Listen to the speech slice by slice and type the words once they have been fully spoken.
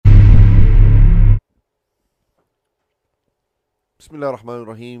Bismillah ar-Rahman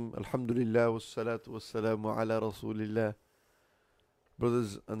ar-Rahim. Alhamdulillah wassalatu wassalamu ala Rasulillah.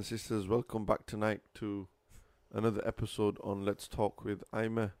 Brothers and sisters, welcome back tonight to another episode on Let's Talk with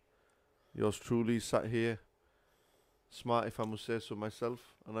Ayman. Yours truly sat here, smart if I must say so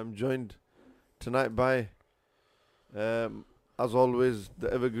myself, and I'm joined tonight by, as always,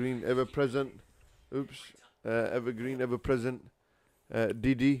 the evergreen, ever-present, evergreen, ever-present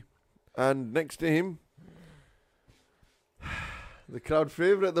Didi, and next to him, the crowd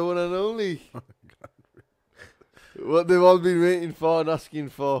favourite, the one and only. What they've all been waiting for and asking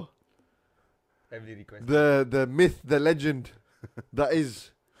for. Heavily requested. The myth, the legend that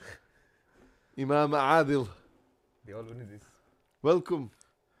is Imam Adil. They all wanted this. Welcome.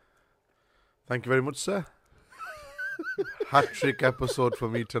 Thank you very much, sir. Hat trick episode for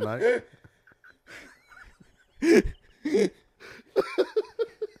me tonight.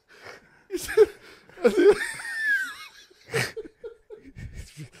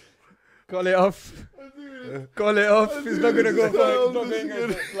 Call it off. Call it off. It's not going to go far. It's not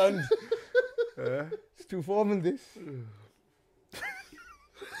going as planned. It's too formal, this.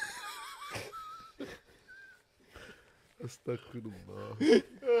 Astaghfirullah.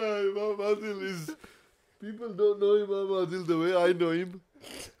 Imam Adil is... People don't know Imam Adil the way I know him.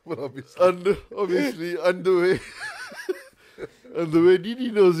 Well, obviously. And obviously, and the way... and the way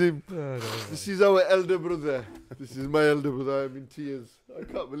Didi knows him. This is our elder brother. This is my elder brother. I'm in tears. I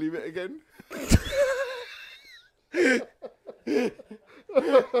can't believe it again. So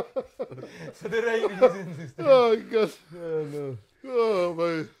the right reasons is that. Oh, God. Oh, no. Oh,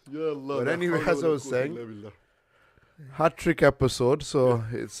 my. Ya Allah. But anyway, as I was saying, hat trick episode, so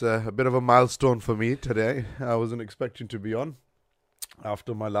it's a bit of a milestone for me today. I wasn't expecting to be on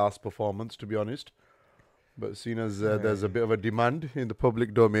after my last performance, to be honest. But seeing as there's a bit of a demand in the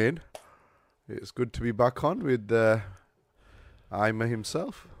public domain, it's good to be back on with Ayman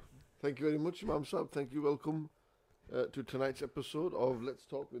himself. Thank you very much, Imam Saab. Thank you. Welcome to tonight's episode of Let's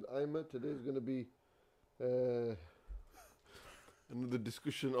Talk with Ayman. Today is going to be another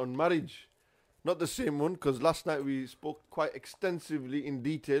discussion on marriage. Not the same one, because last night we spoke quite extensively in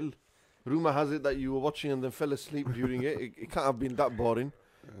detail. Rumour has it that you were watching and then fell asleep during it. It can't have been that boring.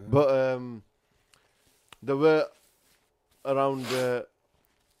 But there were around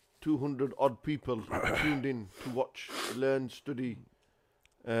 200 odd people tuned in to watch, learn, study,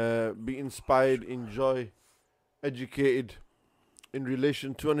 be inspired, enjoy, educated in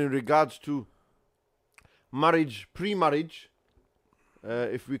relation to and in regards to marriage, pre-marriage,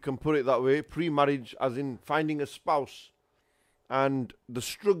 if we can put it that way, pre-marriage as in finding a spouse and the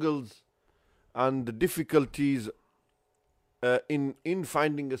struggles and the difficulties in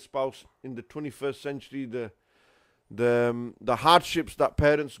finding a spouse in the 21st century, the hardships that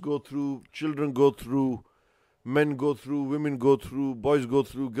parents go through, children go through, men go through, women go through, boys go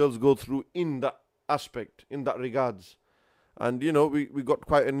through, girls go through in that aspect, in that regards. And, you know, we got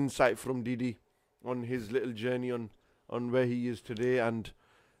quite an insight from Didi on his little journey on where he is today. And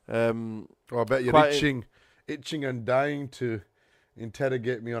I bet you're itching and dying to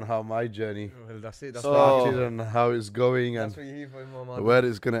interrogate me on how my journey Well, that's it. That's started and how it's going That's and what you hear from Imam Adil. where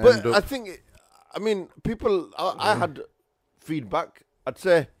it's going to But end up. I think, people, I had feedback. I'd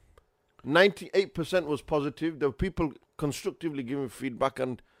say 98% was positive. There were people constructively giving feedback,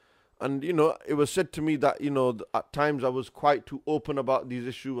 and you know, it was said to me that, you know, at times I was quite too open about these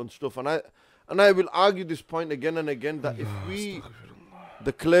issues and stuff. And I will argue this point again and again that if we,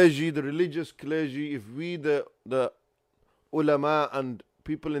 the clergy, the religious clergy, if we, the ulama and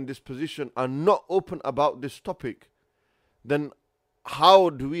people in this position are not open about this topic, then how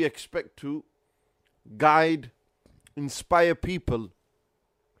do we expect to guide, inspire people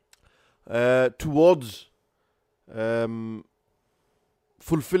towards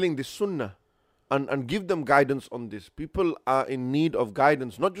fulfilling this sunnah and give them guidance on this? People are in need of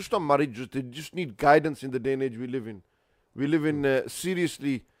guidance, not just on marriage, they just need guidance in the day and age we live in. We live in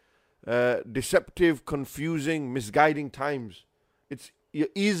seriously deceptive, confusing, misguiding times. It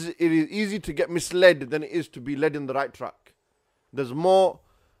is easy to get misled than it is to be led in the right track. There's more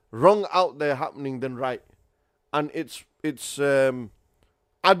wrong out there happening than right. And it's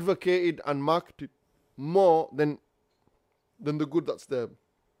advocated and marketed more than the good that's there.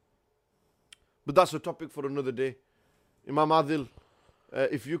 But that's a topic for another day. Imam Adil,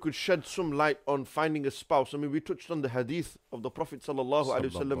 if you could shed some light on finding a spouse. I mean, we touched on the hadith of the Prophet sallallahu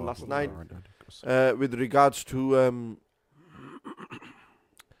alaihi wasallam last night with regards to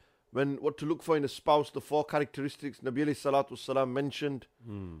what to look for in a spouse, the 4 characteristics Nabi alayhi salatu wasalam mentioned,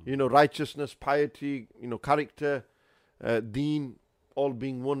 you know, righteousness, piety, you know, character, deen, all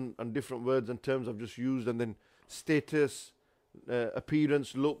being one and different words and terms I've just used, and then status,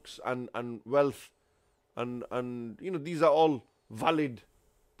 appearance, looks, and wealth, and you know, these are all valid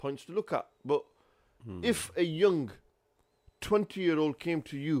points to look at. But if a young 20-year-old came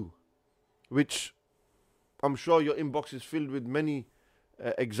to you, which I'm sure your inbox is filled with many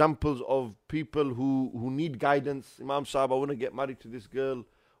examples of people who need guidance. Imam Saab, I want to get married to this girl,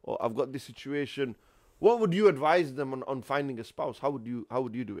 or I've got this situation. What would you advise them on finding a spouse? How would you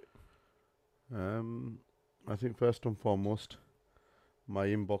do it? I think first and foremost, my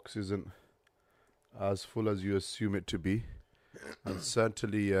inbox isn't as full as you assume it to be. And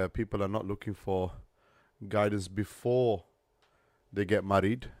certainly people are not looking for guidance before they get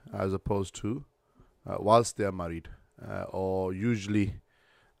married, as opposed to whilst they are married. Or usually,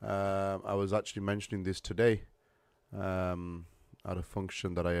 I was actually mentioning this today at a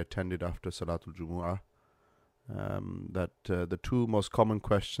function that I attended after Salatul Jumu'ah, that the two most common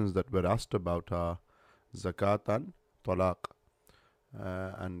questions that were asked about are zakat and talaq.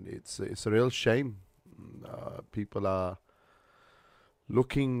 And it's a real shame. People are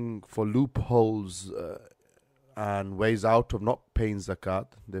looking for loopholes and ways out of not paying zakat.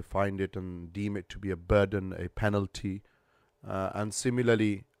 They find it and deem it to be a burden, a penalty. And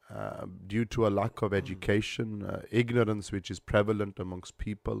similarly, due to a lack of education, ignorance which is prevalent amongst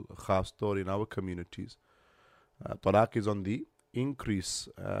people, khastor in our communities, talaq is on the increase,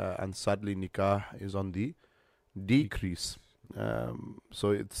 and sadly nikah is on the decrease.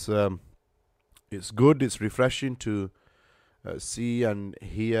 So it's good, it's refreshing to see and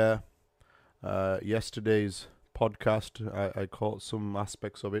hear yesterday's podcast. I caught some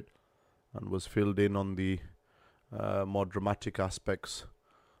aspects of it and was filled in on the more dramatic aspects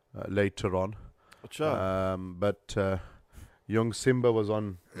later on. But young Simba was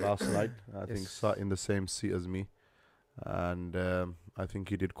on last night. I think sat in the same seat as me, and I think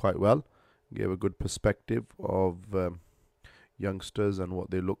he did quite well. Gave a good perspective of youngsters and what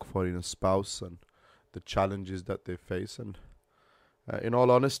they look for in a spouse and the challenges that they face. And in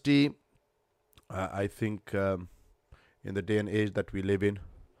all honesty, I think in the day and age that we live in,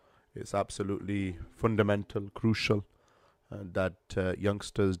 it's absolutely fundamental, crucial that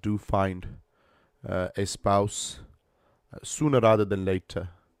youngsters do find a spouse sooner rather than later.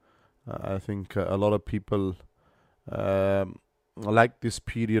 I think a lot of people like this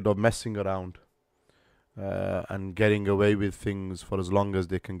period of messing around and getting away with things for as long as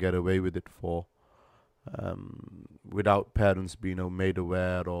they can get away with it for, without parents being made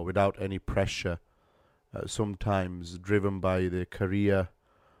aware, or without any pressure, sometimes driven by their career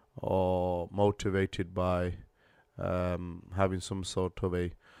or motivated by having some sort of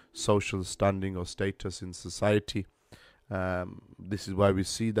a social standing or status in society. This is why we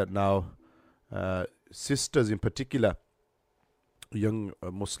see that now sisters in particular, young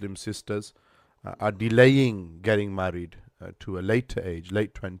Muslim sisters, are delaying getting married to a later age,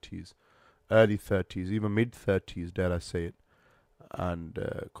 late 20s, early 30s, even mid 30s, dare I say it. And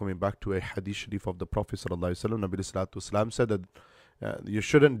coming back to a hadith sharif of the Prophet sallallahu alaihi wasallam, Nabi sallallahu alaihi wasallam said that you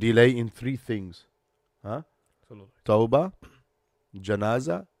shouldn't delay in three things: tawbah,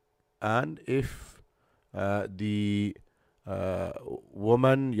 janaza, and if the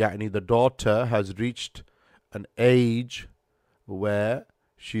woman, yani the daughter, has reached an age where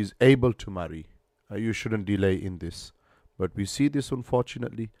she's able to marry, you shouldn't delay in this. But we see this,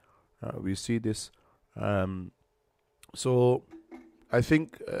 unfortunately. We see this. So I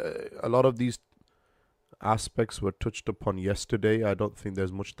think a lot of these aspects were touched upon yesterday. I don't think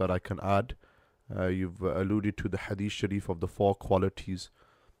there's much that I can add. You've alluded to the hadith sharif of the 4 qualities.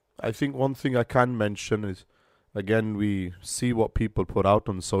 I think one thing I can mention is, again, we see what people put out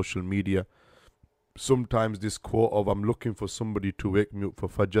on social media. Sometimes this quote of, I'm looking for somebody to wake me up for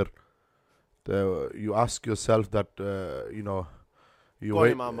Fajr. You ask yourself that,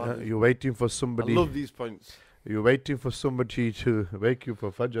 you're waiting for somebody. I love these points. You're waiting for somebody to wake you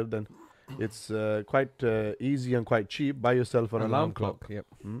for Fajr, then it's quite easy and quite cheap. Buy yourself an alarm clock. Yep.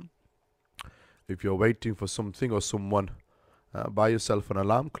 If you're waiting for something or someone, buy yourself an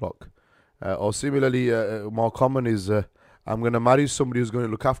alarm clock. Or similarly, more common is, I'm going to marry somebody who's going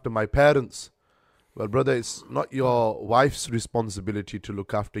to look after my parents. Well, brother, it's not your wife's responsibility to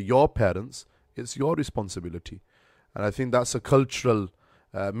look after your parents. It's your responsibility. And I think that's a cultural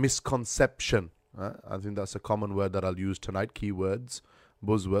misconception. I think that's a common word that I'll use tonight. Keywords,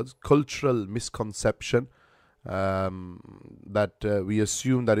 buzzwords. Cultural misconception, that we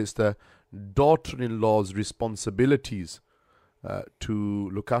assume that it's the daughter-in-law's responsibilities to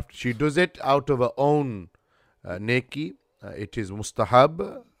look after. She does it out of her own neki. It is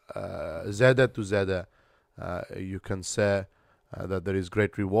mustahab, zada to zada. You can say that there is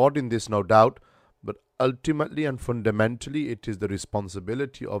great reward in this, no doubt. But ultimately and fundamentally, it is the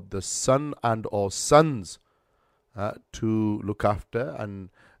responsibility of the son and or sons to look after and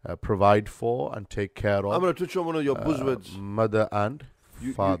provide for and take care of. I'm going to touch on one of your buzzwords. Mother and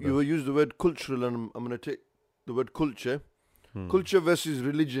father. You used the word cultural, and I'm going to take the word culture. Culture versus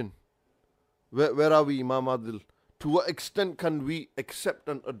religion. Where are we, Imam Adil? To what extent can we accept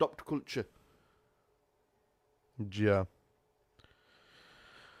and adopt culture? Yeah.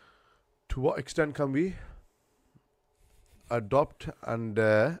 To what extent can we adopt and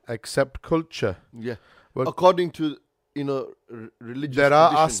accept culture? Yeah. Well, according to, religious there are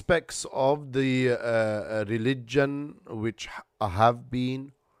tradition. aspects of the religion which have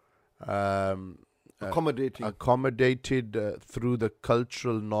been accommodated through the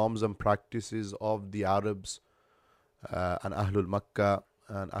cultural norms and practices of the Arabs and Ahlul Makkah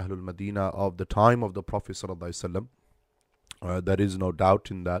and Ahlul Medina of the time of the Prophet ﷺ. There is no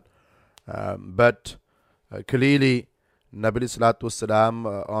doubt in that. But clearly, Nabi Sallallahu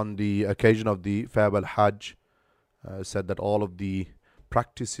Wasallam on the occasion of the farewell Hajj said that all of the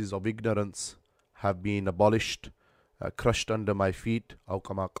practices of ignorance have been abolished, crushed under my feet, aw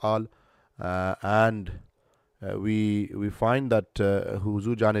kama qal. And we find that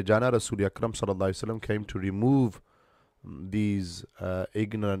Huzur Jane Jana Rasul Akram Sallallahu Alaihi Wasallam came to remove these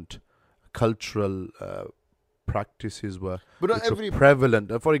ignorant cultural practices were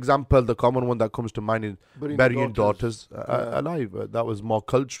prevalent. For example, the common one that comes to mind is burying daughters alive. That was more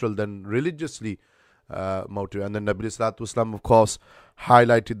cultural than religiously motive. And then Nabi Sallallahu Alaihi Wasallam, of course,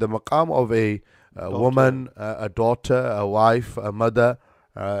 highlighted the maqam of a woman, a daughter, a wife, a mother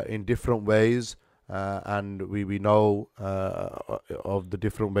in different ways. And we know of the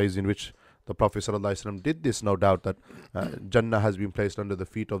different ways in which the Prophet ﷺ did this. No doubt that Jannah has been placed under the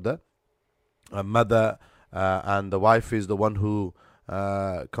feet of the mother, and the wife is the one who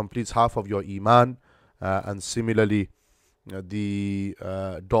completes half of your iman, and similarly the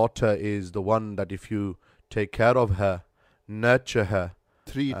daughter is the one that if you take care of her, nurture her.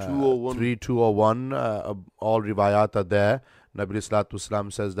 3, 2 or 1. 3, 2 or 1, all riwayat are there. Nabi Sallallahu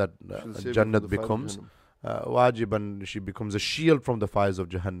Wasallam says that Jannat becomes wajib, and she becomes a shield from the fires of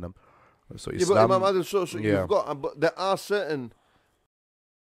Jahannam. So Islam, but Imam Adil, so you've got, but there are certain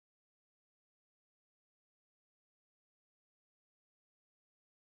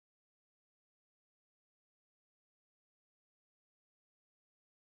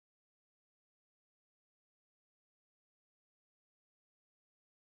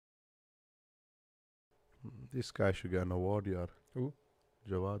this guy should get an award, yaar. Who?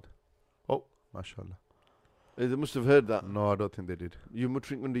 Jawad. Oh, mashallah. They must have heard that. No, I don't think they did. You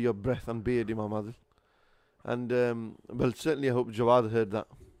muttering under your breath and beard, Imam Adil. And, well, certainly I hope Jawad heard that.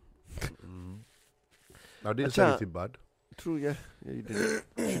 I didn't say anything bad. True, yeah. Yeah, you did.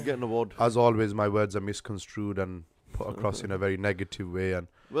 You should get an award. As always, my words are misconstrued and put across in a very negative way, and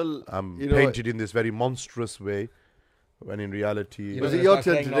well, I'm painted in this very monstrous way, when in reality... Was it your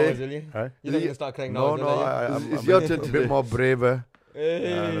turn today? You're not going to start crying now? No, I'm your turn a today. bit more braver,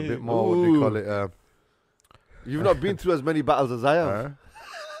 and a bit more, what do you call it... You've not been through as many battles as I have.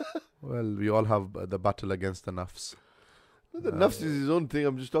 Well, we all have the battle against the nafs. The nafs is his own thing.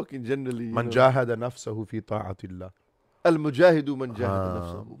 I'm just talking generally. Man jahada nafsahu fi ta'atillah. Al-mujahidu man jahada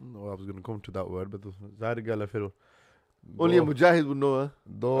nafsahu. I was going to come to that word, but only a mujahid would know, huh?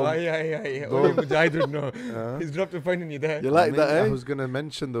 Only mujahid would know. He's dropped a point in you there. You like that, eh? I was going to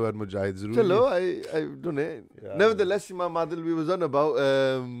mention the word mujahid. Hello, I've done it. Yeah. Nevertheless, Imam Adil, we was on about...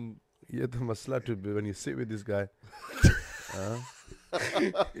 Yeah, the masla to be when you sit with this guy.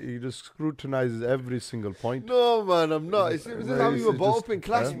 He just scrutinizes every single point. No, man, I'm not. This is how we were brought up in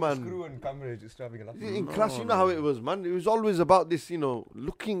class, man. Screw and camera just having a laugh. In class, you know how it was, man. It was always about this,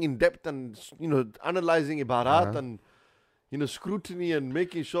 looking in depth and, analyzing ibarat and, scrutiny and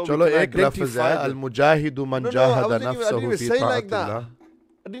making sure we can identify al-mujahidu man jahada nafsahu fi ta'atillah.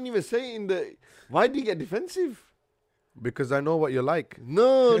 I didn't even say in the... Why do you get defensive? Because I know what you're like.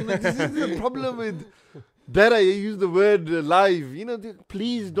 No, this is the problem with... Better you use the word live.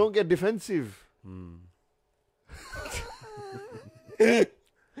 Please don't get defensive.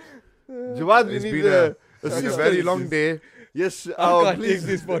 Jawad, it's been a very long day. Yes, I can't please. take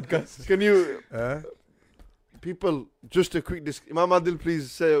this podcast. Can you... people, just a quick... Imam Adil,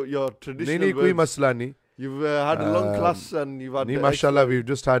 please say your traditional words. You've had a long class and you've had... Mashallah, we've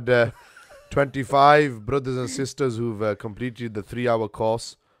just had 25 brothers and sisters who've completed the 3-hour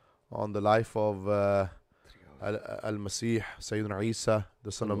course on the life of... Al-Masih, Sayyidina Isa,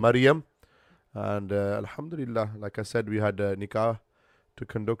 the son of Maryam. And Alhamdulillah, like I said, we had nikah to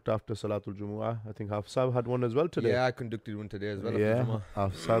conduct after Salatul Jumu'ah. I think Hafsab had one as well today. Yeah, I conducted one today as well. Yeah,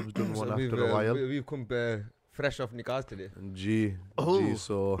 Hafsab's done one after a while. We've come fresh off Nikahs today. Gee,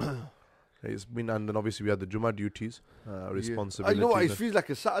 so it's been, and then obviously we had the Jummah duties, responsibilities. I know what, it feels like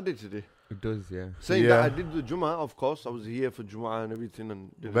a Saturday today. It does, yeah. Saying that I did the Jummah, of course. I was here for Jummah and everything.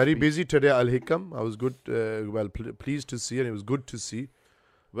 And very busy today, Al Hikam. I was good, pleased to see, and it was good to see.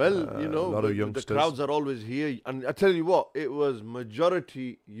 Well, a lot of youngsters. The crowds are always here. And I tell you what, it was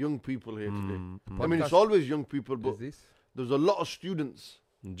majority young people here today. I mean, it's always young people, but there's a lot of students.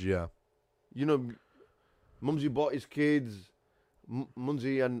 Yeah. You know, Mumsy bought his kids,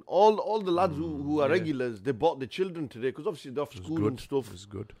 Mumsy and all the lads who are regulars, they bought the children today because obviously they're off school and stuff. It was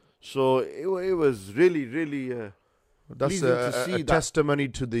good. So it was really, really that's a testimony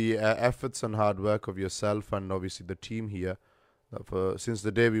to the efforts and hard work of yourself and obviously the team here. Since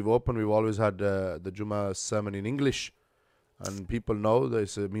the day we've opened, we've always had the Jummah sermon in English, and people know that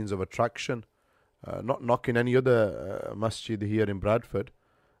it's a means of attraction. Not knocking any other masjid here in Bradford.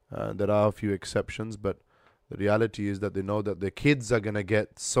 There are a few exceptions, but the reality is that they know that their kids are going to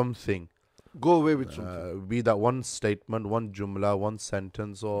get something. Go away with something. Be that one statement, one jumla, one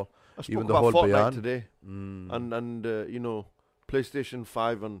sentence, or even the about whole Fortnite bayan today, and you know, PlayStation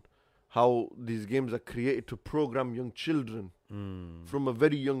 5 and how these games are created to program young children from a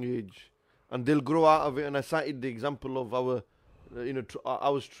very young age, and they'll grow out of it. And I cited the example of our,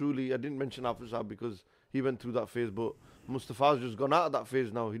 ours truly. I didn't mention Afisab because he went through that phase, but Mustafa's just gone out of that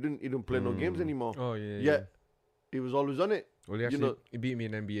phase now. He didn't play no games anymore. Oh yeah. Yet he was always on it. Well, he beat me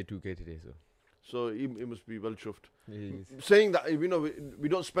in NBA 2K today, so he must be well chuffed. He Saying that, we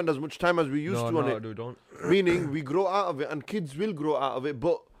don't spend as much time as we used to on it. No, we don't. Meaning we grow out of it, and kids will grow out of it,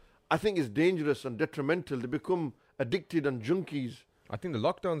 but I think it's dangerous and detrimental. They become addicted and junkies. I think the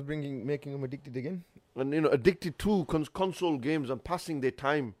lockdown's making them addicted again. And addicted to console games and passing their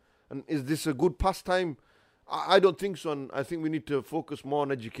time. And is this a good pastime? I don't think so. And I think we need to focus more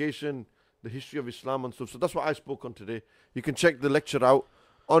on education, the history of Islam and stuff. So that's what I spoke on today. You can check the lecture out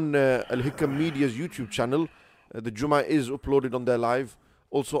on Al Hikam Media's YouTube channel. The Jummah is uploaded on their live.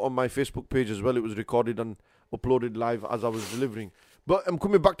 Also on my Facebook page as well. It was recorded and uploaded live as I was delivering. But I'm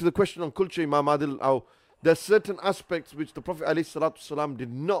coming back to the question on culture, Imam Adil. There are certain aspects which the Prophet ﷺ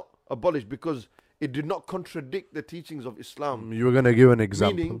did not abolish because it did not contradict the teachings of Islam. You were going to give an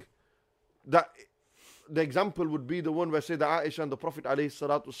example. Meaning that the example would be the one where say that Aisha and the Prophet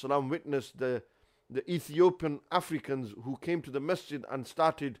ﷺ witnessed the Ethiopian Africans who came to the masjid and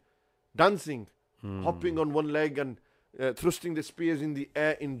started dancing, hopping on one leg and thrusting the spears in the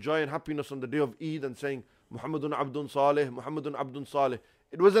air in joy and happiness on the day of Eid and saying, Muhammadun Abdun Saleh, Muhammadun Abdun Saleh.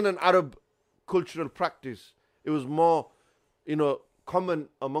 It wasn't an Arab cultural practice. It was more, common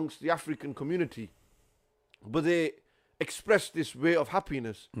amongst the African community. But they expressed this way of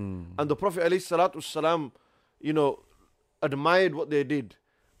happiness. And the Prophet ﷺ, admired what they did.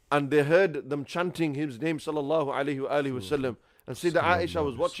 And they heard them chanting his name, sallallahu alayhi wasallam. And Sayyidah Aisha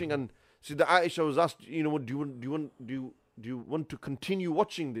was watching, and Sayyidah Aisha was asked, do you want to continue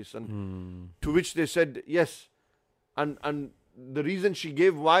watching this? And to which they said yes. And the reason she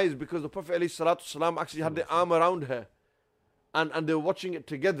gave why is because the Prophet ﷺ actually had the arm around her, and they were watching it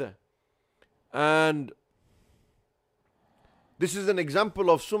together. And this is an example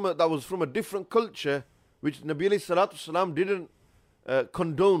of someone that was from a different culture, which Nabi ﷺ didn't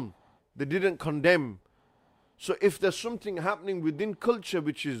condone, they didn't condemn. So if there's something happening within culture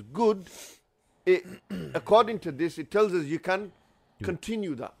which is good, according to this, it tells us you can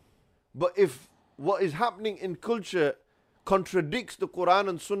continue that. But if what is happening in culture contradicts the Quran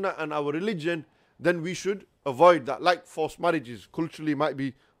and Sunnah and our religion, then we should avoid that. Like forced marriages, culturally might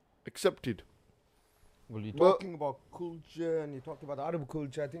be accepted. Well, you're talking about culture and you talked about Arab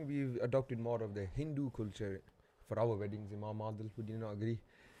culture. I think we've adopted more of the Hindu culture for our weddings. Imam Adil, would you not agree?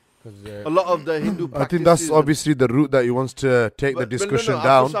 A lot of the Hindu practices. I think that's obviously the route that he wants to take the discussion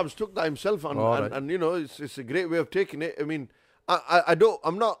down. Abdul took that himself, and it's a great way of taking it. I mean,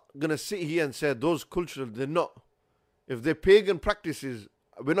 I'm not gonna sit here and say those cultural. They're not. If they're pagan practices,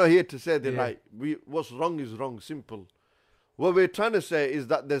 we're not here to say they're right. What's wrong is wrong. Simple. What we're trying to say is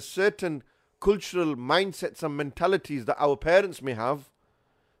that there's certain cultural mindsets and mentalities that our parents may have,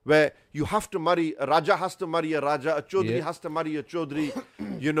 where you have to marry, a Raja has to marry a Raja, a Chaudhry has to marry a Chaudhry,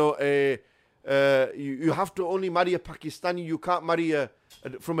 you have to only marry a Pakistani, you can't marry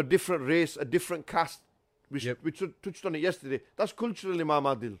from a different race, a different caste, which touched on it yesterday. That's cultural, Imam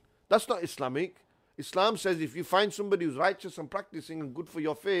Adil. That's not Islamic. Islam says if you find somebody who's righteous and practicing and good for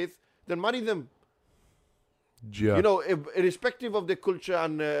your faith, then marry them. Yeah. Irrespective of their culture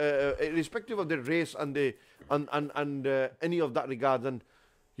and irrespective of their race and any of that regards. And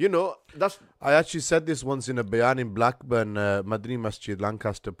You know, that's I actually said this once in a bayan in Blackburn, Madri Masjid,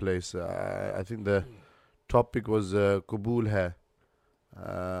 Lancaster Place. I think the topic was Qabool Hai,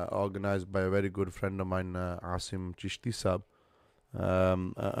 organized by a very good friend of mine, Asim Chishti Sahab.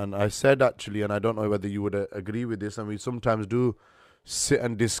 And I said actually, and I don't know whether you would agree with this, and we sometimes do sit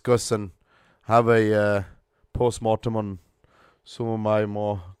and discuss and have a post-mortem on some of my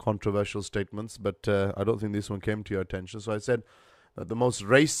more controversial statements, but I don't think this one came to your attention. So I said that the most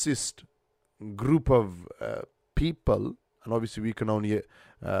racist group of people, and obviously we can only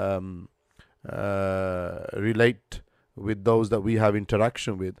relate with those that we have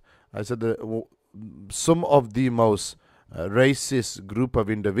interaction with. I said that some of the most racist group of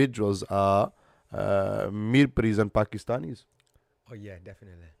individuals are Mirpuris and Pakistanis. Oh yeah,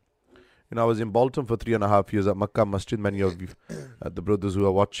 definitely. You know, I was in Bolton for 3.5 years at Makkah Masjid. Many of you, the brothers who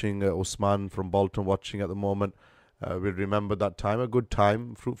are watching, Osman from Bolton watching at the moment, will remember that time. A good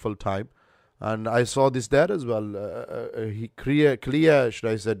time, fruitful time. And I saw this there as well. Clear, should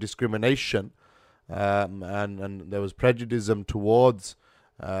I say, discrimination. And there was prejudice towards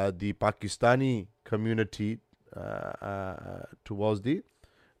the Pakistani community, towards the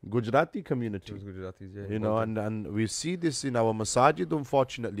Gujarati community. Gujaratis, yeah. You know, and we see this in our masajid,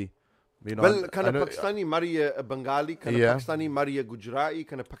 unfortunately. You know, well, can a Pakistani marry a Bengali? Can a Pakistani marry a Gujarati?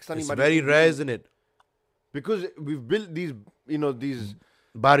 Can a Pakistani it's marry very rare, isn't it? Because we've built these, you know, these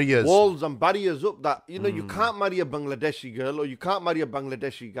Barriers. walls and barriers up that, you know, you can't marry a Bangladeshi girl, or you can't marry a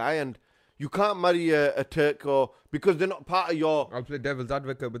Bangladeshi guy, and you can't marry a Turk, or because they're not part of your... I'll play devil's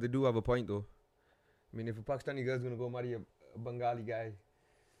advocate, but they do have a point though. I mean, if a Pakistani girl's going to go marry a Bengali guy,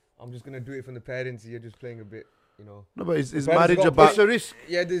 I'm just going to do it from the parents. You're just playing a bit, you know. No, but is Parents marriage got about... It's a risk.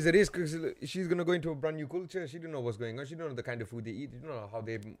 Yeah, there's a risk because she's going to go into a brand new culture. She don't know what's going on. She don't know the kind of food they eat. She don't know how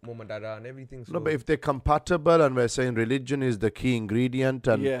they mom and dad are and everything. So No, but if they're compatible, and we're saying religion is the key ingredient,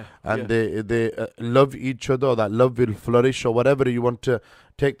 and they love each other, or that love will flourish, or whatever you want to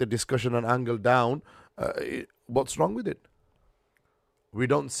take the discussion and angle down, what's wrong with it? We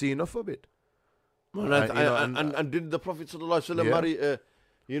don't see enough of it. And did the Prophet ﷺ marry,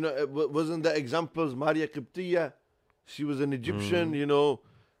 you know, wasn't there examples? Maria Qibtiyya, she was an Egyptian, you know.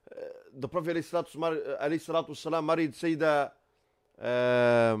 The Prophet ﷺ married Sayyidah,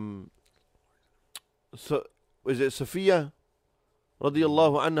 is it Safiya?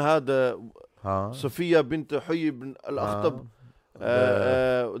 Radiyallahu anha, Safiya bint Huyy ibn al-Akhtab,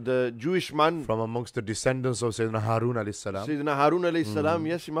 the Jewish man. From amongst the descendants of Sayyidina Harun alayhi salam. Sayyidina Harun alayhi salam.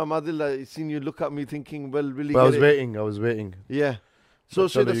 Yes, Imam Adil, I seen you look at me thinking, well, will he But get it? I was waiting. Yeah. So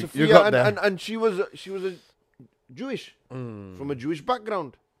Sayyidina you got Safiya, there. and she was a Jewish, from a Jewish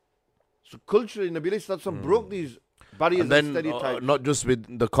background. So culturally, Nabi alayhi salatu broke these barriers and, stereotypes. Not just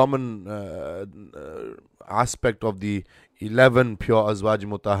with the common aspect of the 11 pure Azwaj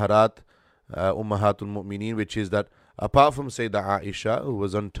Mutaharat, Ummahatul Mu'mineen, which is that apart from Sayyidah Aisha, who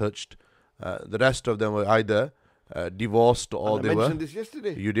was untouched, the rest of them were either divorced or and they I were. mentioned this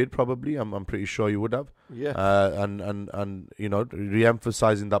yesterday. You did probably. I'm pretty sure you would have. Yeah. And you know,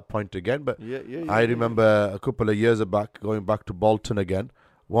 re-emphasizing that point again. But I yeah. remember a couple of years back, going back to Bolton again,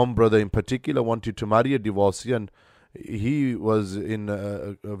 one brother in particular wanted to marry a divorcee, and he was in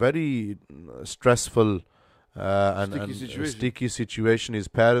a very stressful and sticky situation. His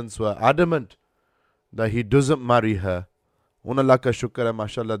parents were adamant that he doesn't marry her. Unallah ka shukr hai,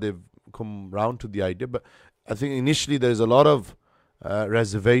 mashallah, they've come round to the idea. But I think initially there's a lot of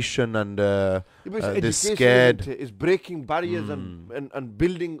reservation and they're scared. It's breaking barriers and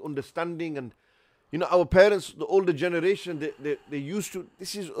building understanding. And you know, our parents, the older generation, they used to,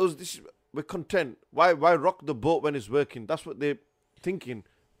 this is us, we're content. Why rock the boat when it's working? That's what they're thinking,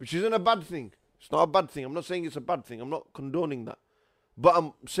 which isn't a bad thing. It's not a bad thing. I'm not saying it's a bad thing. I'm not condoning that. But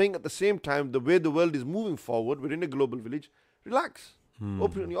I'm saying at the same time, the way the world is moving forward, we're in a global village, relax.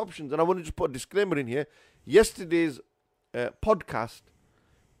 Open your options. And I want to just put a disclaimer in here. Yesterday's podcast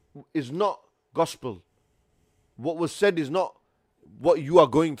is not gospel. What was said is not what you are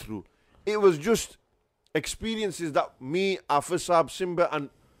going through. It was just experiences that me, Afisab, Simba, and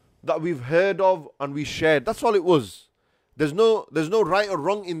that we've heard of and we shared. That's all it was. There's no right or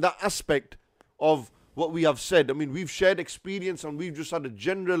wrong in that aspect of what we have said. I mean, we've shared experience and we've just had a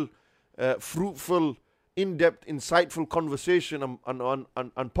general, fruitful, in-depth, insightful conversation and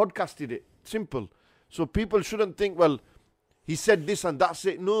podcasted it. Simple. So people shouldn't think, well, he said this and that's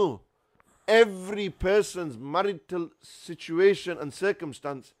it. No. Every person's marital situation and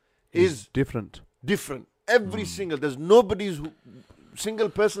circumstance is different. Every single, there's nobody's single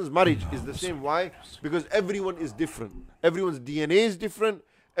person's marriage is the same. Why? Because everyone is different. Everyone's DNA is different.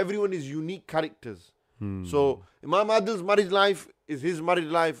 Everyone is unique characters. So Imam Adil's married life is his married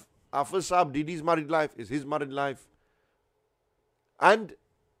life. Hafiz Saab Didi's married life is his married life. And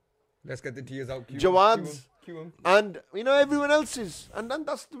Let's get the tears out. Jawad's Cue him. and everyone else's. And then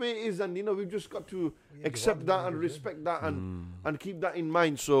that's the way it is. And we've just got to accept Jawad that and respect that and keep that in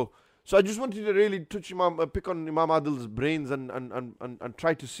mind. So I just wanted to really pick on Imam Adil's brains and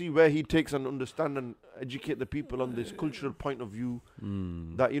try to see where he takes and understand and educate the people on this cultural point of view.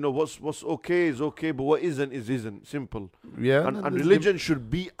 That what's okay is okay, but what isn't isn't. Simple. Yeah, And religion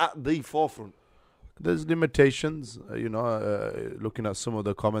should be at the forefront. there's limitations. Looking at some of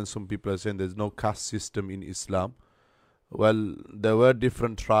the comments, some people are saying there's no caste system in Islam. Well, there were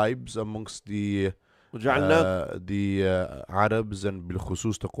different tribes amongst the Arabs and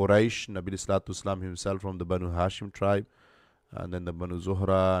bilkhusus the Quraysh. Nabi Sallallahu Islam himself from the Banu Hashim tribe, and then the Banu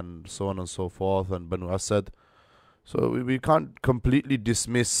Zuhra and so on and so forth, and Banu Asad. So we can't completely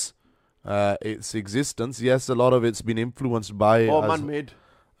dismiss its existence. Yes, a lot of it's been influenced by man-made.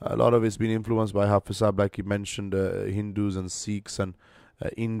 a lot of it's been influenced by Hafiz Saab, like you mentioned, Hindus and Sikhs and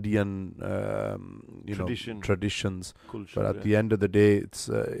Indian traditions. Culture, But at the end of the day,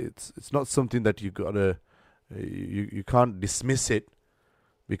 it's not something that you gotta you can't dismiss it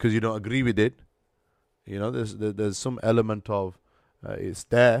because you don't agree with it. There's some element of it's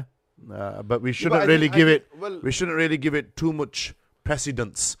there, but we shouldn't really give it too much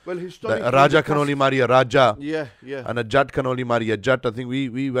precedence. Well, historically, A Raja can only marry a Raja. Yeah. And a Jat can only marry a Jat. I think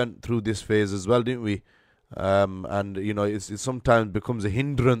we went through this phase as well, didn't we? And it sometimes becomes a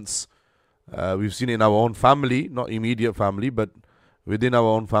hindrance. We've seen it in our own family, not immediate family, but within our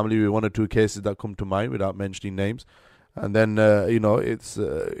own family, we one or two cases that come to mind without mentioning names. And then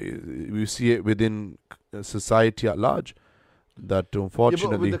we see it within society at large. That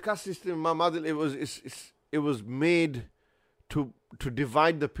unfortunately, but with the caste system, Imam Adil, it was made to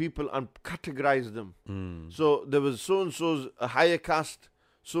divide the people and categorize them. So there was so and so's a higher caste,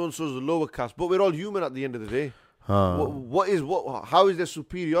 so and so's a lower caste, but we're all human at the end of the day. How is there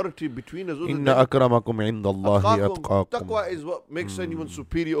superiority between us? Inna akramakum indallahi atqakum. Taqwa is what makes anyone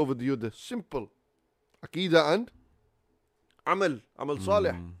superior over the other. Simple. Aqidah and amal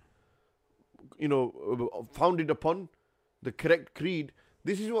salih. Founded upon the correct creed.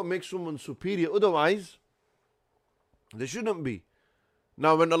 This is what makes someone superior. Otherwise, there shouldn't be.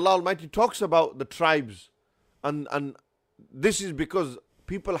 Now, when Allah Almighty talks about the tribes, and this is because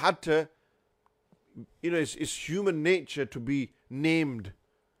people had to, it's human nature to be named.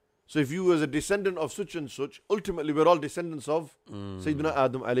 So if you was a descendant of such and such, ultimately we're all descendants of Sayyidina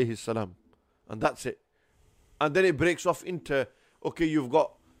Adam alayhi salam. And that's it. And then it breaks off into, okay, you've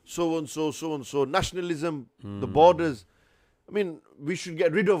got so-and-so, nationalism, the borders. I mean, we should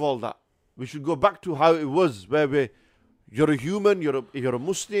get rid of all that. We should go back to how it was, where you're a human, you're a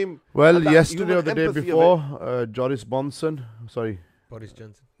Muslim. Well, yesterday or the day before, Boris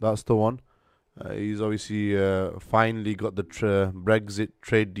Johnson, that's the one. He's obviously finally got the Brexit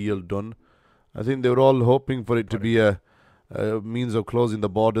trade deal done. I think they were all hoping for it to be a means of closing the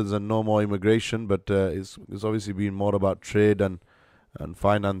borders and no more immigration, but it's obviously been more about trade and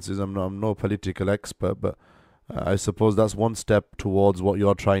finances. I'm no political expert, but I suppose that's one step towards what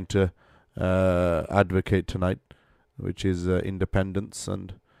you're trying to advocate tonight, which is independence.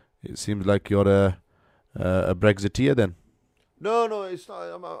 And it seems like you're a Brexiteer then. No, it's not.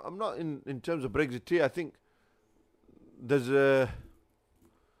 I'm not in terms of Brexiteer. I think there's a.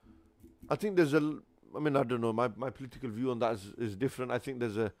 I mean, I don't know. My political view on that is different. I think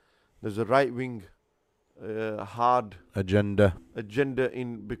there's a right wing, hard agenda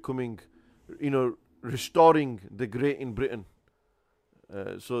in becoming, restoring the great in Britain.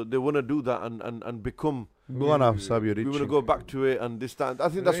 So they want to do that and become. We want to go back to it and this time. I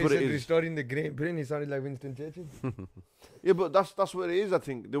think that's what it is. Restoring the great Britain. He sounded like Winston Churchill. Yeah, but that's what it is. I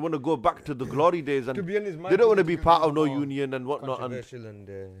think they want to go back to the glory days, and to be honest, they don't want to be part of no union and whatnot. Controversial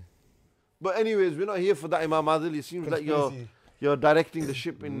But anyways, we're not here for that, Imam Adil. It seems like you're directing the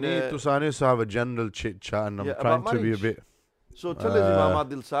ship in. Me to Sani have a general chit chat, and I'm trying to be a bit. So tell us, Imam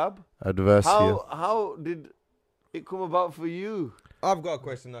Adil Saab, adverse here. How did it come about for you? I've got a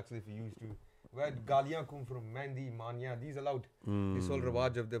question actually for you too. Where Galiyan come from? Mehndi, Mania, these allowed? This whole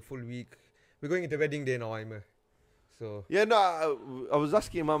rawaj of the full week. We're going into wedding day now, So yeah, no, I was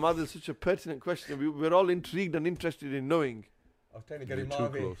asking Imam Adil such a pertinent question. We're all intrigued and interested in knowing. I was trying to get him too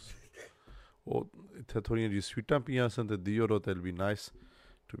close. Oh, that'll be nice.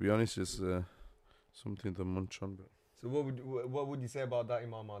 To be honest, it's something to munch on. So what would you say about that,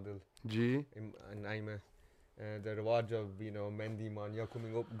 Imam Adil? And Aima? The reward of Mehndi Mania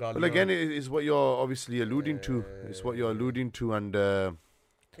coming up. Well, again, it's what you're obviously alluding to. It's what you're alluding to, and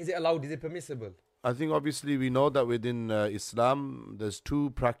is it allowed? Is it permissible? I think obviously we know that within Islam there's two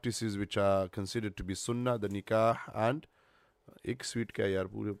practices which are considered to be sunnah, the nikah and ek sweet ka yaar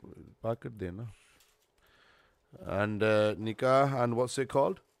pure pakat dena. And nikah and what's it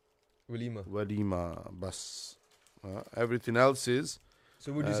called? Walima. Bas. Everything else is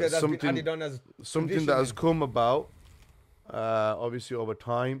So would you say that's been added on as something that has come about obviously over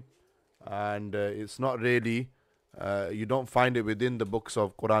time, and it's not really you don't find it within the books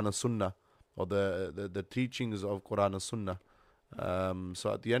of Quran and Sunnah or the teachings of Quran and Sunnah.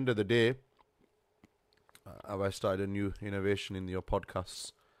 So at the end of the day, have I started a new innovation in your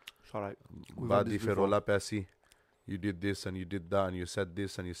podcasts? It's all right. Badi Ferola Pesi, you did this and you did that and you said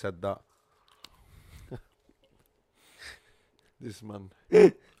this and you said that. This man.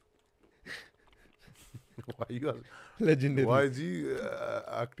 Why you legendary? Why is he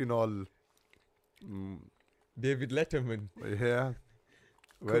acting all? David Letterman. Yeah,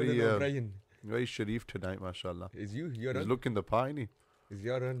 Conan very O'Brien. very sharif tonight, mashallah. Is your He's run? looking the pie, innit? Is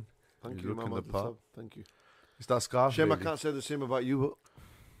your run? Thank He's you, looking Imam the Adil part. Sahab. Thank you. It's that scarf. Shame I really. can't say the same about you.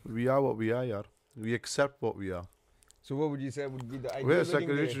 We are what we are, yaar. We accept what we are. So what would you say would be the ideal Wait a wedding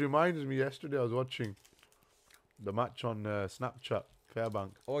second, day? it reminds me yesterday I was watching the match on Snapchat,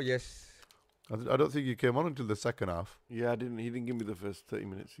 Fairbank. Oh yes. I don't think he came on until the second half. Yeah, he didn't give me the first 30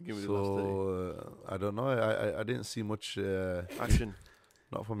 minutes. He gave me the last 30. So I don't know. I didn't see much Action.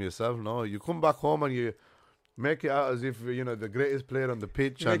 not from yourself. No, you come back home and you make it out as if you know the greatest player on the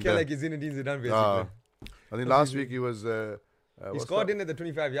pitch. You make and, it like he's Zinedine Zidane basically. I think last week he was. he what's scored that? in at the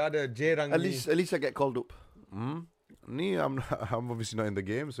 25-yarder. J Rangi. At least I get called up. Me, I'm obviously not in the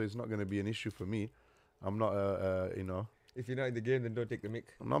game, so it's not going to be an issue for me. I'm not, you know. If you're not in the game, then don't take the mic.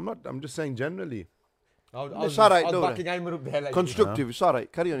 No, I'm not. I'm just saying generally. I It's all right, was don't backing Ayman up there like Constructive. It's all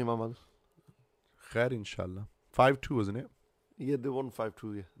right. Carry on, Imam Adil. Khair, inshallah. 5-2, wasn't it? Yeah, they won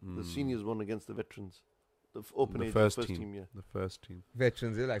 5-2. Yeah, the seniors won against the veterans. The open The age, first the first team. team. Yeah. The first team.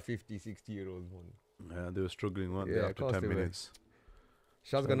 veterans. They're like 50, 60-year-olds. Yeah, they were struggling, weren't Yeah, they, of after course 10 they were. minutes?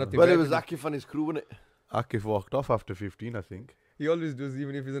 Shah's got nothing. Well, better it was to do. Akif and his crew, wasn't it? Akif walked off after 15, I think. He always does,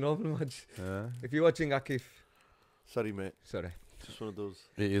 even if it's a normal match. Yeah. If you're watching Akif, Sorry, mate. sorry. Just one of those.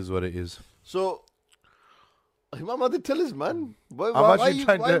 It is what it is. So, Imam Adil, tell us, man. Why actually you,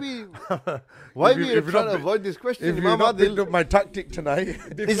 trying why to- we, why If we you- are if you're trying not to bi- avoid this question, If you've Imam not picked Adil? up my tactic tonight,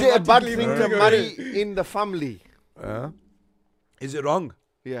 Is it a bad Diplomatically thing to moving marry away. in the family? is it wrong?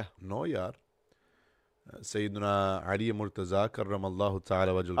 Yeah. No, yaar. Sayyidina Ali Murtaza karramallahu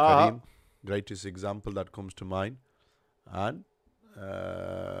ta'ala wajhul Ah. kareem. Greatest example that comes to mind. And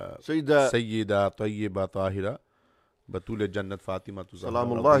Sayyida Tayyiba Tahira Batul Jannat Fatima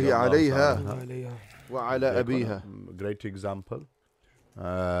Salamullahi alayha wa ala abiha. Great example.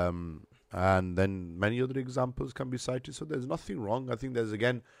 And then many other examples can be cited. So there's nothing wrong. I think there's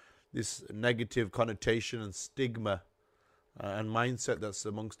again this negative connotation and stigma and mindset that's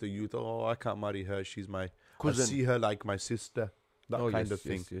amongst the youth. Oh, I can't marry her. She's my Cousin. I see her like my sister. That kind of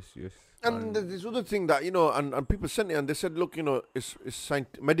thing. Yes. And there's this other thing that, you know, and people sent it and they said, look, you know, it's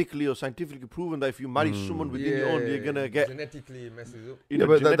medically or scientifically proven that if you marry someone within your own, you're going to get, genetically messes up. you know,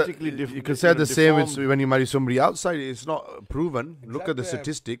 but genetically different. you can say the same with when you marry somebody outside. It's not proven. Look at the Exactly.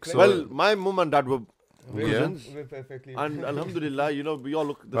 statistics. Well, my mum and dad were Yeah. cousins. We're perfectly. And alhamdulillah, you know, we all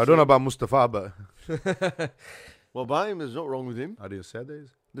look the I same. don't know about Mustafa, but Well, by him, there's not wrong with him. how do you say this?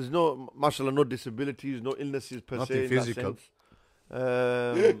 There's no, mashallah, no disabilities, no illnesses per Nothing se. physical. In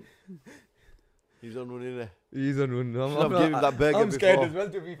that sense. He's on one in there. He's on one. Should have gave him that burger I'm scared before. as well,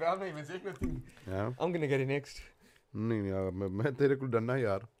 to be fair. I'm not even saying nothing. Yeah. I'm gonna get it next. नहीं यार मैं तेरे को डरना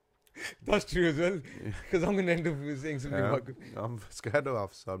यार. That's true as well. Because I'm gonna end up saying something Yeah. about. I'm scared of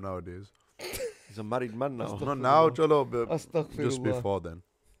Afsar nowadays. He's a married man now. Not now, chalo, but just Astaghfirullah. before then.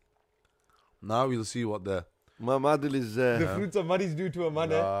 Now we'll see what the Imam Adil is. The fruits of marriage due to a man.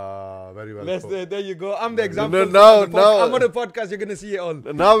 very well. Let's, put. there you go. I'm the example. no, I'm no. on a podcast. You're gonna see it all.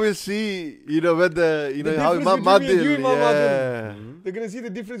 Now we'll see, you know, whether, you The know, how difference Imam between me and you, Adil, Imam yeah. They're gonna see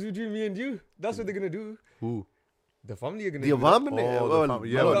the difference between me and you. That's what they're gonna do. Who? The family are gonna The do. Awam, Oh, innit? the well, family,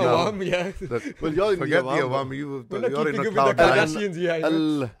 yeah, well, well, no. Awam, yeah. Well, you're in the Forget the Awam. Awam. You're We're not in keeping a up with cloud the nine. Kardashians here. I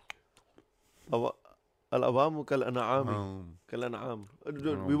know. Al-Awamu kal-an'ami. Um, Kal-an'am.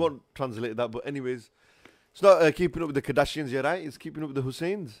 We won't translate that, but anyways. It's not keeping up with the Kardashians, you're right. It's keeping up with the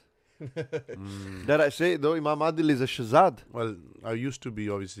Husseins. Dare I say it, though? Imam Adil is a Shazad. well, I used to be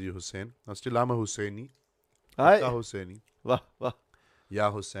obviously Hussein. I still am a Husseini. Aye. Ya Husseini. Wah, wah. Ya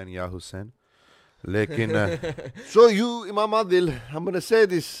Hussein, Ya Hussein. Lekin, So you, Imam Adil, I'm going to say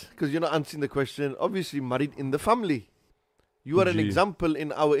this because you're not answering the question. Obviously married in the family. You are an Ji. example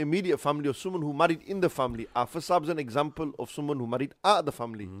in our immediate family of someone who married in the family. Afas Saab's an example of someone who married out of the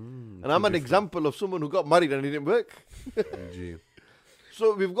family. And I'm an example of someone who got married and it didn't work. Gee.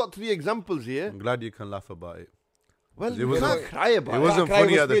 So we've got 3 examples here. I'm glad you can laugh about it. Well, It you wasn't- can't cry about it it. wasn't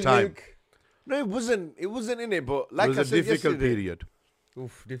funny at the time. No, it wasn't. It wasn't in it. But like It was I a said difficult yesterday, period.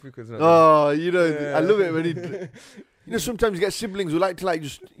 Oof, difficult. Not oh, you know, Yeah. I love it when he. You know, sometimes you get siblings who like to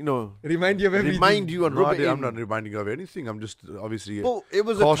just, remind you of everything. remind you and No, rub it I'm in. not reminding you of anything. I'm just obviously But it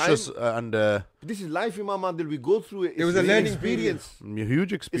was cautious a time. and This is life, Imam Adil. We go through it. It was It's a an learning experience. a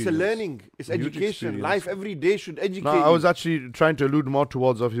huge experience. It's a learning. It's Huge education. experience. Life every day should educate No, I was you. actually trying to allude more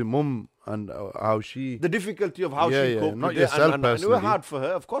towards of his mum and how she. The difficulty of how Yeah, she yeah, coped not with yourself it. And it was personally. hard for her.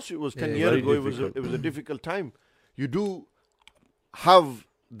 Of course it was. 10 Yeah, years very ago, difficult. it was a difficult time. You do have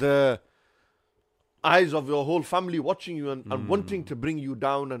the eyes of your whole family watching you and wanting to bring you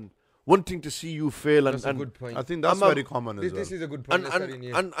down and wanting to see you fail. That's a And good point. I think that's I'm a- very common as This, well. this is a good point. and, that's very and,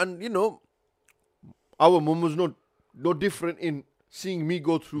 near. and you know, our mum was no different in seeing me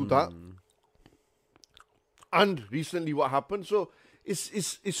go through that. And recently what happened. So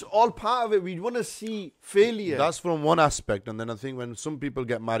it's all part of it. We want to see failure. That's from one aspect, and then I think when some people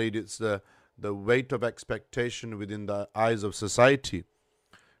get married, it's the weight of expectation within the eyes of society.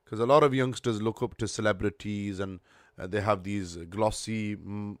 Because a lot of youngsters look up to celebrities and they have these glossy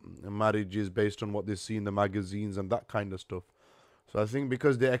marriages based on what they see in the magazines and that kind of stuff. So I think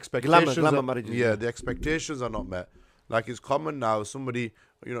because the expectations, glamour marriages, yeah, yeah. the expectations are not met. Like it's common now, somebody,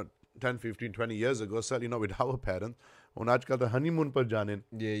 10, 15, 20 years ago, certainly not with our parents, on aajkal the honeymoon par jane,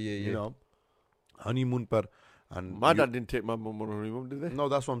 Yeah. honeymoon par. And My you- dad didn't take my mum on a honeymoon, did they? No,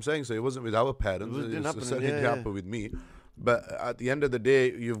 that's what I'm saying. So it wasn't with our parents. It didn't happen, certainly yeah, didn't yeah. happen with me. But at the end of the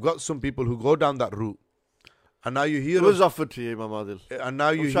day, you've got some people who go down that route, and now you It hear was of, offered to you, Imam Adil. and now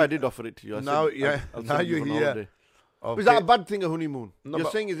you I'm sure I hear did offer it to you. I Now- said, yeah, I'll now send you on hear holiday. of Is that a bad thing, a honeymoon? No, You're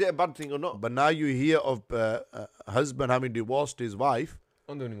but- saying, is it a bad thing or not? But now you hear of a husband having divorced his wife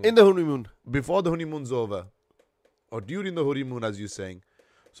On the honeymoon. In the honeymoon. before the honeymoon's over, or during the honeymoon, as you're saying.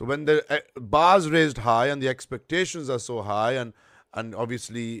 So when the bar's raised high and the expectations are so high, and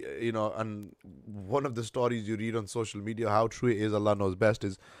obviously, and one of the stories you read on social media, how true it is, Allah knows best,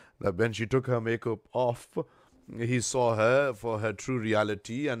 is that when she took her makeup off, he saw her for her true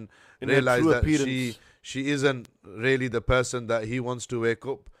reality and In her realized true that appearance. she isn't really the person that he wants to wake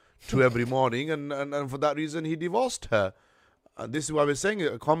up to every morning, and for that reason he divorced her. This is why we're saying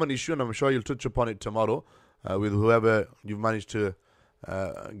a common issue, and I'm sure you'll touch upon it tomorrow with whoever you've managed to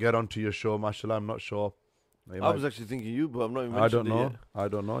get onto your show. Mashallah, I'm not sure. I was actually thinking you, but I'm not even I don't mentioned it know. yet. I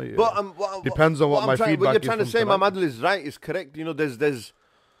don't know. Yeah. But Depends on what my I'm trying, feedback what you're is trying to from say, tonight. Imam Adil, is right. Is correct. It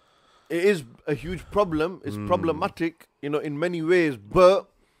is a huge problem. It's problematic, in many ways. But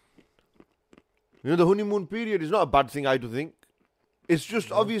the honeymoon period is not a bad thing. I do think it's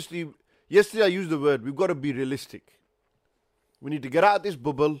just obviously. Yesterday I used the word. We've got to be realistic. We need to get out of this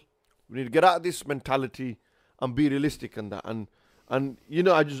bubble. We need to get out of this mentality and be realistic in that. And I'm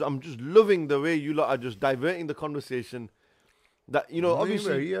just loving the way you lot are just diverting the conversation. That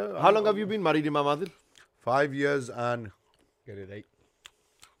obviously, yeah, how long have you been married, Imam Adil? 5 years and Get it right.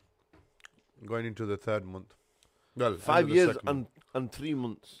 going into the third month. Well, 5 years and 3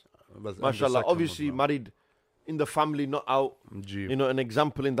 months. MashaAllah. Obviously married in the family, not out. Gee. An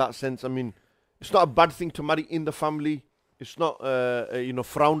example in that sense. I mean, it's not a bad thing to marry in the family. It's not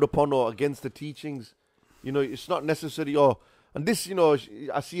frowned upon or against the teachings. It's not necessary. And this,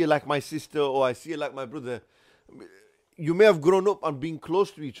 I see you like my sister or I see you like my brother. You may have grown up and been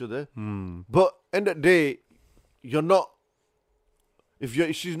close to each other, but end of the day, you're not. If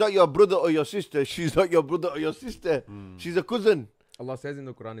she's not your brother or your sister, she's not your brother or your sister. She's a cousin. Allah says in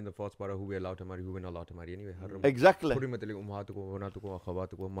the Quran in the first parah who we're allowed to marry, who we're not allowed to marry anyway. Exactly.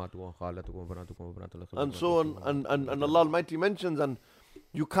 And so on, and Allah Almighty mentions, and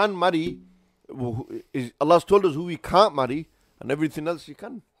you can marry. Allah's told us who we can't marry, and everything else you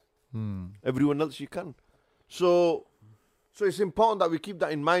can. Everyone else you can. So it's important that we keep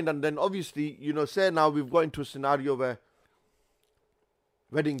that in mind. And then obviously, say now we've got into a scenario where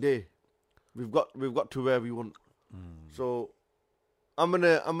wedding day, we've got to where we want. So I'm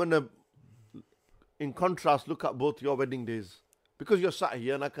gonna in contrast look at both your wedding days, because you're sat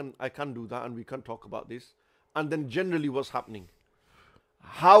here and I can do that and we can talk about this, and then generally what's happening,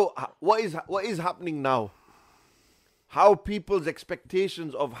 what is happening now, how people's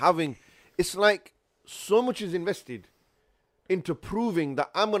expectations of having, it's like so much is invested into proving that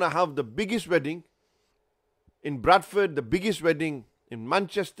I'm gonna have the biggest wedding in Bradford, the biggest wedding in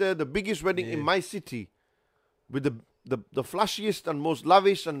Manchester, the biggest wedding in my city, with the flashiest and most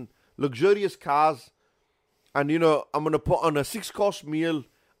lavish and luxurious cars, and you know, I'm gonna put on a 6-course meal.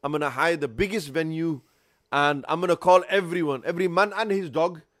 I'm gonna hire the biggest venue, and I'm gonna call everyone, every man and his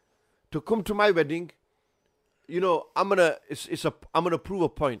dog, to come to my wedding. You know, I'm gonna prove a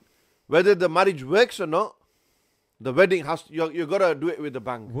point. Whether the marriage works or not, the wedding has to, you gotta do it with a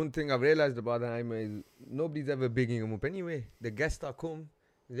bang. One thing I've realized about them is nobody's ever bigging them up anyway. The guests that come,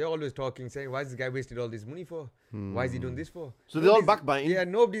 they're always talking, saying, "Why is this guy wasted all this money for? Why is he doing this for?" So they're all Nobody's- backbiting. Yeah,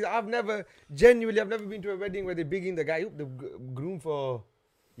 nobody's. I've never been to a wedding where they're bigging the guy up, the groom for,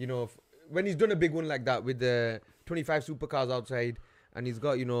 you know, when he's done a big one like that with the 25 supercars outside, and he's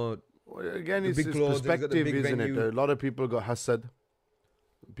got, you know, Well, again, the it's, big it's clothes, and he's got the perspective, big isn't venue. it? A lot of people got hasad.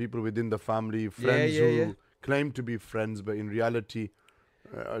 People within the family, friends who claim to be friends, but in reality,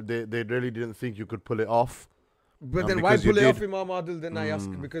 they really didn't think you could pull it off. But then why because you pull it off did. Imam Adil, then I ask?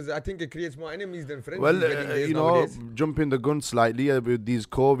 Because I think it creates more enemies than friends. Well, these wedding days you know, nowadays. jumping the gun slightly with these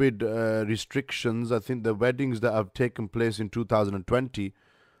COVID restrictions, I think the weddings that have taken place in 2020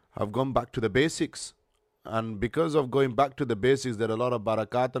 have gone back to the basics. And because of going back to the basics, there are a lot of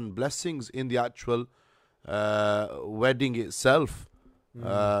barakat and blessings in the actual wedding itself. You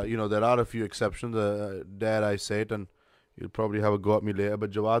know, there are a few exceptions, dare I say it, and you'll probably have a go at me later.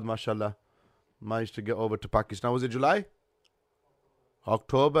 But Jawad, mashallah, managed to get over to Pakistan. Was it July?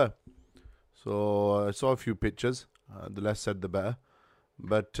 October. So I saw a few pictures. The less said, the better.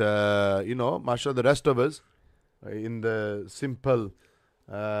 But, you know, mashallah, the rest of us in the simple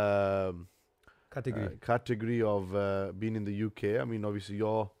category of being in the UK. I mean, obviously,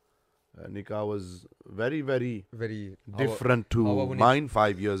 your nikah was very, very different to mine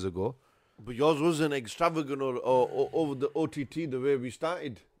 5 years ago. But yours wasn't extravagant or over the OTT the way we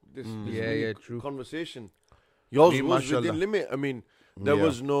started this true. conversation. Yours Me, was mashallah. within limit. I mean, there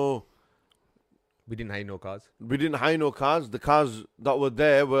was no... We didn't hide no cars. We didn't hire no cars. The cars that were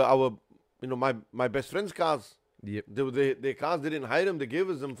there were our, you know, my best friend's cars. Yep. They were their cars. They didn't hire them. They gave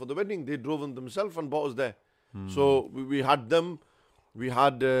us them for the wedding. They drove them themselves and bought us there. So we had them. We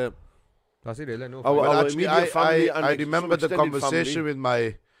had That's it, really. No. Our- Well, our actually, immediate family and I some remember the extended conversation family. with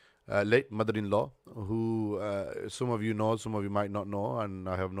my late mother-in-law, who some of you know, some of you might not know, and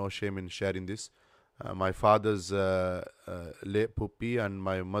I have no shame in sharing this. My father's late puppy and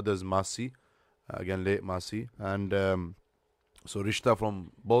my mother's Masi, again late Masi, and so Rishta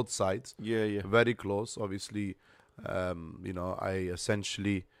from both sides, yeah. very close. Obviously, you know, I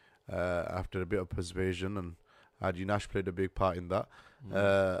essentially, after a bit of persuasion, and Haji Nash played a big part in that,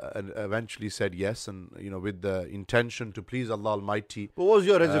 and eventually said yes, and you know, with the intention to please Allah Almighty. But what was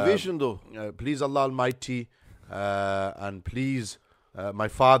your reservation though? Please Allah Almighty, and please my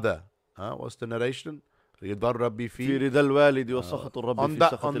father. What's the narration? Ridar Rabbi في fi. رضا الوالد وسخط الرب On في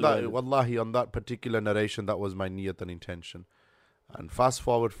that, سخط on that, الوالد. wallahi, on that particular narration, that was my niyat and intention. And fast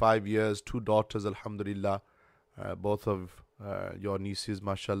forward 5 years, 2 daughters, alhamdulillah, both of your nieces,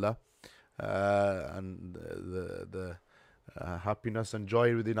 mashallah, and the happiness and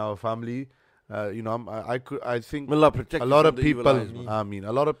joy within our family. You know, I think May Allah protect a you lot from of the evil people, eyes, man. I mean,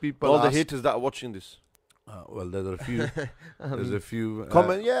 a lot of people All the ask, haters that are watching this. well, there's a few, there's a few.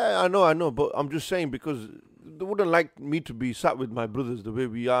 Comment, yeah, I know, but I'm just saying because they wouldn't like me to be sat with my brothers the way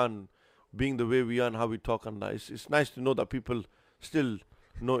we are and being the way we are and how we talk and that. It's nice to know that people still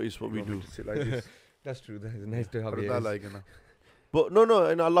notice what we do. That's true. That is nice to have What is you. that like, you know? But no,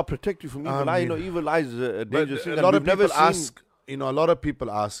 and Allah protect you from evil eye. You know, evil eye is a But dangerous thing. a and lot we've of never people seen- ask, you know, a lot of people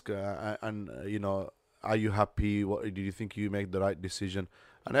ask, and you know, are you happy? What did you think you make the right decision?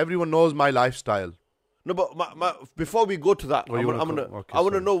 And everyone knows my lifestyle. No, but before we go to that, Oh, I you want wanna to come- okay,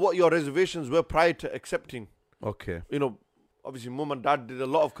 sorry. know what your reservations were prior to accepting. Okay. You know, obviously, mom and dad did a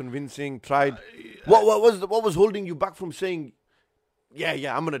lot of convincing, tried. What was holding you back from saying,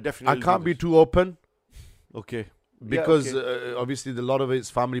 yeah, I'm gonna definitely. I can't be too open Okay. because Yeah, okay. obviously a lot of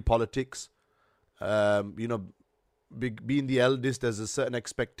it's family politics. You know, being the eldest, there's a certain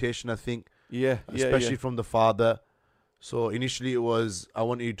expectation, I think, especially from the father. So initially it was, I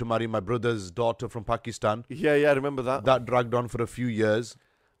want you to marry my brother's daughter from Pakistan. Yeah, I remember that. That dragged on for a few years.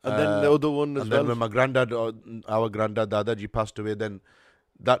 And then the other one as And well. then when my granddad, our granddad Dadaji passed away, then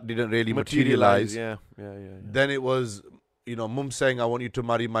that didn't really materialize. Yeah. Then it was, you know, mum saying, I want you to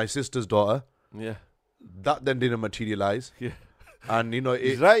marry my sister's daughter. Yeah. That then didn't materialize. Yeah. And, you know,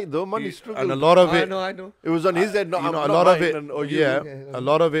 He's right though, man. He struggled. and a lot of I it, know. It was on his head, not you know, not a lot of mine it, and- or you. yeah, Yeah. a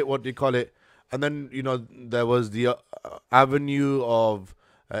lot of it, what do you call it? And then, you know, there was the avenue of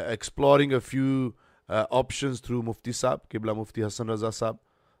exploring a few options through Mufti Saab, Qibla Mufti Hassan Raza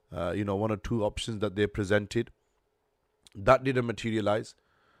Saab, you know, 1 or 2 options that they presented. That didn't materialize.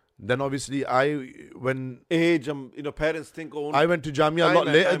 Then obviously Age, you know, parents think, oh, I went to Jamia a lot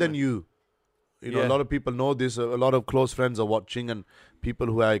Time, later time. than you. You know, Yeah. a lot of people know this. A lot of close friends are watching, and people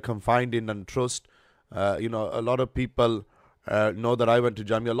who I confide in and trust. You know, a lot of people know that I went to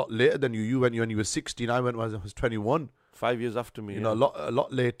Jamia a lot later than you. You went when you were 16. I went when I was 21. 5 years after me. You know, a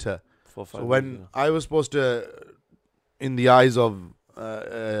lot later. 4 or 5 So years, when yeah. I was supposed to, in the eyes of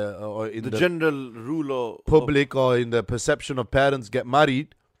or in the the general rule of public or in the perception of parents, get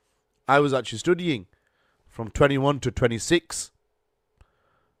married, I was actually studying from 21 to 26.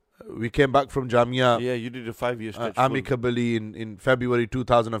 We came back from Jamia yeah, you did a 5 year stretch. full. amicably in February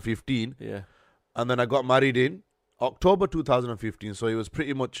 2015, Yeah, and then I got married in October 2015. So it was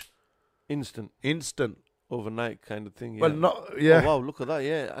pretty much instant, instant. overnight kind of thing. Yeah. Well, not yeah, Oh, wow, look at that.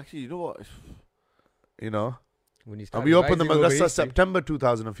 Yeah, actually, you know what? you know. When you And start we opened the revising over madrasa history. September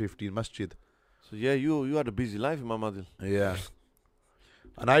 2015, masjid. So yeah, you had a busy life, Imam Adil. Yeah.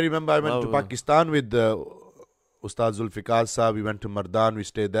 And I remember I went to Wow. Pakistan with Ustad Zulfikar Sahab. We went to Mardan. We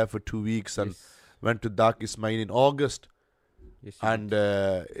stayed there for 2 weeks and Yes. went to Dak Ismail in August. Yes, you And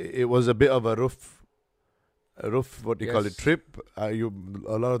it was a bit of a rough, what do you call it, Yes. trip. A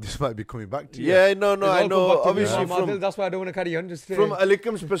lot of this might be coming back to you. Yeah, no, It's I all come know. back to me, Obviously, Imam Adil, from that's why I don't want to carry on. Just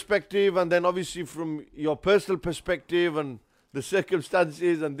Alikam's perspective, and then obviously from your personal perspective, and the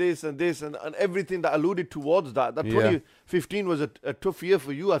circumstances, and this and this, and everything that alluded towards that. That Yeah. 2015 was a tough year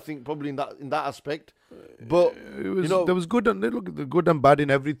for you, I think, probably in that aspect. But It was, know- there was good and look, the good and bad in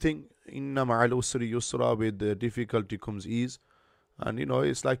everything. Inna ma'al usri yusra, with the difficulty comes ease. And you know,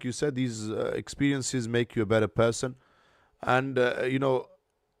 it's like you said, these experiences make you a better person. And you know,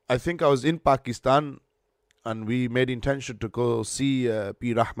 I think I was in Pakistan, and we made intention to go see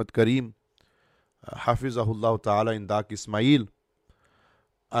Pir Ahmad Karim, Hafizahullah Ta'ala, in Dak Ismail.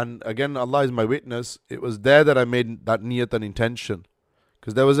 And again, Allah is my witness, it was there that I made that niyat and intention.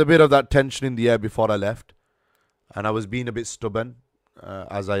 Because there was a bit of that tension in the air before I left. And I was being a bit stubborn,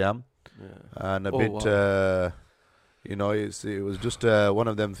 as I am. yeah. And a Oh, bit, wow. you know, it was just one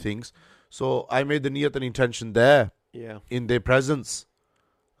of them things. So I made the niyat and intention there, Yeah. in their presence.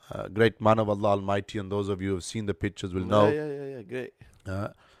 Great man of Allah Almighty, and those of you who have seen the pictures will know. Yeah, great.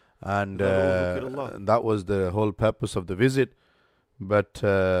 And Is that all zikr Allah? that was the whole purpose of the visit. But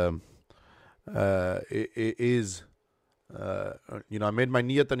it is, you know, I made my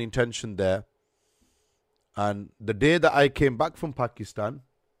niyat and intention there. And the day that I came back from Pakistan,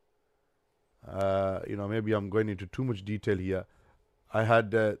 you know, maybe I'm going into too much detail here. I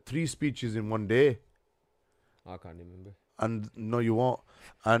had 3 speeches in one day. I can't remember. And no, you won't.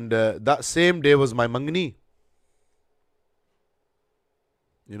 And that same day was my mangni.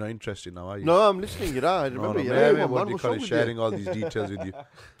 You're not interested now, are you? No, I'm listening. I No, remember. no, Yeah, man, man, what do you what's call wrong it, with sharing you? all these details with you.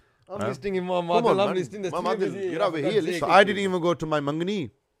 I'm Huh? listening, Imam Come on, Adil. I'm man. listening. There's Imam three Adil, of us get over for here, God's listen. So sake. I didn't even go to my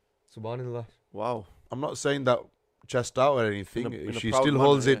mangni. Subhanallah. Wow. I'm not saying that chest out or anything. In a She proud still manner,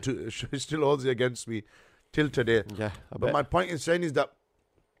 holds yeah. it. She still holds it against me till today. Yeah, I But bet. my point in saying is that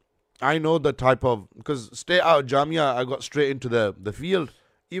I know the type of, because straight out of Jamia, I got straight into the field.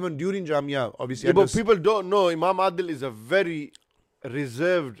 Even during Jamia, obviously. Yeah, I but just- people don't know Imam Adil is a very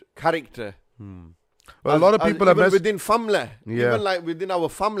reserved character. well, a lot of people have even messed. within family. Yeah. Even like within our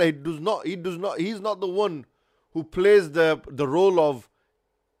family, he's not the one who plays the role of,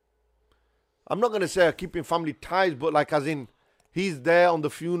 I'm not going to say keeping family ties, but like as in, he's there on the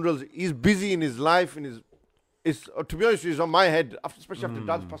funerals, he's busy in his life, it's to be honest, it's on my head, especially after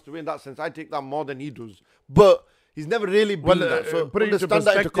Dad's passed away. In that sense, I take that more than he does. But he's never really been Well, that. So put it into understand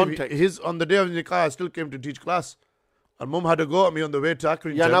that into perspective. context. His on the day of Nikah, I still came to teach class, and Mum had to go at me on the way to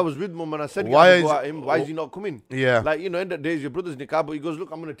Accrington. Yeah, and I was with Mum and I said, Why "You have to is- go at him. Why is he not coming?" Yeah. Like, end of the day, is your brother's nikah, but he goes, "Look,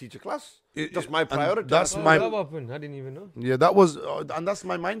 I'm going to teach a class. That's my and priority." that's Oh, my- that happened. I didn't even know. Yeah, that was, and that's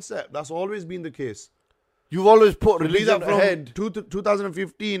my mindset. That's always been the case. You've always put Be religion that from ahead.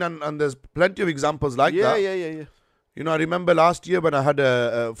 2015, and there's plenty of examples like Yeah. that. You know, I remember last year when I had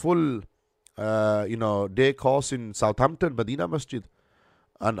a full, you know, day course in Southampton, Medina Masjid,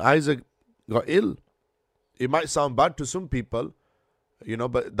 and Isaac got ill. It might sound bad to some people, you know,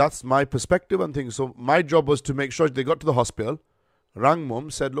 but that's my perspective on things. So my job was to make sure they got to the hospital, rang Mum,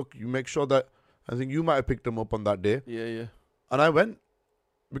 said, "Look, you make sure that," I think you might have picked them up on that day. Yeah. And I went,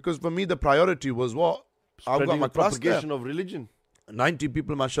 because for me the priority was what? I've got Spreading my the class there. propagation of religion. 90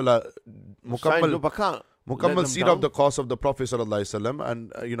 people, mashallah, Signed mukammal, up, I can't. let mukammal them seed down. of the course of the Prophet sallallahu alaihi wasallam.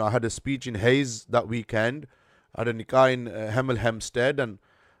 And you know, I had a speech in Hayes that weekend. I had a nikah in Hemel Hempstead. And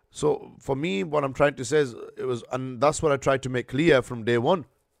so for me, what I'm trying to say is, and that's what I tried to make clear from day one.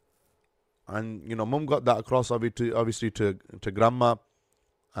 And you know, Mum got that across obviously to grandma.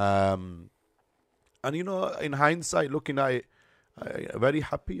 And you know, in hindsight, looking at it, very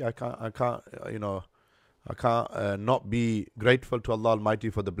happy. I can't, you know, I can't not be grateful to Allah Almighty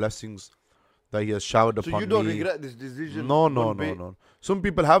for the blessings that he has showered So upon you don't me. regret this decision? No. one bit? Some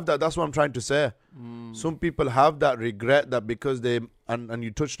people have that. That's what I'm trying to say. Mm. Some people have that regret that because they, and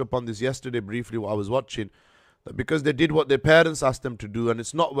you touched upon this yesterday briefly while I was watching, that because they did what their parents asked them to do and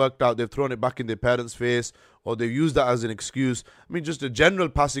it's not worked out, they've thrown it back in their parents' face, or they've used that as an excuse. I mean, just a general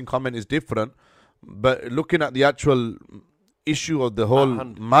passing comment is different, but looking at the actual issue of the whole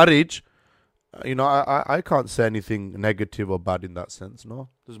hand. marriage, I can't say anything negative or bad in that sense, no.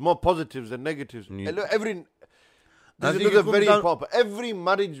 There's more positives than negatives. Yeah. Look, I this is think it another comes very down- important. Every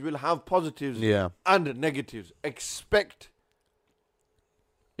marriage will have positives Yeah. and negatives. Expect,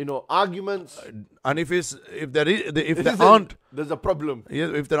 arguments. And if there There's aren't a problem.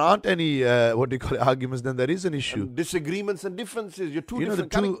 if there aren't any arguments, then there is an issue. And disagreements and differences. You're two The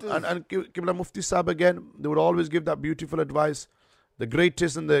different two, characters. and Qibla Mufti Sahib again, they would always give that beautiful advice. The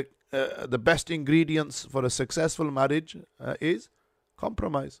greatest and the best ingredients for a successful marriage is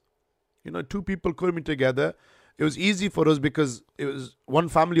compromise. Two people coming together. It was easy for us because it was one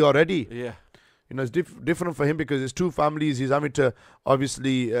family already. Yeah. It's different for him because it's two families. He's having to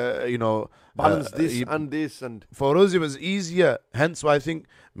obviously, Balance this he- and this and For us, it was easier. Hence why I think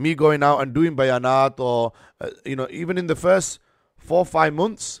me going out and doing bayanat or, even in the first 4 or 5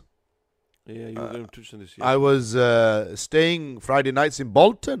 months, yeah, you were going to touch on this. Yeah. I was staying Friday nights in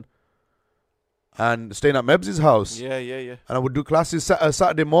Bolton and staying at Mebs' house. yeah. And I would do classes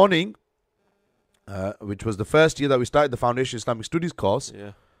Saturday morning, which was the first year that we started the Foundation Islamic Studies course.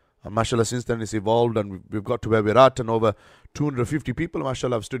 Yeah. And mashallah, since then it's evolved and we've got to where we're at, and over 250 people,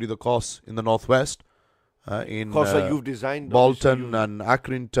 mashallah, have studied the course in the Northwest. In Course that you've designed. Bolton obviously, and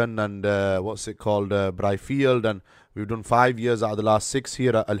Accrington and Bryfield, and we've done 5 years out of the last 6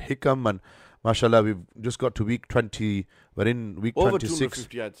 here at Al Hikam, and mashallah we've just got to week 20. We're in week over 26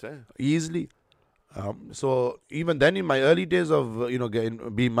 250, I'd say. easily. So even then, in my early days of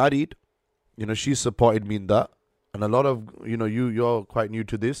being married, she supported me in that, and a lot of you're quite new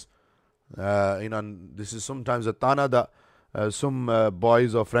to this, and this is sometimes a tana that some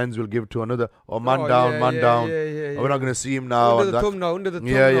boys or friends will give to another, or man down. Yeah, We're not going to see him now. Under and the that- thumb now, under the thumb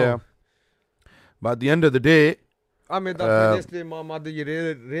yeah, now. yeah. But at the end of the day, I made that point yesterday, my mother, you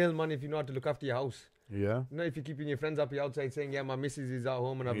real man if you know how to look after your house. yeah, If you're keeping your friends happy outside saying, yeah, my missus is at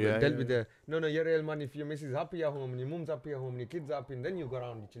home and I've Yeah, dealt yeah, with the... No, you're real man if your missus is happy at home and your mum's happy at home and your kids are happy, and then you go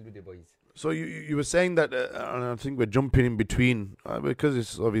around and chill with the boys. so you were saying that, and I think we're jumping in between because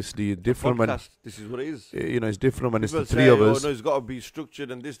it's obviously different when Podcast. This is what it is. it's different when it's People the three say, of us. no, it's got to be structured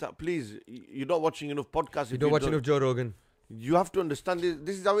and this, that. Please, you're not watching enough podcasts. You if don't watch enough Joe Rogan. You have to understand this.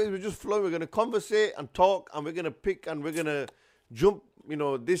 This is how it is. We're just flowing. We're going to conversate and talk, and we're going to pick, and we're going to jump,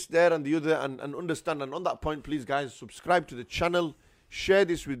 this, there, and the other, and understand. And on that point, please, guys, subscribe to the channel. Share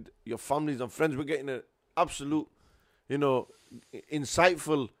this with your families and friends. We're getting an absolute,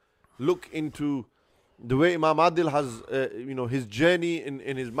 insightful look into the way Imam Adil has, his journey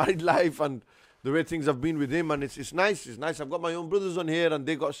in his married life and the way things have been with him. And it's nice. It's nice. I've got my own brothers on here, and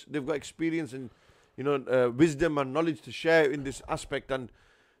they've got experience and wisdom and knowledge to share in this aspect. And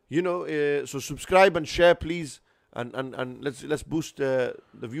so subscribe and share, please, and let's boost the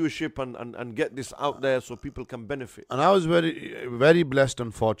viewership and get this out there so people can benefit. And I was very, very blessed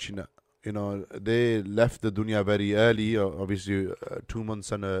and fortunate. They left the dunya very early, obviously 2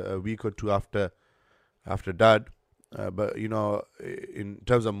 months and a week or two after dad. But in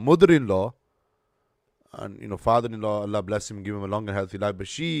terms of mother-in-law and father-in-law, Allah bless him, give him a long and healthy life. But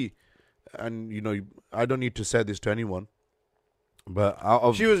she, and I don't need to say this to anyone, but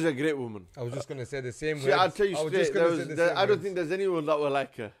She was a great woman. I was just going to say the same See, words. I'll tell you I was straight. just gonna say the same I don't words. think there's anyone that were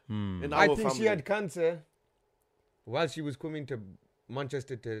like her in our I family. think she had cancer while she was coming to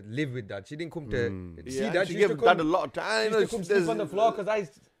Manchester to live with dad. She didn't come to see Yeah, dad. she She used gave to dad come, a lot of time. she used to come sleep on the floor because I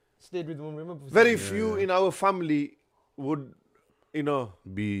stayed with mum. Remember? Very few in our family would, be And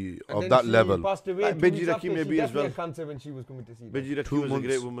of then that she level. Passed away Like 2 weeks Beji Rakhi after. maybe She as definitely well. had cancer when she was coming to see dad. Beji Rakhi 2 was months, a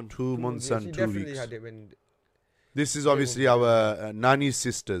great woman. 2 months Yeah, and she 2 definitely weeks. had it when... This is obviously our Nani's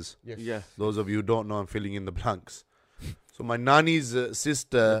sisters. Yes. Yeah. Those of you who don't know, I'm filling in the blanks. So my Nani's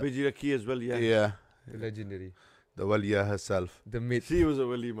sister, Beji Rakhi as well, yeah, The legendary. the Waliya herself. The myth. She was a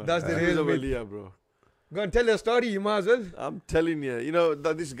wali, man. That's the She was real a myth. waliya, bro. Go and tell your story, you might as well. I'm telling you,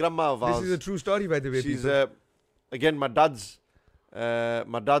 that this grandma of ours. This is a true story, by the way. She's people. again my dad's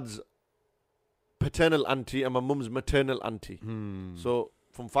paternal auntie and my mum's maternal auntie. So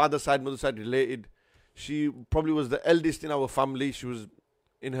from father's side, mother's side related. She probably was the eldest in our family. She was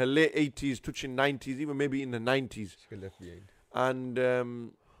in her late 80s, touching 90s, even maybe in the 90s. She got left behind.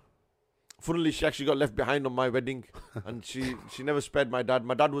 And funnily, she actually got left behind on my wedding, and she never spared my dad.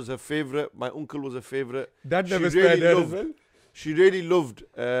 My dad was her favorite. My uncle was her favorite. Dad She never really spared her as loved- well. She really loved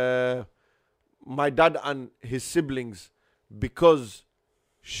my dad and his siblings because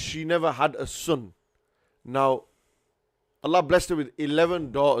she never had a son. Now, Allah blessed her with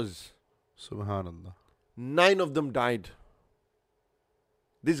 11 daughters. Subhanallah. 9 of them died.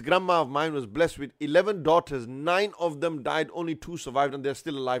 This grandma of mine was blessed with 11 daughters. 9 of them died, only 2 survived, and they're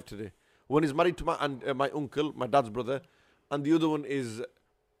still alive today. One is married to my uncle, my dad's brother, and the other one is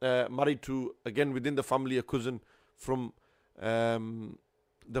married to, again, within the family, a cousin from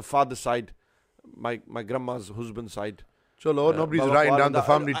the father's side, my grandma's husband's side. Chalo, nobody's Baba writing Kwala, down the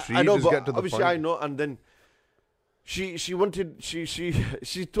family tree. I know, Just but get to the obviously point. I know. And then she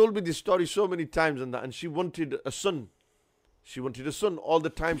told me this story so many times and she wanted a son. She wanted a son all the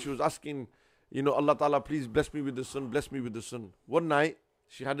time. She was asking, Allah Ta'ala, please bless me with the son, bless me with the son. One night,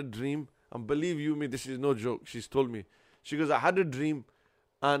 she had a dream, and believe you me, this is no joke. She's told me. She goes, I had a dream,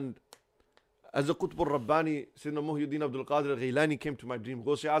 and as a Qutb al-Rabbani, Sayyidina Muhyiddin Abdul Qadir al-Ghailani came to my dream.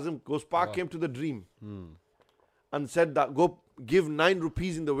 Ghosh Azam, Ghosh Pak came to the dream and said that go give 9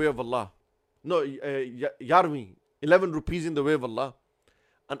 rupees in the way of Allah. No, Yarmi, 11 rupees in the way of Allah.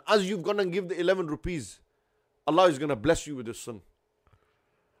 And as you've gone and give the 11 rupees, Allah is going to bless you with a son.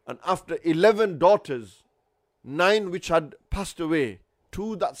 And after 11 daughters, 9 which had passed away,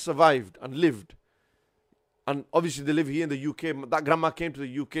 2 that survived and lived, and obviously they live here in the UK. That grandma came to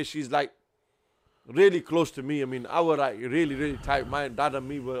the UK. She's like really close to me. I mean, our like really, really tight. My dad and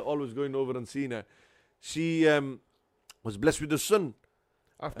me were always going over and seeing her. She was blessed with a son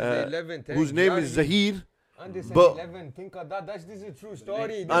After the 11th, whose name is Zahir. And they said But- 11. Think of that. This is a true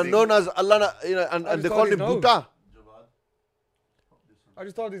story. And known as Allah, and just they thought called it's him no. Bhuta. I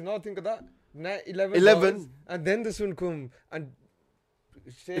just thought this now. Think of that. 11. 11. And then the son come and.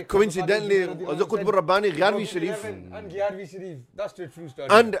 Sheikh Coincidentally, Abdul the Qutb Rabbani, Gharvi Sharif. And Gharvi Sharif. That's the true story.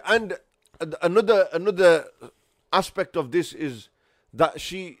 And another aspect of this is that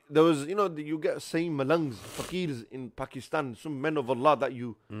there was, you get same malangs, faqirs in Pakistan, some men of Allah that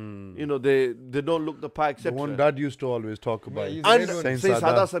they don't look the part, The etc. one Dad used to always talk about. he's And the Saint Saint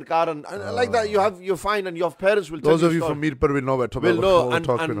Sada Sada. Sarkar, and like that, you're fine, and your parents will tell Those of you story. from Mirpur will know what Will know, we're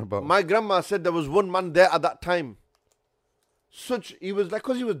talking about. my grandma said there was one man there at that time. He was like,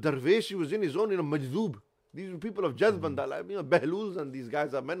 because he was Darvesh, he was in his own, Majzoob. These were people of Jazban, that like, Behluls, and these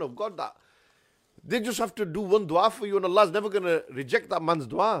guys are men of God that they just have to do one dua for you, and Allah's never going to reject that man's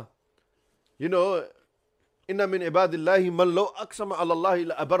dua. Inna min ibadillahi man law aqsama ala Allahi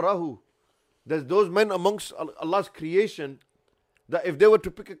la abarrahu. There's those men amongst Allah's creation that if they were to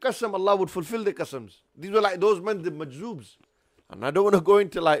pick a qasam, Allah would fulfill the qasams. These were like those men, the majzoobs. And I don't want to go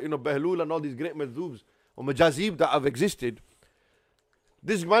into like, Behlul and all these great majzoobs or majazib that have existed.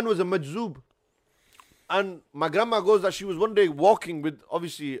 This man was a majzoob. And my grandma goes that she was one day walking with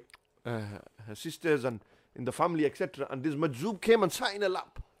obviously her sisters and in the family, etc. And this majzoob came and sat in her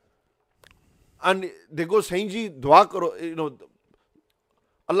lap. And they go, Sainji, dua karo,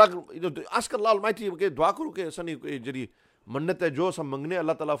 Allah, ask Allah Almighty, okay, dua karo ke sani jari mannat hai jo sam mangne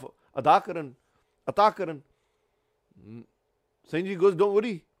Allah Ta'ala ada karan, ata karan. Sainji goes, don't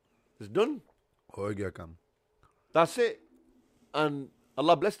worry, it's done. Ho gaya kam. That's it. And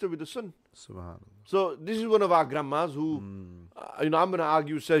Allah blessed her with a son. Subhanallah. So this is one of our grandmas who, I'm going to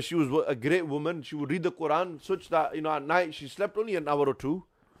argue, says she was a great woman. She would read the Quran such that, at night she slept only an hour or 2.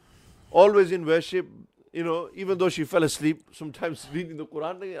 Always in worship, even though she fell asleep, sometimes reading the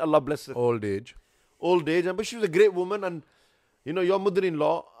Quran, Allah bless her. Old age. Old age. But she was a great woman. And, your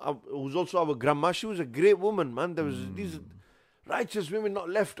mother-in-law, who's also our grandma, she was a great woman, man. There was these righteous women not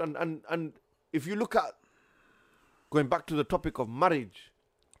left. And if you look at, going back to the topic of marriage,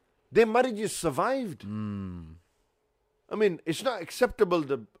 their marriages survived. I mean, it's not acceptable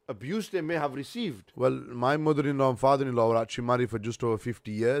the abuse they may have received. Well, my mother-in-law and father-in-law were actually married for just over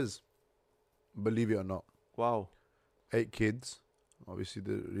 50 years. Believe it or not. Wow. 8 kids. Obviously,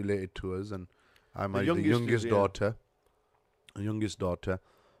 they're related to us. And I married the youngest youngest is, yeah. daughter. The youngest daughter.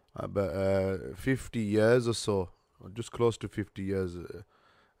 But 50 years or so, or just close to 50 years,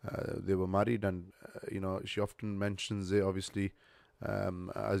 they were married. And, she often mentions it, obviously,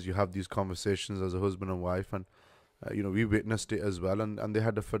 as you have these conversations as a husband and wife. And, we witnessed it as well. And they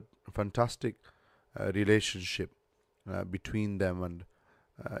had a fantastic relationship between them. And,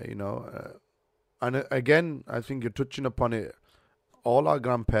 and again, I think you're touching upon it. All our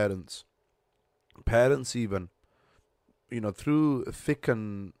grandparents, parents even, through thick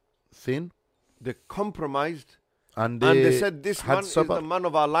and thin, They compromised. and And they they said, this had man is the sabr, man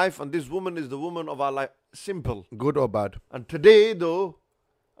of our life and this woman is the woman of our life. Simple. good or bad. And today, though,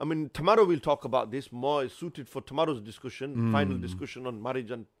 I mean, tomorrow we'll talk about this more. It's suited for tomorrow's discussion, final discussion on marriage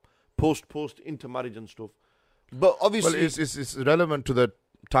and post into marriage and stuff. But Well, obviously, it's relevant to the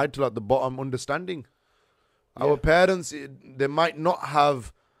title at the bottom, understanding. Yeah. Our parents, they might not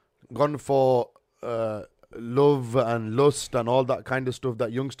have gone for love and lust and all that kind of stuff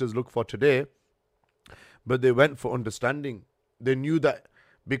that youngsters look for today, but they went for understanding. They knew that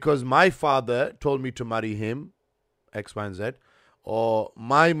because my father told me to marry him, X, Y, and Z, or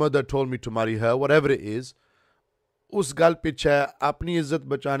my mother told me to marry her, whatever it is, उस गल पिछे अपनी इज्जत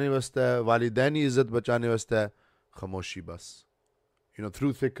बचाने वास्ते वालिदैन इज्जत बचाने वास्ते खामोशी बस,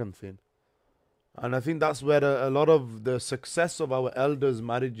 through thick and thin. And I think that's where a lot of the success of our elders'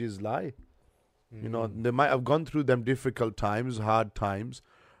 marriages lie. They might have gone through them difficult times, hard times,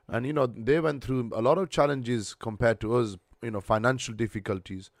 and they went through a lot of challenges compared to us, financial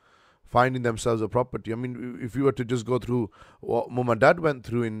difficulties, finding themselves a property. I mean, if you were to just go through what Mum and Dad went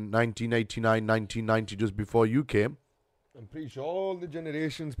through in 1989, 1990, just before you came, I'm pretty sure all the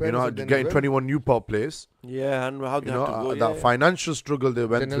generations, getting 21 Newport Place, Yeah, and how they have to go. that financial struggle they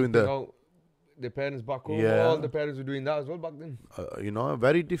went through in the parents back home, Yeah. all the parents were doing that as well back then.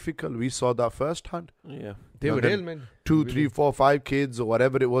 very difficult. We saw that firsthand. Yeah. They No, were then ill, man. 2, 3, 4, 5 kids or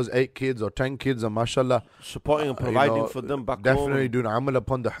whatever it was, 8 kids or 10 kids, and mashallah, Supporting and providing for them back definitely home. doing amal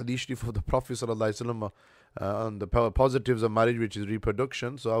upon the hadith sharif of the Prophet sallallahu alaihi wasallam, on the positives of marriage, which is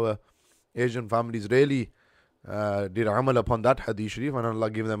reproduction. So our Asian families really did amal upon that hadith sharif, and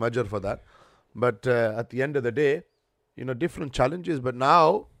Allah give them ajr for that. But at the end of the day, different challenges. But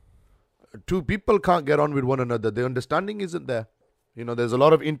now, two people can't get on with one another. The understanding isn't there. There's a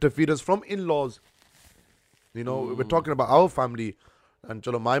lot of interference from in-laws. We're talking about our family and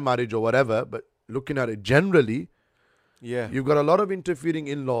my marriage or whatever, but looking at it generally, Yeah. you've got a lot of interfering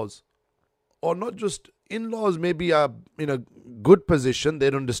in-laws. Or not just in-laws, maybe are in a good position,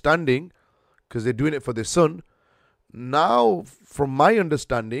 they're understanding, because they're doing it for their son. Now, from my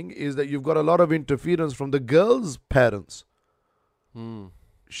understanding, is that you've got a lot of interference from the girl's parents.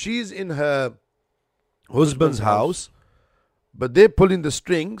 She's in her husband's house, but they're pulling the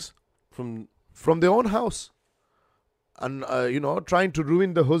strings from their own house. And, trying to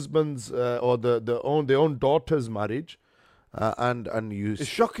ruin the husband's or their own daughter's marriage. And you It's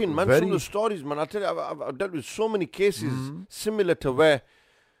shocking, man. Some of the stories, man. I tell you, I've dealt with so many cases similar to where,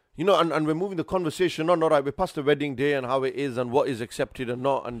 and we're moving the conversation on. All right, we're past the wedding day and how it is and what is accepted and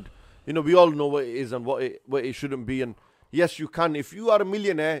not. And, we all know what it is and what it shouldn't be. And yes, you can. If you are a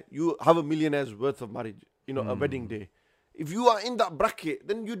millionaire, you have a millionaire's worth of marriage, a wedding day. If you are in that bracket,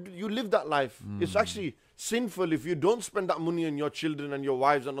 then you live that life. It's actually sinful if you don't spend that money on your children and your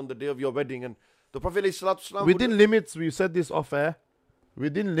wives and on the day of your wedding. And the Prophet ﷺ within limits, we said this off air.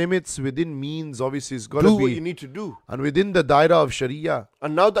 Within limits, within means, obviously, it's got do to be. what you need to do. And within the daira of Sharia.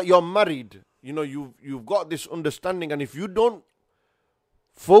 And now that you're married, you've got this understanding. And if you don't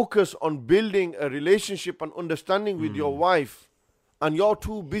focus on building a relationship and understanding with your wife, and you're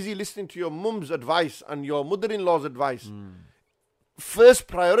too busy listening to your mum's advice and your mother-in-law's advice, first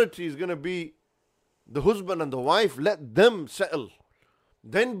priority is going to be the husband and the wife. Let them settle.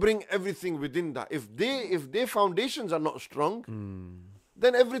 Then bring everything within that. If their foundations are not strong,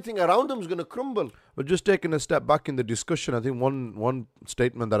 then everything around them is going to crumble. But just taking a step back in the discussion, I think one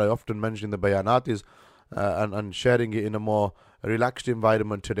statement that I often mention in the bayanat is, and sharing it in a more relaxed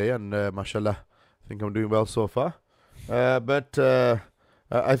environment today, and mashallah, I think I'm doing well so far. But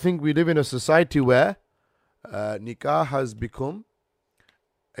I think we live in a society where nikah has become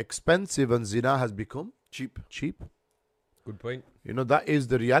expensive and zina has become cheap. Good point. That is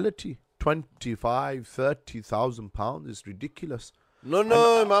the reality. 25,000, 30,000 pounds is ridiculous. No,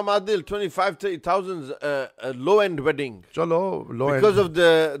 Imam Adil, 25,000, 30,000 is a low-end wedding. Chalo, low Because end. of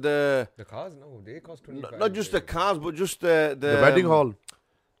the cars, they cost 25. not just the cars, but just the wedding hall.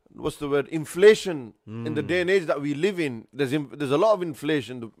 What's the word? Inflation in the day and age that we live in. There's a lot of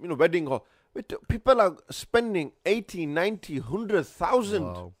inflation. Wedding hall. People are spending 80, 90, 100,000.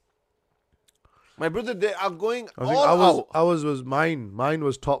 Wow. My brother, they are going I think all out. ours was mine. Mine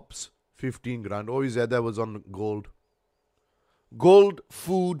was tops 15 grand. Always there. That was on gold. Gold,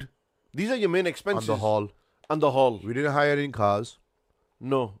 food. These are your main expenses. On the hall. And the hall. We didn't hire any cars.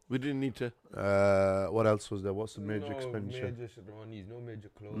 No, we didn't need to. What else was there? What's the major expenditure? Major Sherwanis, no major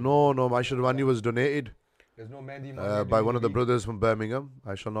clothes. No, my Sherwani was donated There's no Mehndi by one of the brothers from Birmingham.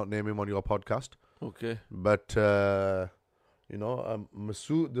 I shall not name him on your podcast. Okay. But, the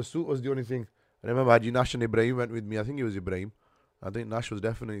suit was the only thing. I remember Haji Nash and Ibrahim went with me. I think it was Ibrahim. I think Nash was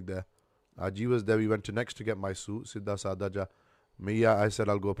definitely there. Haji was there. We went to Next to get my suit. Siddha Sadaja. I said,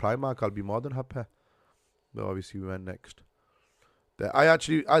 I'll go Primark. I'll be more than happy. But obviously we went Next. I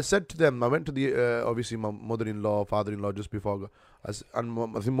said to them, I went to the, obviously my mother-in-law, father-in-law just before. I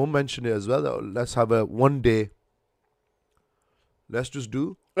think Mum mentioned it as well. Let's have a one day. Let's just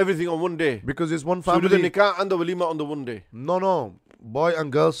do Everything on one day. because it's one So we do family. the nikah and the walima on the one day. No, boy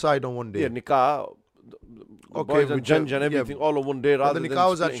and girl side on one day. Yeah, nikah. Okay, Boys and whichever- janj and yeah. everything all on one day But rather the than nikah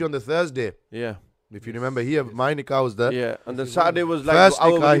was splitting. actually on the Thursday. Yeah, If you remember here, my nikah was there. yeah. And then Saturday was like First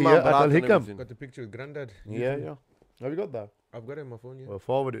our nikah walima here and at barat Al and Hikam. everything. Got the picture with Grandad. Yeah. Have you got that? I've got it on my phone, yeah. Well,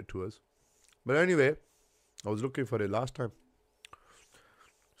 forward it to us. But anyway, I was looking for it last time.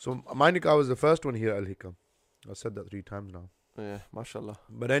 So my nikah was the first one here at Al Hikam. I said that 3 times now. Yeah, mashallah.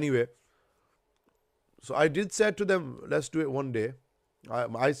 But anyway, so I did say to them, let's do it one day.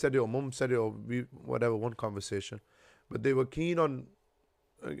 I said it, or Mum said it, or whatever, one conversation. But they were keen on,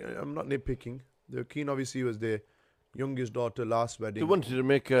 I'm not nitpicking, they were keen, obviously, it was their youngest daughter last They wedding, wanted to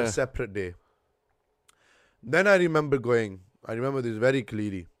make a a separate day. Then I remember this very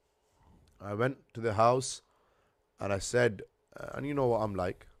clearly. I went to the house and I said, and you know what I'm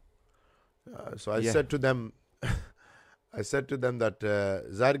like. So I Yeah. said to them, that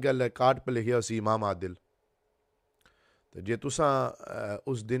ज़ाहिर गल है card पे लिखिया सी इमाम आदिल तो जे तुसा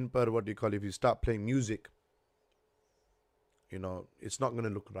उस दिन पर what do you call, if you start playing music, it's not going to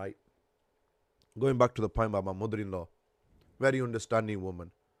look right. Going back to the point about my mother-in-law, very understanding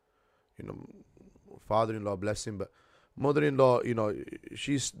woman, father-in-law, bless him, but mother-in-law,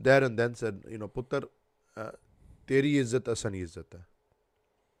 she's there and then said, Puttar, teri izzat asani izzat hai.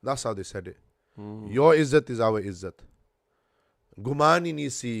 That's how they said it. Your izzat is our izzat. Gumani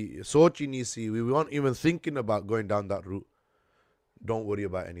nisi, sochi nisi, we weren't even thinking about going down that route. Don't worry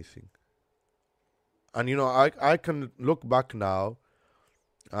about anything. And I can look back now,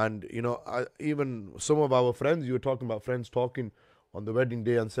 and even some of our friends, you were talking about friends talking on the wedding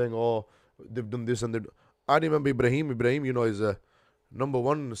day and saying, oh, they've done this and that. I remember Ibrahim, is a number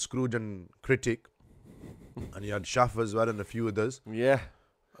one Scrooge and critic, and you had Shaf as well and a few others. yeah.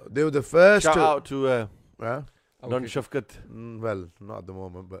 They were the first. Shout out to Yeah? Don Shafkat. Well, not at the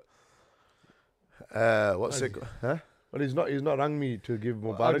moment, but what's it? Huh? Well, he's not rang me to give I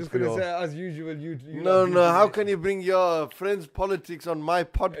was Mubarak just for going to your. say, as usual, you No, how can you bring your friends' politics on my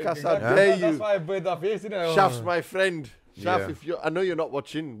podcast? How dare That's you? why I burned that face, Shaf's my friend. Shaf, Yeah. if I know you're not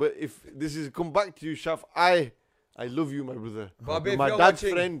watching, but if this is come back to you, Shaf, I love you, my brother. Bobby, You're if my you're dad's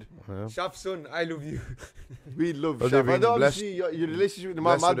watching, friend. Yeah. Shaf's son, I love you. We love Well, they've Shaf. And been obviously, your relationship with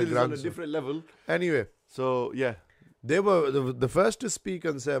Imam blessed with a Adil is on a grandson. different level. Anyway, So, yeah. they were the first to speak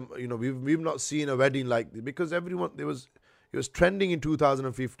and say, we've not seen a wedding like this, because everyone it was trending in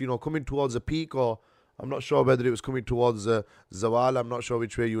 2015 or coming towards a peak, or I'm not sure whether it was coming towards Zawal. I'm not sure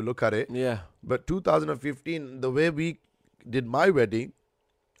which way you look at it. Yeah. But 2015, the way we did my wedding,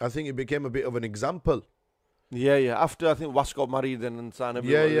 I think it became a bit of an example. Yeah. After, I think, Was got married and San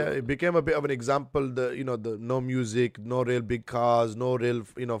Yeah, it became a bit of an example. The no music, no real big cars, no real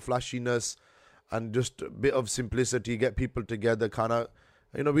flashiness, and just a bit of simplicity. Get people together, kind of.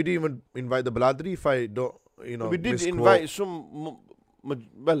 We didn't even invite the Baladri. If I don't, We did misquote. invite some, We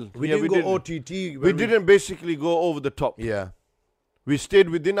yeah, didn't go OTT. We when didn't basically go over the top. Yeah. We stayed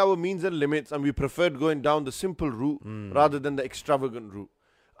within our means and limits, and we preferred going down the simple route rather than the extravagant route.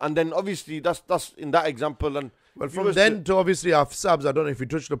 And then obviously that's in that example. And Well, if you from was then to obviously our Sabs, I don't know if we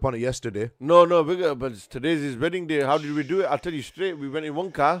touched upon it yesterday. no, but today's his wedding day. How did we do it? I'll tell you straight. We went in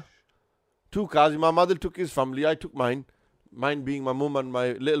one car, 2 cars. My mother took his family. I took mine. Mine being my mum and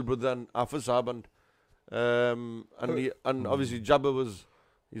my little brother and Afar Saab and obviously Jabba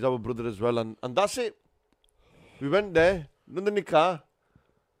he's our brother as well. And that's it. We went there. Done the nikah.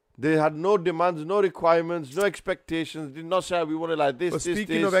 They had no demands, no requirements, no expectations. Did not say we want it like this, But this,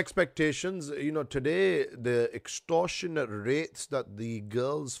 speaking this. of expectations, today the extortionate rates that the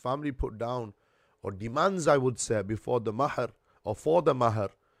girl's family put down, or demands, I would say, before the mahar or for the mahar,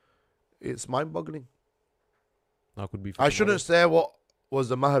 it's mind-boggling. That could be. I shouldn't say what was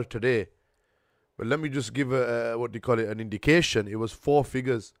the mahar today, but let me just give an indication. It was 4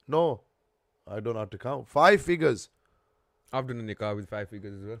 figures. No, I don't know how to count. 5 figures. I've done a nikah with 5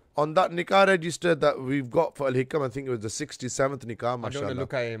 figures as well. On that nikah register that we've got for Al Hikam, I think it was the 67th nikah, I don't mashallah.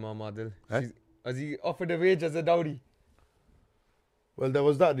 look at Imam Adil. Eh? Has he offered a wage as a dowry? Well, there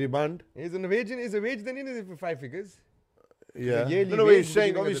was that demand. Is a wage then is it for 5 figures? Yeah. A yearly No, wage he's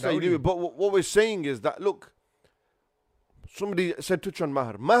saying, giving as a obviously, dowry. you do it, but what we're saying is that, look, somebody said touch on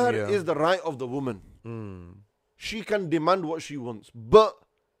mahar. Mahar Yeah. is the right of the woman. Mm. She can demand what she wants, but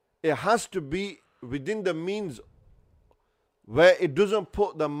it has to be within the means where it doesn't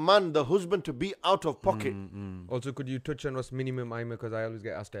put the husband, to be out of pocket. Also, could you touch on what's minimum IMA? Because I always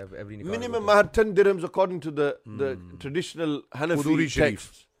get asked to have every nikah. Minimum mahar 10 dirhams according to the traditional Hanafi Quduri Sharif.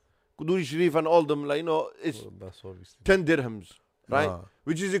 texts. Quduri Sharif and all them, it's That's obviously. 10 dirhams, right? Ah.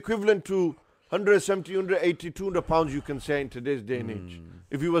 Which is equivalent to 170, 180, 200 pounds you can say in today's day and age.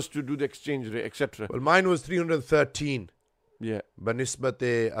 If you was to do the exchange rate, etc. Well, mine was 313. Yeah.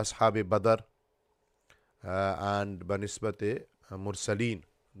 Banisbate Ashab Badr and Banisbate Mursaleen,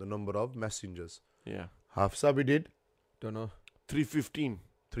 the number of messengers. Yeah. Hafsa we did Don't know. 315.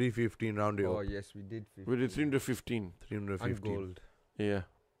 315 round it Oh up. yes, we did. 50. We did 315. 315. And gold. Yeah.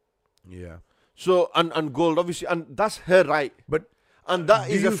 Yeah. So, and gold, obviously, and that's her right. But And that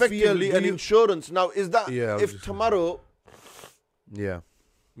Do is you effectively feel- do an you- insurance. Now, is that Yeah, I was if just- tomorrow, yeah.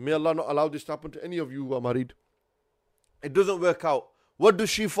 may Allah not allow this to happen to any of you who are married, it doesn't work out, what does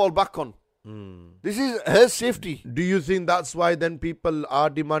she fall back on? This is her safety. Do you think that's why then people are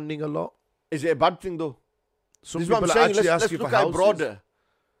demanding a lot? Is it a bad thing though? Some This is what I'm people saying. actually Let's ask you for look at it houses. broader.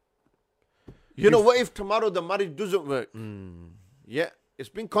 You know, what if tomorrow the marriage doesn't work? Yeah, it's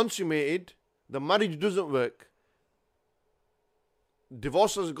been consummated. The marriage doesn't work.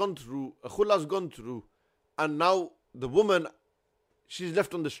 Divorce has gone through. A khula has gone through. And now the woman, she's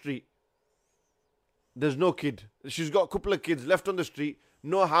left on the street. There's no kid. She's got a couple of kids left on the street.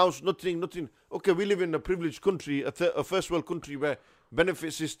 No house, nothing. Okay, we live in a privileged country, a first world country where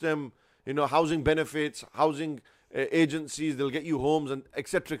benefit system, you know, housing benefits, housing agencies, they'll get you homes and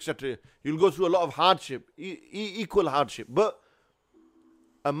etc. etc. You'll go through a lot of hardship, equal hardship. But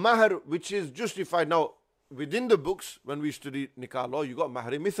a mahar which is justified now within the books, when we study nikah law, you got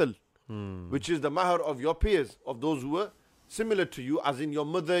mahar mithal, which is the mahar of your peers, of those who were similar to you, as in your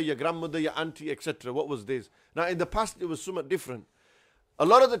mother, your grandmother, your auntie, etc. What was this? Now in the past it was somewhat different. A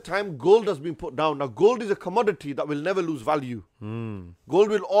lot of the time gold has been put down. Now gold is a commodity that will never lose value. Gold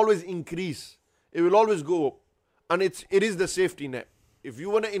will always increase. It will always go up. And it is the safety net. If you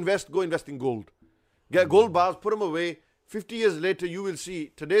want to invest, go invest in gold. Get gold bars, put them away. 50 years later, you will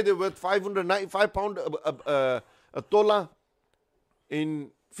see. Today they're worth £595 a tola. In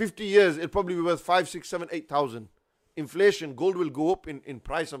 50 years, it'll probably be worth 5, 6, 7, 8,000. Inflation, gold will go up in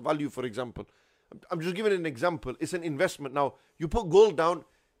price and value, for example. I'm just giving an example. It's an investment. Now, you put gold down,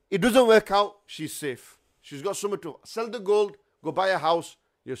 it doesn't work out, she's safe. She's got somewhere to sell the gold, go buy a house,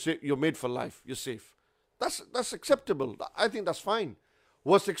 you're safe, you're made for life, you're safe. That's acceptable. I think that's fine.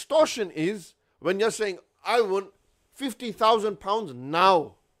 What's extortion is when you're saying, I want £50,000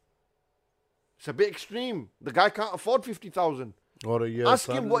 now. It's a bit extreme. The guy can't afford 50,000. Or a year. Ask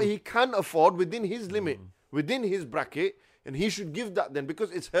him what he can afford within his limit, within his bracket, and he should give that then,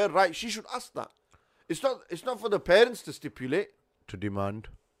 because it's her right. She should ask that. It's not for the parents to stipulate. to demand.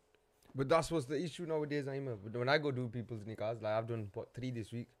 But that's what's the issue nowadays, Aima. When I go do people's nikahs, like I've done 3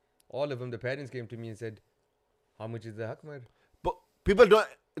 this week, all of them, the parents came to me and said, how much is the hakmar? But people don't,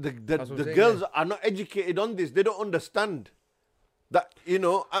 the That's what I'm saying, girls are not educated on this. They don't understand that, you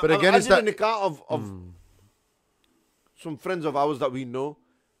know. But again, I it's did a that- nikah of some friends of ours that we know.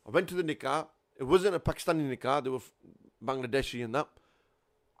 I went to the nikah. It wasn't a Pakistani nikah. They were Bangladeshi and that.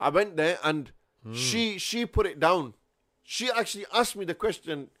 I went there and she put it down. She actually asked me the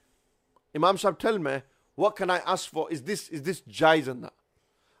question, Imam Sahib, tell me, what can I ask for? Is this jaiz and that?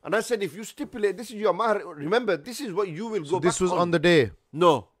 And I said, if you stipulate, this is your mahar, remember, this is what you will So go back this was on the day.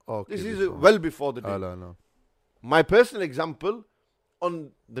 No. Okay, This is this one. well before the day. No. My personal example, on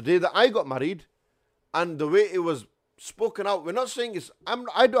the day that I got married, and the way it was spoken out, we're not saying it's,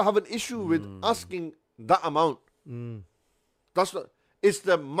 I don't have an issue with asking that amount. That's not, it's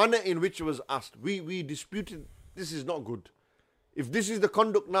the manner in which it was asked. We disputed, this is not good. If this is the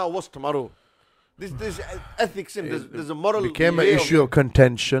conduct now, what's tomorrow? There's ethics in, there's a moral. Became an layer of issue of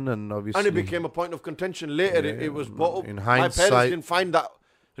contention, and obviously. and it became a point of contention later. Yeah, It was brought up. in My parents hindsight- didn't find that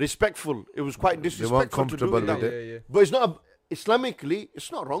respectful. It was quite disrespectful to do comfortable it that with way. it. Yeah. But it's not Islamically,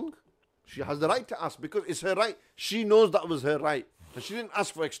 it's not wrong. She has the right to ask because it's her right. She knows that was her right. And she didn't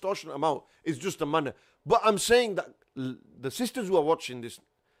ask for extortionate amount. It's just a manner. But I'm saying that the sisters who are watching this,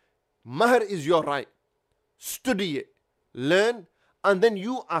 mahar is your right. Study it, learn, and then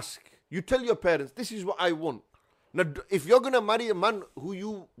you ask. You tell your parents, this is what I want. Now, if you're going to marry a man who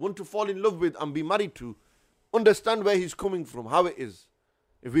you want to fall in love with and be married to, understand where he's coming from, how it is.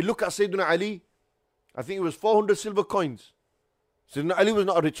 If we look at Sayyidina Ali, I think it was 400 silver coins. Sayyidina Ali was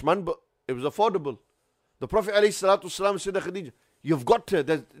not a rich man, but it was affordable. The Prophet ﷺ said to Khadija, you've got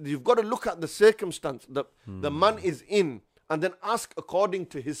to look at the circumstance that the man is in, and then ask according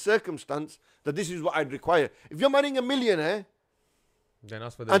to his circumstance that this is what I'd require. If you're marrying a millionaire, Then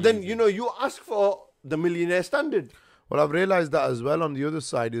ask for the and then easy. you ask for the millionaire standard. Well, I've realized that as well on the other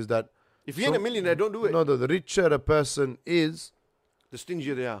side is that. If you ain't a millionaire, don't do it. No, the richer a person is The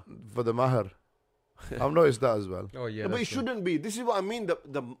stingier they are. for the mahar. I've noticed that as well. Oh yeah. No, but it that's true. shouldn't be. This is what I mean.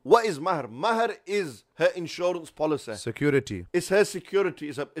 What is mahr? Mahr is her insurance policy. Security. It's her security.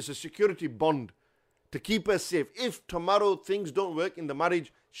 It's a security bond to keep her safe. If tomorrow things don't work in the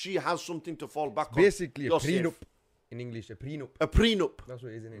marriage, she has something to fall back on. Basically a You're safe. prenup in English. A prenup. A prenup. That's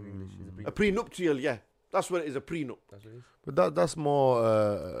what it is in English. It's a A prenup. prenuptial, yeah. That's what it is, a prenup. That's what it is. But that's more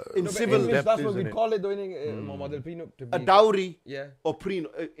In No, but civil English, depth, that's what isn't we it? call it, though. Muhammad al prenup. To A be- dowry Yeah. or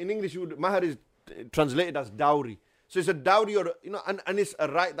prenup. In English, mahr is translated as dowry. So it's a dowry or, and it's a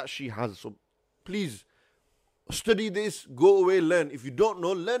right that she has. So please, study this, go away, learn. If you don't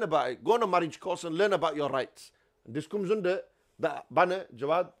know, learn about it. Go on a marriage course and learn about your rights. And this comes under the banner.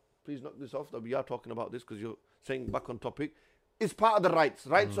 Jawad, please knock this off, that we are talking about this because you're saying back on topic. It's part of the rights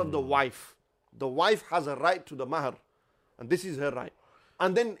of the wife. The wife has a right to the mahr. And this is her right.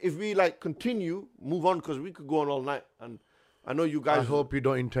 And then if we continue, move on, because we could go on all night. And I know you I guys, hope you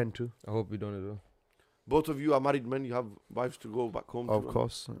don't intend to. I hope we don't as well. both of you are married men, you have wives to go back home Of to.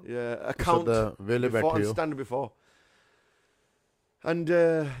 course. Yeah, account the vele before and bethe ho. stand before. And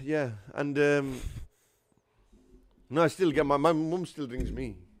no, I still get my mum still rings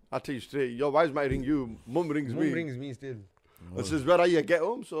me. I'll tell you straight, your wives might ring you, mum rings Mum me. rings me still. And says, where are you? Get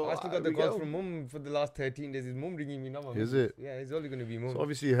home. So I still got we the get calls home. from mum for the last 13 days. Is mum ringing me now? my Is mum? it? Yeah, it's only going to be mum. So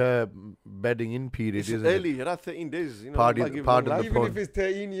obviously her bedding in period, It's isn't early, it? you're at 13 days. Pardon- like giving pardon them the life. Even phone. if it's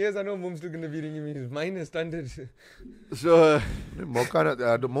 13 years, I know mum's still going to be ringing me. It's mine is standard. So,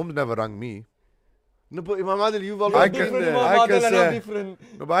 Mum's never rang me. no, but Imam Adil, you've I always can- been there. I Imam can Adil and say- I'm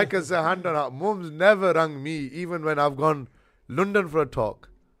different. No, but I can say hand on heart, Mum's never rang me, even when I've gone London for a talk.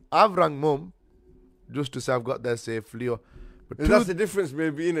 I've rang Mum just to say I've got there safely. But That's the difference,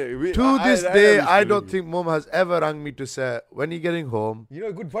 maybe, innit? to this day, I used to don't ring think Mum has ever rang me to say, when are you getting home? You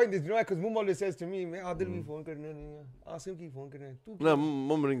know, good point is, you know, because mum always says to me, "मैं आदिल भी phone करने नहीं है, आसिम की phone करने, तू you. क्यों?" No,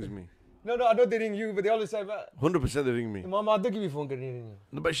 mum rings me. No, I know they ring you, but they always say, 100% they ring me. "Mom, Adil की भी phone करनी नहीं है."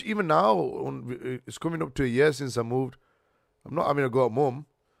 No, but even now, it's coming up to a year since I moved. I'm not having to go at Mum,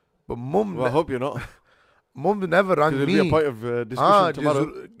 but Mum, Well, I hope you're not. Mum never rang There'll me. be a point of discussion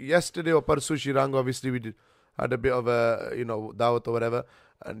tomorrow. Yesterday or parsu she rang. Obviously, we had a bit of a dawat or whatever.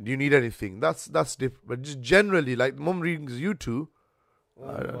 And do you need anything? That's different. But just generally, like Mum rings you too.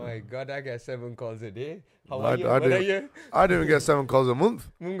 Oh my God, I get 7 calls a day. How I- are you? I What are do. you? I don't even get 7 calls a month.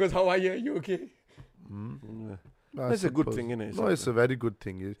 Mum goes, "How are you? You okay?" Yeah. I That's a good suppose. thing, innit? No, it's a very good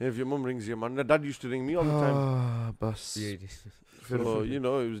thing. If your mum rings you, man. Dad used to ring me all the time. Ah, bus. Yeah. So, it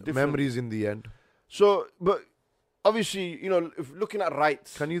was different. Memories in the end. So, but obviously, if looking at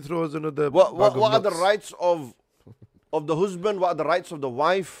rights, Can you throw us another? what bag of are the nuts? rights of the husband? What are the rights of the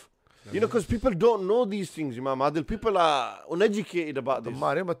wife? Because people don't know these things, Imam Adil. People are uneducated about this.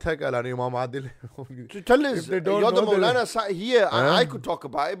 Tomorrow matha kala nahi, Imam Adil. So tell us, If they don't you're the know, they'll- Maulana sat here, and Huh? I could talk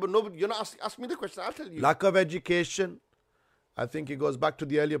about it, but nobody, ask me the question, I'll tell you. Lack of education. I think it goes back to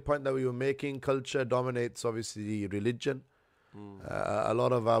the earlier point that we were making. Culture dominates, obviously, religion. A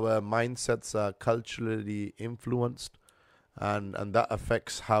lot of our mindsets are culturally influenced, and that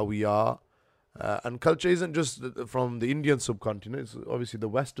affects how we are. And culture isn't just from the Indian subcontinent; it's obviously the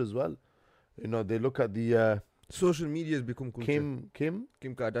West as well. They look at the Social media has become culture. Kim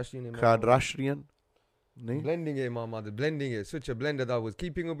Kim Kardashian. Imam Kardashian. Adil. Blending it, Imam Adil. Blending it. Such a blender that was.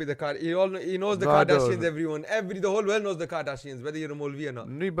 Keeping up with the He knows the No, I don't. Kardashians, everyone. The whole world knows the Kardashians, whether you're a Molvi or not.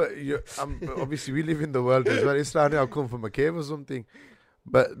 No, but obviously we live in the world as well. It's not I've come from a cave or something.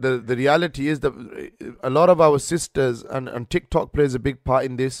 But the reality is that a lot of our sisters and TikTok plays a big part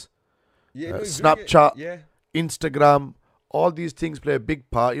in this. Yeah, he's doing it. Snapchat. Yeah. Instagram, all these things play a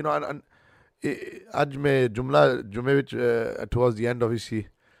big part, and आज मैं जुमे विच towards the end obviously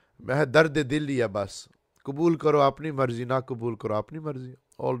मैं दर्द दिल ही है बस कबूल करो अपनी मर्जी ना कबूल करो अपनी मर्जी.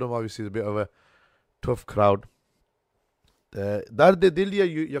 Oldham obviously is a bit of a tough crowd. दर्द दिल ही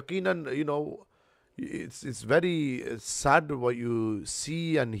यकीनन it's very sad what you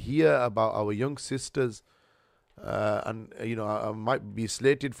see and hear about our young sisters, and I might be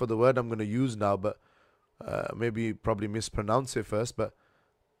slated for the word I'm going to use now, but probably mispronounce it first, but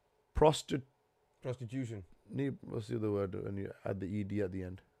Prostitution. what's the other word when you add the ed at the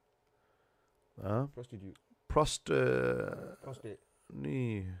end? Prostitute. Prostate.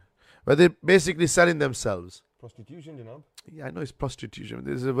 Where they're basically selling themselves. Prostitution, you know. Yeah, I know it's prostitution.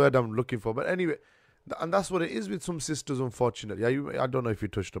 There's a word I'm looking for, but anyway, and that's what it is with some sisters, unfortunately. I don't know if you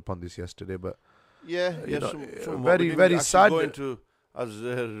touched upon this yesterday, but Yeah, very, we didn't very actually sad. go into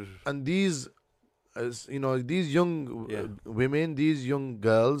And these, these young Yeah. women, these young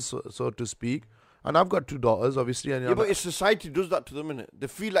girls, so to speak. And I've got 2 daughters, obviously. And yeah, but if society does that to them, innit? They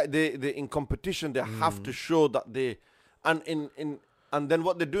feel like they're in competition. They have to show that they, and then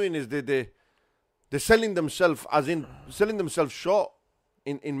what they're doing is they they're selling themselves, as in selling themselves short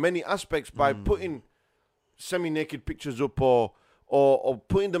in many aspects by putting semi-naked pictures up or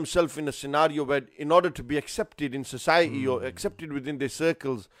putting themselves in a scenario where, in order to be accepted in society or accepted within their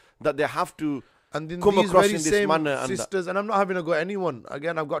circles, that they have to And then come these across very in this same manner. And sisters, and I'm not having to go at anyone.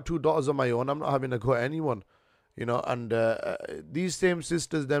 Again, I've got 2 daughters of my own. I'm not having to go at anyone. You know, and these same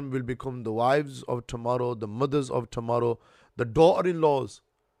sisters then will become the wives of tomorrow, the mothers of tomorrow, the daughter-in-laws.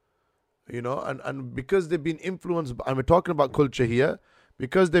 You know, and because they've been influenced, and we're talking about culture here,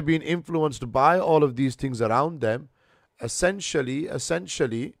 because they've been influenced by all of these things around them, essentially,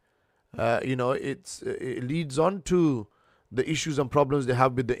 you know, it leads on to the issues and problems they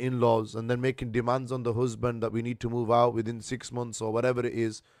have with the in-laws, and then making demands on the husband that we need to move out within 6 months or whatever it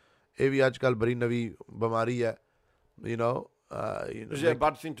is. You know, is it a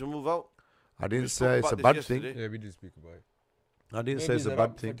bad thing to move out? I didn't We say spoke it's a about bad this thing. yesterday. Yeah, we did speak about it. I didn't say Maybe it's a wrap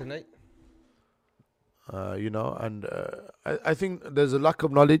bad for thing. tonight. You know, and I think there's a lack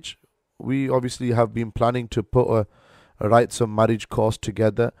of knowledge. We obviously have been planning to put a rights of marriage course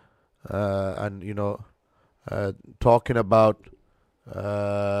together, and you know, talking about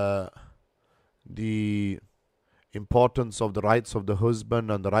the importance of the rights of the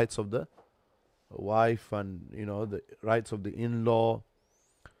husband and the rights of the wife, and you know, the rights of the in-law.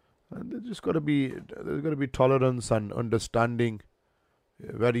 And there's got to be tolerance and understanding.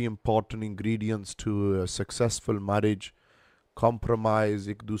 Very important ingredients to a successful marriage. Compromise,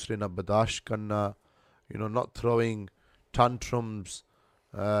 ek dusre na bardasht karna, you know, not throwing tantrums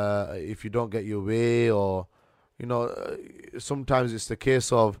if you don't get your way, or you know, sometimes it's the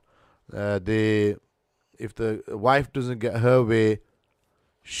case of if the wife doesn't get her way,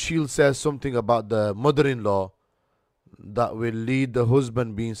 she'll say something about the mother-in-law that will lead the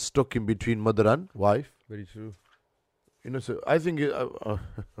husband being stuck in between mother and wife. Very true. You know, so I think,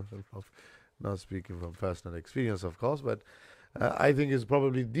 not speaking from personal experience, of course, but I think it's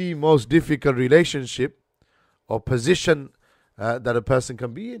probably the most difficult relationship or position that a person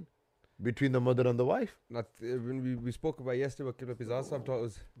can be in, between the mother and the wife. Not when we spoke about yesterday, what Qibla Pizza Sahib taught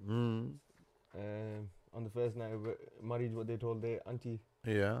us on the first night of marriage, what they told their auntie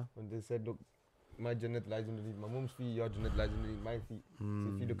Yeah. when they said, look, my Jannat lies underneath my mum's feet, your Jannat lies underneath my feet.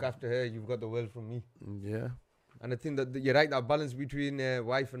 So if you look after her, you've got the world from me. Yeah. And I think that you're right, that balance between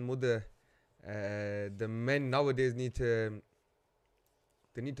wife and mother, the men nowadays need to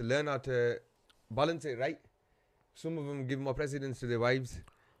learn how to balance it right. Some of them give more precedence to their wives,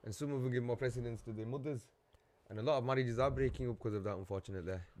 and some of them give more precedence to their mothers. And a lot of marriages are breaking up because of that,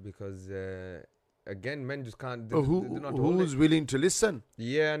 unfortunately. Because, again, men just can't... they're not Who's willing to listen?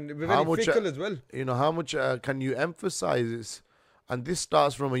 Yeah, and we're How very much, fickle as well. You know, how much can you emphasize this? And this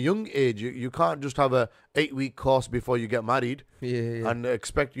starts from a young age. You can't just have a 8-week course before you get married and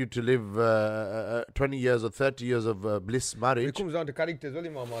expect you to live 20 years or 30 years of bliss marriage. It comes down to character as well,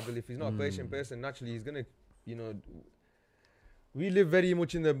 Imam Adil. If he's not a patient person, naturally he's going to, you know... We live very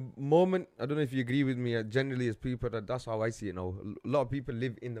much in the moment. I don't know if you agree with me. Generally, as people, that's how I see it now. A lot of people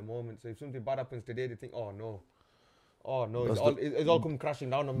live in the moment. So if something bad happens today, they think, oh no, it's all come crashing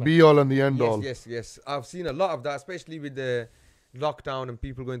down on me. Be all and the end all. Yes. I've seen a lot of that, especially with the lockdown and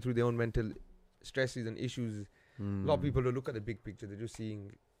people going through their own mental stresses and issues. A lot of people don't look at the big picture. They're just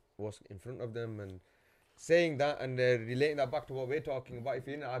seeing what's in front of them and saying that and relating that back to what we're talking about. If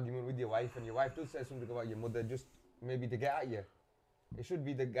you're in an argument with your wife and your wife does say something about your mother, just maybe to get at you. It should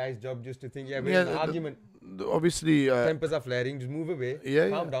be the guy's job just to think, we're in an argument. Obviously, tempers are flaring, just move away,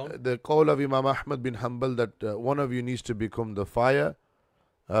 calm down. The call of Imam Ahmad bin Hanbal that one of you needs to become the fire.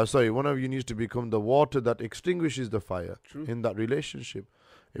 One of you needs to become the water that extinguishes the fire. True. In that relationship.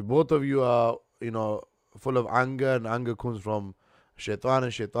 If both of you are, you know, full of anger, and anger comes from shaitan,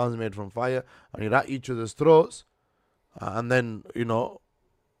 and shaitan is made from fire, and you're at each other's throats, and then, you know,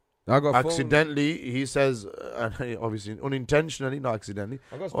 accidentally, he says, obviously unintentionally, not accidentally.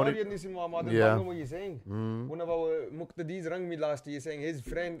 I got story in this, Imam. Yeah. What you're saying. One of our muqtadis rang me last year saying his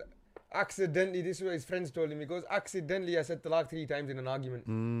friend accidentally, this is what his friends told him, he goes, accidentally I said talaq 3 times in an argument.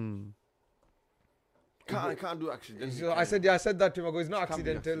 Can't do accidentally. So I said that to him. I go, it's not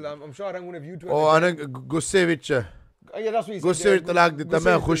accidental. I'm sure I rang one of you two. Gusse vich Yeah, that's what he said. Gusse vich talaq ditta.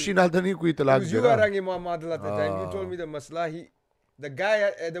 Main khushi nal to nahi koi talaq you were rang Imam Adil at the time. You told me the masla. The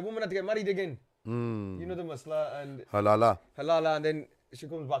guy, the woman had to get married again. You know the masla and halala, and then she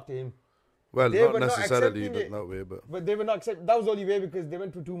comes back to him. Well, they not necessarily that way, but they were not accepting. That was the only way because they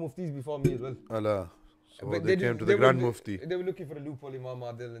went to 2 muftis before me as well. Allah. So but they came to the Grand Mufti. They were looking for a loophole, Imam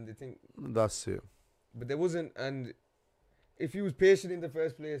Adil, and they think that's it. But there wasn't, and if he was patient in the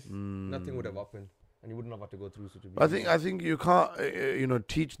first place, nothing would have happened. and you wouldn't have had to go through such a big I think you can't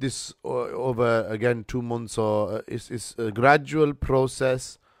teach this over again 2 months, or it's a gradual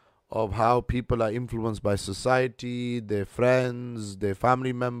process of how people are influenced by society, their friends, their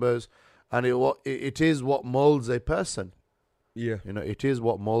family members, and it is what molds a person. Yeah. It is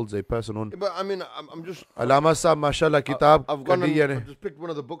what molds a person. But I mean, I'm just. Alama Sahab, mashallah, kitab. I've gone and I've just picked one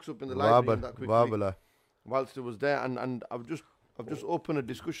of the books up in the library that quickly, Wabala. whilst it was there, and I've just opened a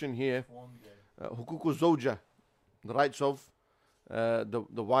discussion here. Hukuku Zawja, the rights of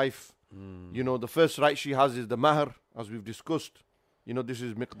the wife. The first right she has is the mahr, as we've discussed. This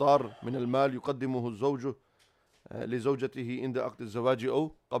is miqdar min al-mal yuqaddimuhu الزوج لزوجته عند عقد الزواج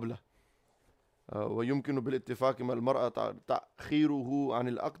أو قبله. ويمكن بالاتفاق مع المرأة تأخيره عن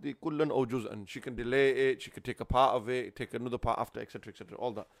العقد كلا أو جزءا. She can delay it, she can take a part of it, take another part after, etc., etc.,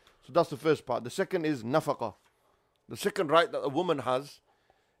 all that. So that's the first part. The second is nafaqa. The second right that a woman has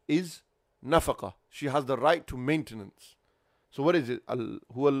is nafaqa. She has the right to maintenance. So what is it?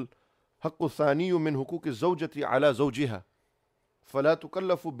 هو الحق الثاني من حقوق الزوجة على زوجها فلا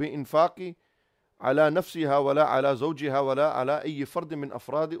تكلف بإنفاق على نفسها ولا على زوجها ولا على أي فرد من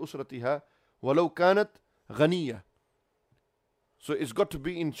أفراد أسرتها ولو كانت غنية. So it's got to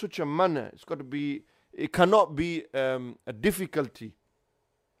be in such a manner. It cannot be a difficulty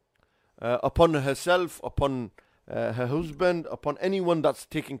upon herself, upon her husband, upon anyone that's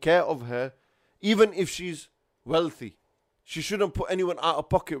taking care of her, even if she's wealthy. She shouldn't put anyone out of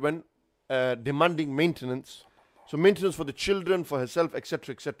pocket when demanding maintenance. So maintenance for the children, for herself,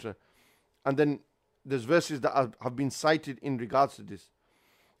 etc., etc. And then there's verses that have been cited in regards to this.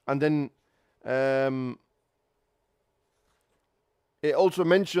 And then it also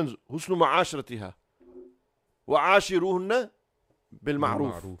mentions husnu ma'ashratiha wa ashiruhunna bil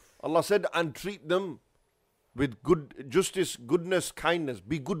ma'ruf. Allah said, and treat them with good justice, goodness, kindness.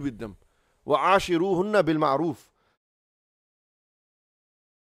 Be good with them. Wa ashiruhunna bil ma'ruf.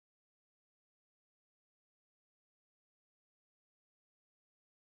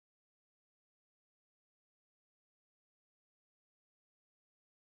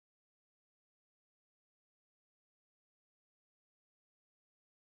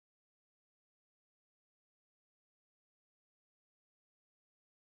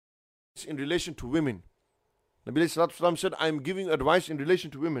 In relation to women, Nabi Sallallahu Alaihi Wasallam said, I am giving advice in relation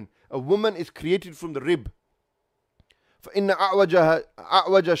to women. A woman is created from the rib. فَإِنَّ أَعْوَجَ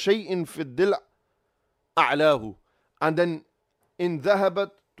شَيْءٍ فِي الدِّلْعِ أَعْلَاهُ. And then in ذَهَبَتْ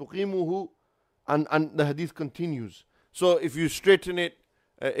تُقِيمُهُ, and the hadith continues. So if you straighten it,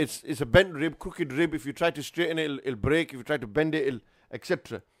 it's a bent rib, crooked rib. If you try to straighten it, it'll break. If you try to bend it,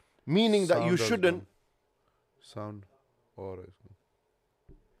 etc. Meaning that you shouldn't. Sound.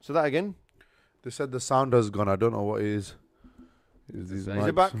 So that again? They said the sound has gone. I don't know what it is. Is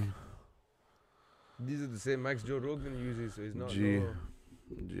it back? These are the same mics Joe Rogan uses, so it's not.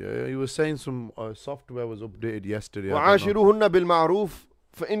 Yeah, he was saying some software was updated yesterday. وعاشروهن بالمعروف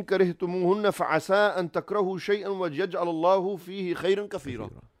فإن كرهتموهن فعسى أن تكرهوا شيئا ويجعل الله فيه خيرا كثيرا.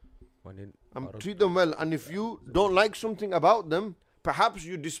 Treat them well, and if you don't like something about them, perhaps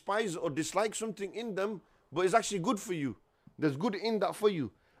you despise or dislike something in them, but it's actually good for you. There's good in that for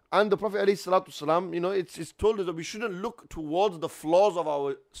you. And the Prophet ﷺ, it's told us that we shouldn't look towards the flaws of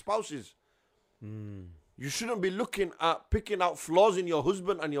our spouses. You shouldn't be looking at picking out flaws in your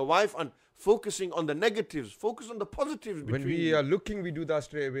husband and your wife and focusing on the negatives. Focus on the positives between When we are looking, we do that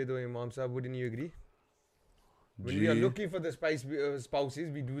straight away though, Imam Sahib. Wouldn't you agree? When we are looking for the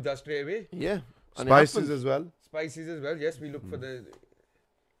spouses, we do that straight away. Yeah. And spices as well. Spices as well, yes. We look for the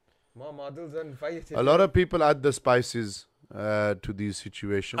models and fire. A lot of people add the spices to these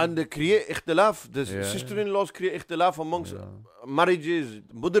situations. And they create ikhtilaf. The sister-in-laws create ikhtilaf amongst marriages,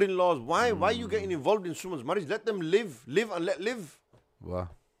 mother-in-laws. Why are you getting involved in someone's marriage? Let them live. Live and let live. Wow.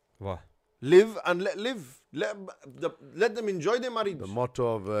 Live and let live. Let them enjoy their marriage. The motto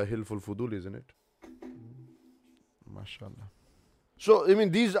of Hilful Fudul, isn't it? MashaAllah. So, I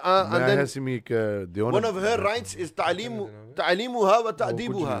mean, these are... And then one of her rights is ta'limuha wa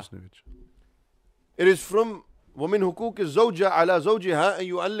ta'dibuha. It is from ومن حقوق الزوجة على زوجها أن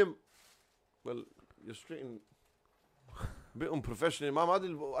يعلم. Well, you're straight in a bit unprofessional. Imam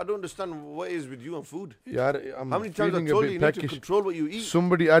Adil, I don't understand what is with you and food. Yeah, how many times I told you need to control what you eat?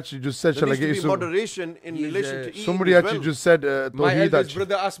 Somebody actually just said, there needs to be moderation in relation to eating. Somebody actually just said, my eldest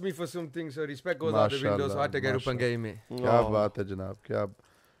brother asked me for something, so respect goes out the window, so I had to get up and get him.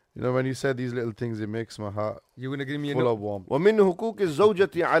 When you said these little things, it makes my heart full of warmth. ومن حقوق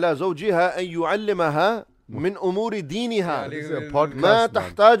الزوجة على زوجها أن يعلمها من أمور دينها This is a is- podcast, ما man.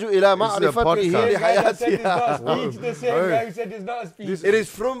 تحتاج إلى This is a معرفته podcast. لحياتها. The same guy who said it's not a speech. It is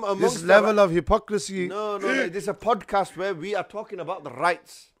from amongst This the level of hypocrisy. No, this is a podcast where we are talking about the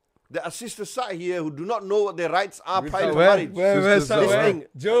rights. There are sisters sat here who do not know what their rights are prior to marriage. Sisters sat are where? listening.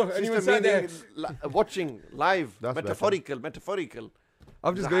 Joe, Sister anyone sat there? meaning watching live, That's better. metaphorical.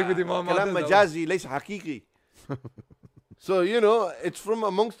 I'm just going with Imam كلام Adil. مجازي ليس حقيقي. So you know, it's from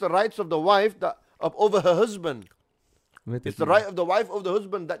amongst the rights of the wife that over her husband. It's the right of the wife of the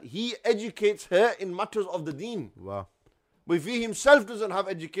husband that he educates her in matters of the deen. Wow. But if he himself doesn't have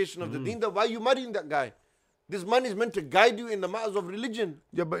education of the deen, then why are you marrying that guy? This man is meant to guide you in the matters of religion.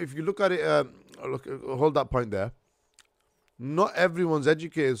 Yeah, but if you look at it, hold that point there. Not everyone's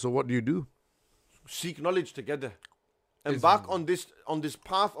educated, so what do? Seek knowledge together. Embark on this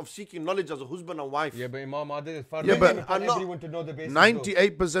path of seeking knowledge as a husband and wife. Yeah, but Imam Adil is far Yeah, but from I'm not- everyone to know the basics.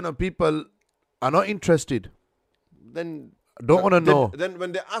 98% of people are not interested. Then Don't want to know. Then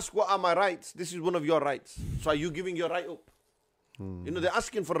when they ask what are my rights, this is one of your rights. So are you giving your right up? You know, they're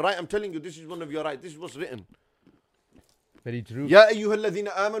asking for a right. I'm telling you, this is one of your rights. This is what's written. Very true. يا أيها الذين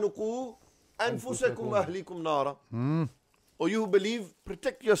آمنوا قوا أنفسكم وأهليكم نارا. Or you who believe,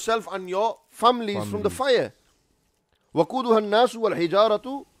 protect yourself and your families from the fire. وقودها الناس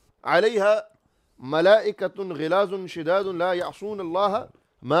والحجارة عليها ملائكة غلاظ شداد لا يعصون الله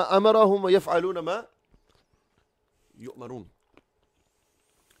ما أمرهم ويفعلون ما يؤمرون.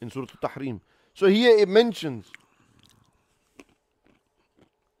 In Surah Al-Tahrim. So here it mentions,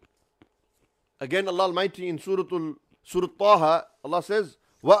 again Allah Almighty in Surah Taha, Allah says,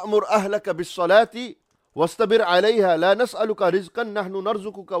 وَأْمُرْ أَهْلَكَ بِالصَّلَاةِ وَاسْتَبِرْ عَلَيْهَا لَا نَسْأَلُكَ رِزْقًا نَحْنُ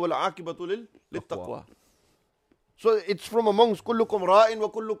نَرْزُقُكَ وَالْعَاقِبَةُ لِلتَّقْوَى. So it's from amongst كُلُّكُمْ رَاءٍ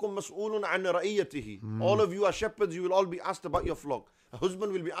وَكُلُّكُمْ مَسْئُولٌ عَنْ رَئِيَّتِهِ. All of you are shepherds, you will all be asked about your flock. A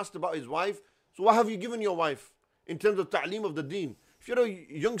husband will be asked about his wife. So what have you given your wife in terms of ta'lim of the deen? If you're a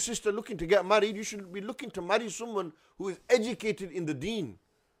young sister looking to get married, you should be looking to marry someone who is educated in the deen,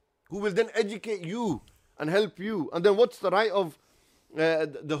 who will then educate you and help you. And then what's the right of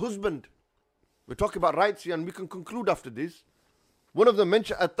the husband? We're talking about rights here and we can conclude after this. One of them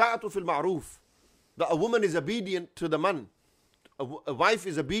mentioned at-ta'atu fil ma'roof, that a woman is obedient to the man. A wife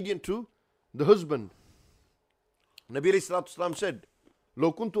is obedient to the husband. Nabi alayhi salatu wasalam said,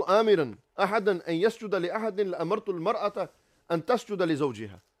 لو كنت آمرا أحدا أن يسجد لأحد لأمرت المرأة أن تسجد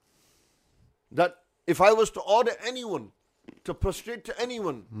لزوجها. That if I was to order anyone to prostrate to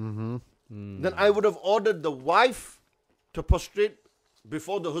anyone, then I would have ordered the wife to prostrate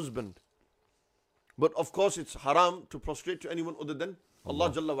before the husband. But of course it's haram to prostrate to anyone other than Allah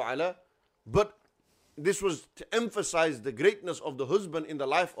Jalla wa Ala. But this was to emphasize the greatness of the husband in the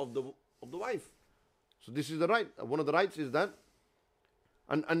life of the wife. So this is the right. One of the rights is that.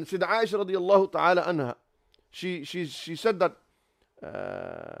 And Sayyidah Aisha radiallahu ta'ala anha, she said that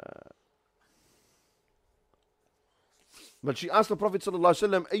but she asked the Prophet sallallahu alaihi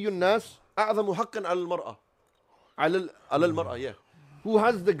wasallam, أي الناس أعظم حقا على المرأة على المرأة, yeah. Who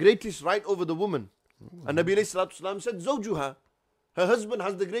has the greatest right over the woman? And Nabi alayhi salatu wasalam said, زوجها. Her husband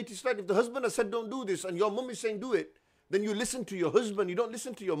has the greatest right. If the husband has said don't do this and your mum is saying do it, then you listen to your husband. You don't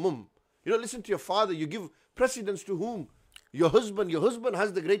listen to your mum. You don't listen to your father. You give precedence to whom? Your husband. Your husband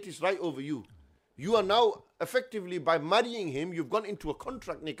has the greatest right over you. You are now effectively, by marrying him, you've gone into a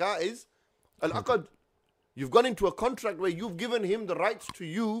contract. Nikah is al-aqad. You've gone into a contract where you've given him the rights to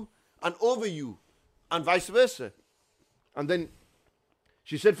you and over you, and vice versa. And then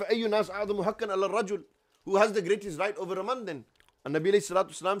she said, فَأَيُّ نَاسْ أَعْظَمُ حَقًّا عَلَى الرَّجُلِ. Who has the greatest right over a man then? And Nabi alayhi salatu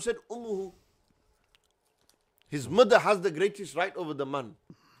wasalam said, Ummuhu. His mother has the greatest right over the man.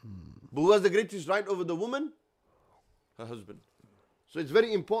 But who has the greatest right over the woman? Her husband. So it's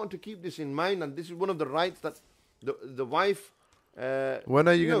very important to keep this in mind, and this is one of the rights that the wife... When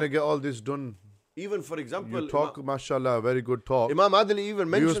are you know, going to get all this done? Even for example... You talk, mashallah, very good talk. Imam Adil even We were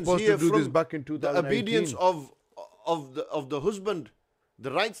mentions supposed here to do from this back in the 2018. obedience of the husband,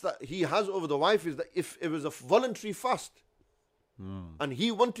 the rights that he has over the wife is that if it was a voluntary fast and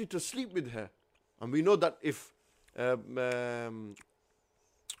he wanted to sleep with her, and we know that if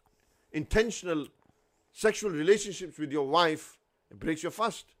intentional sexual relationships with your wife, it breaks your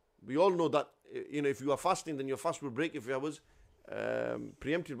fast. We all know that, if you are fasting, then your fast will break. If I was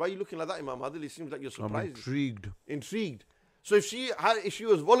preempted. Why are you looking like that, Imam Adil? It seems like you're surprised. I'm Intrigued. So if she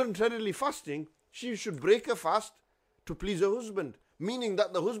was voluntarily fasting, she should break her fast to please her husband. Meaning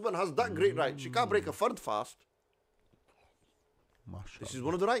that the husband has that great right. She can't break a fard fast. This is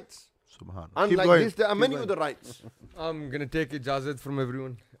one of the rights. Subhanallah. And like this, there are many other rights. I'm going to take ijazat from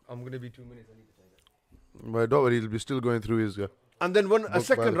everyone. I'm going to be 2 minutes. I need to tie that. But don't worry, he'll be still going through his... And then a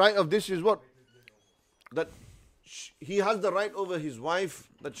second by- right of this is what? that he has the right over his wife,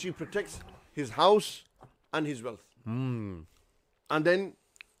 that she protects his house and his wealth. And then,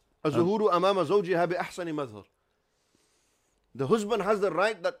 الظهور أمام زوجها بأحسن مظهر. The husband has the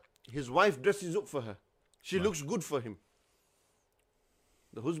right that his wife dresses up for her. She looks good for him.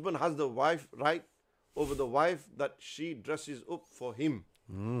 The husband has the right over the wife that she dresses up for him.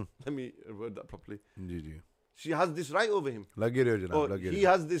 Let me word that properly. She has this right over him. Or he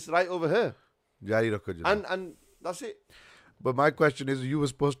has this right over her. And that's it. But my question is, you were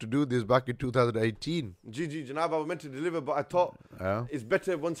supposed to do this back in 2018. Janab, I was meant to deliver, but I thought it's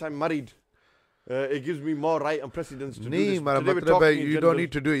better once I'm married. It gives me more right and precedence to do this. You don't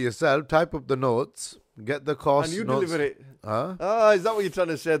need to do it yourself. Type up the notes, get the course and you notes. Deliver it. Is that what you're trying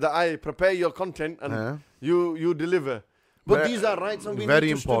to say? That I prepare your content and you deliver. But these are rights, and we need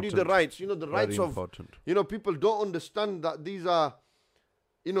to study the rights. You know, the rights of, people don't understand that these are,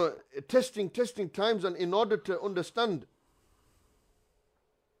 testing times, and in order to understand,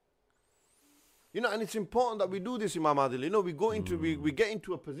 and it's important that we do this, Imam Adil. We get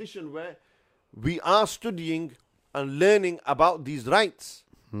into a position where we are studying and learning about these rights.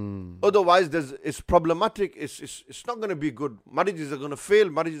 Otherwise, it's problematic. It's not going to be good. Marriages are going to fail.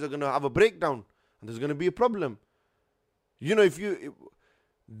 Marriages are going to have a breakdown, and there's going to be a problem.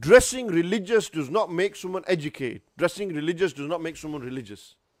 Dressing religious does not make someone educated. Dressing religious does not make someone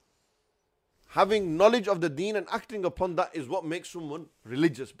religious. Having knowledge of the deen and acting upon that is what makes someone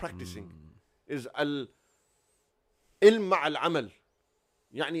religious, practicing. Is al-ilm ma'al amal.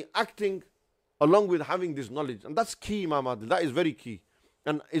 Yani acting along with having this knowledge. And that's key, Imam Adil. That is very key.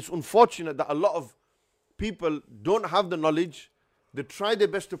 And it's unfortunate that a lot of people don't have the knowledge. They try their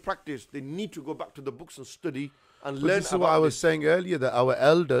best to practice. They need to go back to the books and study and learn. This is what I was saying earlier, that our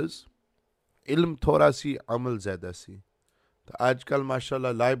elders, ilm thoda si, amal zyada si. Ajkal,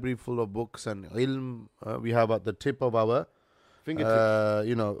 mashallah, library full of books and ilm we have at the tip of our fingertips.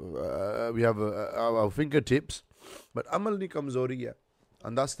 We have our fingertips. But amal ni kamzori hai.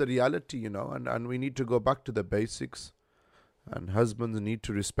 And that's the reality, and we need to go back to the basics. And husbands need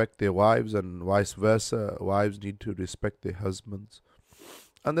to respect their wives, and vice versa. Wives need to respect their husbands.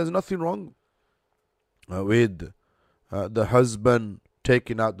 And there's nothing wrong with the husband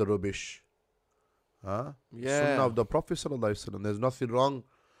taking out the rubbish. Sunnah of the Prophet ﷺ. There's nothing wrong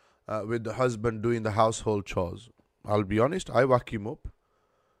with the husband doing the household chores. I'll be honest, I whack him up.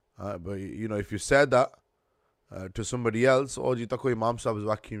 But if you said that to somebody else, oh, jita koi Imam Sahib is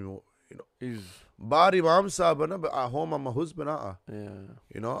whacking him, Bar Imam Sahib, but at home I'm a husband. I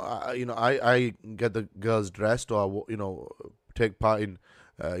get the girls dressed, or take part in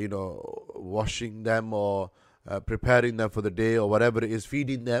washing them, or preparing them for the day, or whatever it is,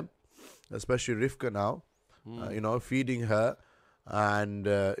 feeding them, especially Rifka now, feeding her, and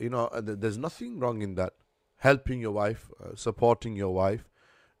there's nothing wrong in that. Helping your wife, supporting your wife,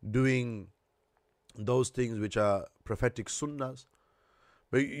 doing those things which are prophetic sunnahs.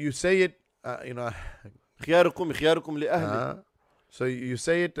 But you say it, خياركم لأهله. So you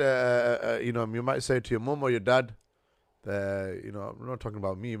say it, you might say it to your mom or your dad. I'm not talking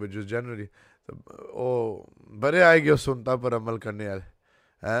about me, but just generally. Oh, bare aayegi sunta par amal karne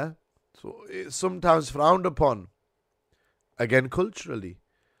wale. So it's sometimes frowned upon. Again, culturally,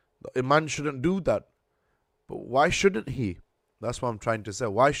 a man shouldn't do that. But why shouldn't he? That's what I'm trying to say.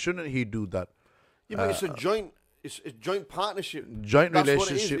 Why shouldn't he do that? Yeah, but it's a joint. It's a joint partnership. Joint That's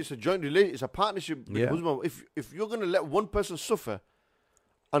relationship. What it is. It's a joint relationship. It's a partnership with the husband. If you're going to let one person suffer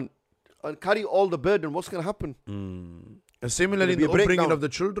and carry all the burden, what's going to happen? And similarly, in the upbringing of the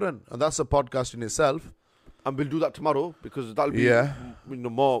children, and that's a podcast in itself. And we'll do that tomorrow, because that'll be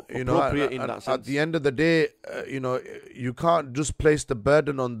more appropriate in that sense. At the end of the day, you can't just place the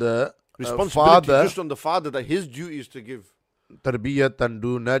burden on the responsibility father, just on the father, that his duty is to give tarbiyat and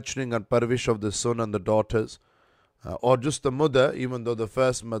do nurturing and parvish of the son and the daughters, or just the mother, even though the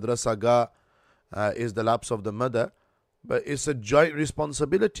first madrasa ga is the laps of the mother, but it's a joint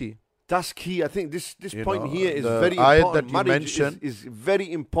responsibility. That's key. I think this point here is very important. That marriage is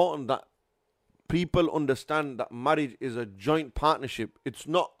very important, that people understand that marriage is a joint partnership. It's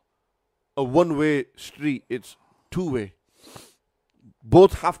not a one-way street. It's two-way.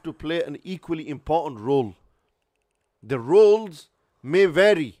 Both have to play an equally important role. The roles may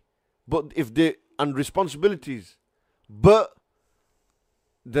vary, but and responsibilities, but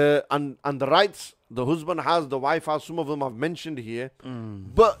the rights the husband has, the wife has, some of them I've mentioned here.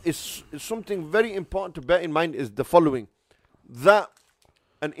 But it's something very important to bear in mind is the following: that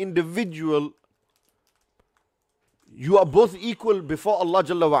an individual, you are both equal before Allah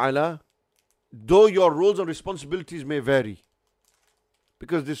Jalla wa Ala, though your roles and responsibilities may vary.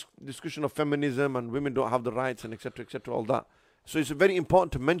 because this discussion of feminism and women don't have the rights and etc., all that. So it's very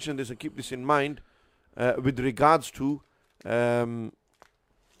important to mention this and keep this in mind with regards to the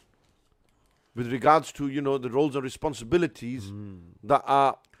roles and responsibilities that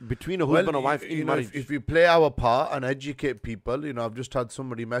are between a husband and wife in marriage. If we play our part and educate people, I've just had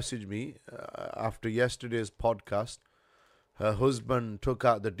somebody message me after yesterday's podcast. Her husband took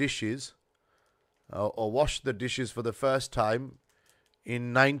out the dishes or washed the dishes for the first time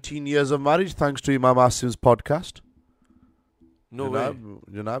in 19 years of marriage, thanks to Imam Asim's podcast. No way.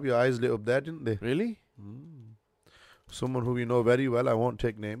 Janab, your eyes lit up there, didn't they? Really? Someone who we know very well, I won't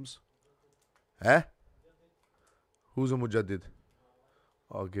take names. Who's a mujaddid?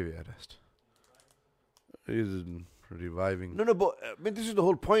 I'll give you a rest. He's reviving. No, but this is the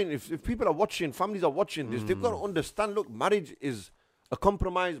whole point. If people are watching, families are watching this, they've got to understand, look, marriage is a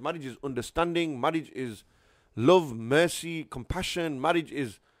compromise, marriage is understanding, marriage is love, mercy, compassion, marriage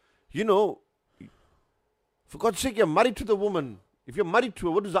is, for God's sake, you're married to the woman. If you're married to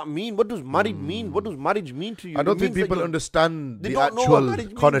her, what does that mean? What does married mean? What does marriage mean to you? I don't think people understand the don't know what actual marriage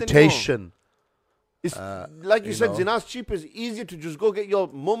means connotation. It's like you said, zina's cheap. It's easier to just go get your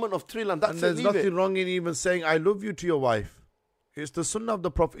moment of thrill and that's And there's it. Leave nothing it. wrong in even saying "I love you" to your wife. It's the sunnah of the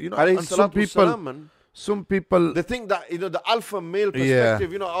Prophet. Alayhi And salatu wassalam, man. some people, They think that the alpha male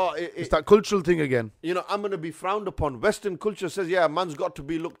perspective. it's that cultural thing again. I'm going to be frowned upon. Western culture says, yeah, a man's got to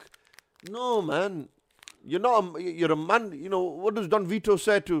be, look. No, man. You're a man. What does Don Vito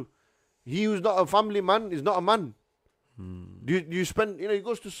say to he who's not a family man is not a man? Do you spend, he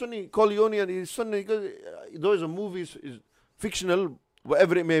goes to Sonny Corleone and his son, he goes, though it's a movie, is fictional,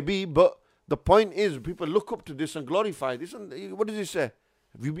 whatever it may be, but the point is people look up to this and glorify this. And what does he say?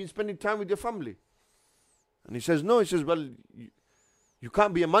 Have you been spending time with your family? And he says, no. He says, well, you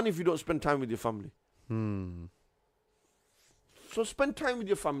can't be a man if you don't spend time with your family. So spend time with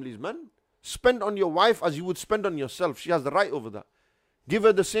your families, man. Spend on your wife as you would spend on yourself. She has the right over that. Give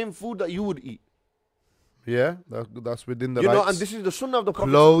her the same food that you would eat. Yeah, that's within the rights. And this is the sunnah of the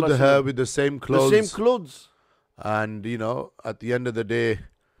Prophet. Clothe her with the same clothes. The same clothes. And, at the end of the day,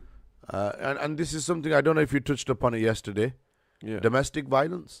 and this is something, I don't know if you touched upon it yesterday, domestic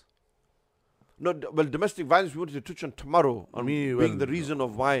violence. No, domestic violence we wanted to touch on tomorrow, and being the reason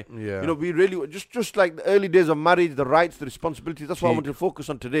of why. Yeah. We really, just like the early days of marriage, the rights, the responsibilities, that's what I want to focus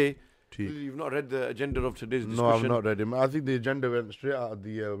on today. You've not read the agenda of today's discussion. No, I've not read it. I think the agenda went straight out of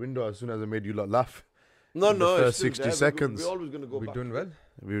the window as soon as I made you lot laugh. No, the it's first 60 there. seconds. We're always going to go back. We're doing well.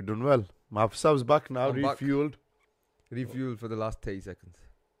 We've done well. Mafsab's back now, I'm back. refueled. Refueled for the last 30 seconds.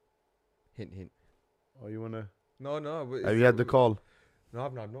 Hint, hint. Oh, you want to... No. Have you had the call? No,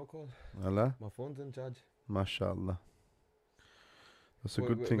 I've not had no call. Allah? My phone's in charge. MashaAllah. That's a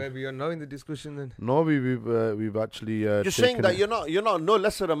good thing. Where we are now in the discussion then? No, we've actually You're saying that you're not no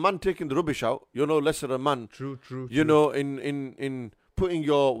lesser a man taking the rubbish out. You're no lesser a man. True. In putting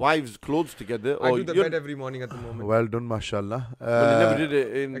your wife's clothes together. I do the bed every morning at the moment. Well done, mashallah. Well, you never did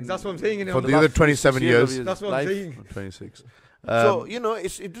it in... That's what I'm saying. For the other 27 years. That's what I'm saying. 26. So,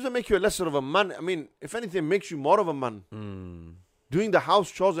 it doesn't make you a lesser of a man. I mean, if anything, it makes you more of a man. Doing the house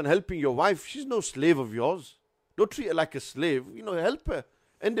chores and helping your wife, she's no slave of yours. Don't treat her like a slave. Help her.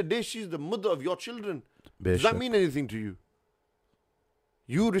 End of the day, she's the mother of your children. Does that mean anything to you?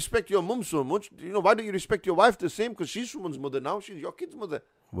 You respect your mum so much. Why don't you respect your wife the same? Because she's someone's mother now. She's your kid's mother.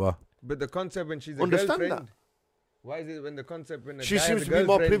 Wow. But the concept when she's a Understand girlfriend. that. Why is it when the concept when a She guy seems has to a be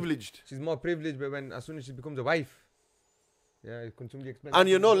more girlfriend, privileged. She's more privileged, but as soon as she becomes a wife, it consumes the expense. And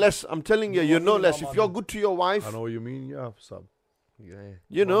you're no less. I'm telling you, you're no less. If you're good to your wife, I know what you mean, yeah, Sab. Yeah.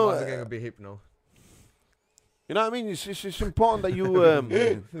 You know, I'm getting a bit hip now. You know what I mean? It's important that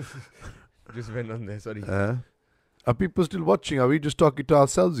you... Just went on there, sorry. Are people still watching? Are we just talking to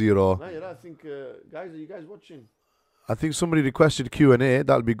ourselves here? Or? I think, guys, are you guys watching? I think somebody requested Q&A.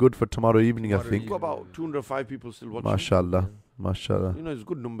 That'll be good for tomorrow evening, I think. We've got about 205 people still watching. MashaAllah. MashaAllah. It's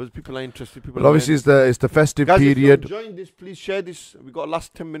good numbers. People are interested. Well, obviously, it's the festive guys, period. If you're enjoying this, please share this. We got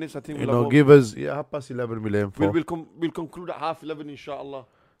last 10 minutes, I think. Give us 11 we'll aim for. We'll conclude at 11:30, inshallah.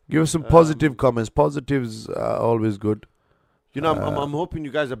 Give us some positive comments. Positives are always good. I'm hoping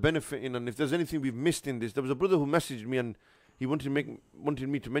you guys are benefiting, and if there's anything we've missed in this, there was a brother who messaged me and he wanted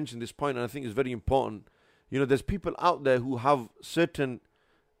me to mention this point, and I think it's very important. There's people out there who have certain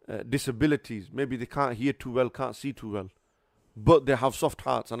disabilities. Maybe they can't hear too well, can't see too well, but they have soft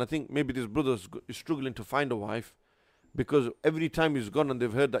hearts. And I think maybe this brother is struggling to find a wife because every time he's gone and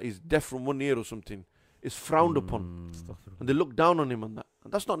they've heard that he's deaf from one ear or something, it's frowned upon, and they look down on him on that.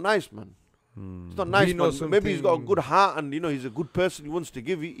 And that's not nice, man. It's not nice, man. Maybe he's got a good heart and he's a good person. He wants to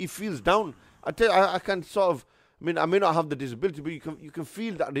give. He feels down. I can sort of I mean, I may not have the disability, but you can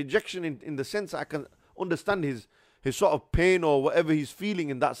feel that rejection in the sense I can understand his sort of pain or whatever he's feeling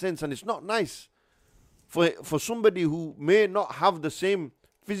in that sense, and it's not nice for somebody who may not have the same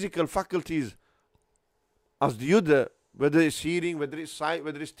physical faculties as the other, whether it's hearing, whether it's sight,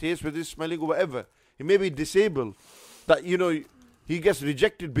 whether it's taste, whether it's smelling or whatever. He may be disabled, that, you know, he gets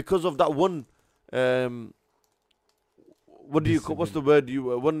rejected because of that one, what's the word,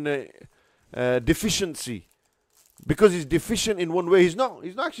 deficiency. Because he's deficient in one way. He's not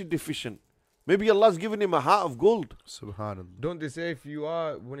actually deficient. Maybe Allah's given him a heart of gold. Subhanallah. Don't they say if you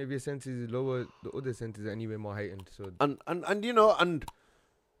are, one of your senses is lower, the other senses are anyway more heightened. So and you know, and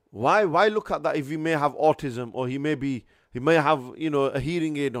why look at that if he may have autism or he may have, you know, a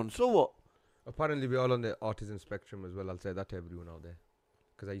hearing aid on? So what? apparently we're all on the autism spectrum as well. I'll say that to everyone out there,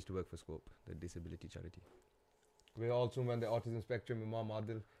 because I used to work for Scope, the disability charity. We're all somewhere on the autism spectrum. Imam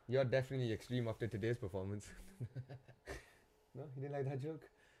Adil, you're definitely extreme after today's performance. No, you didn't like that joke?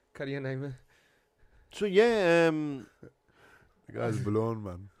 Carry on, Naima. So yeah, the guy's blown,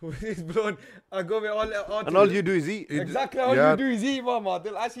 man. He's blown. I go with all autism. And all you do is eat. Exactly all Yeah. you do is eat, Imam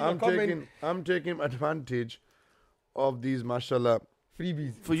Adil. I see the comment. I'm taking advantage of these, mashallah.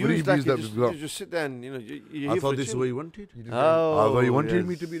 Freebies. For you, it's Freebies like that you we've got. just sit there and, you know, you're I here thought for a this is chill. what you wanted. You just Oh, I thought you wanted yes.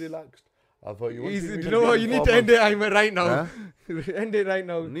 me to be relaxed. I thought you wanted Easy. me Do to you know be what? You need to end it, Ayman, right now. Huh? End it right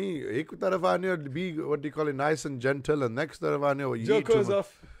now. Nee, ek taraf aane be, what do you call it, nice and gentle, and next taraf aane you Joke eat too goes much.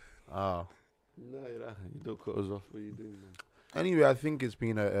 off. Ah. No, you don't cut us off. What are you doing, man? Anyway, I think it's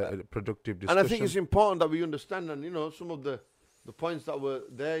been a productive discussion. And I think it's important that we understand, and, you know, some of the points that were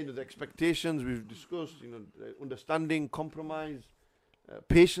there, you know, the expectations we've discussed, you know, understanding, compromise,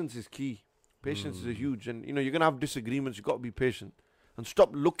 patience is key. Patience is a huge, and, you know, you're gonna have disagreements. You've got to be patient and stop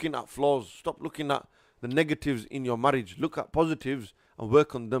looking at flaws. Stop looking at the negatives in your marriage. Look at positives and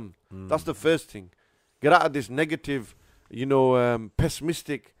work on them. That's the first thing. Get out of this negative, you know,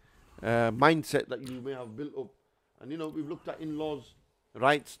 pessimistic mindset that you may have built up. And, you know, we've looked at in-laws,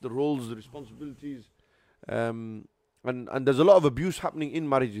 rights, the roles, the responsibilities, and there's a lot of abuse happening in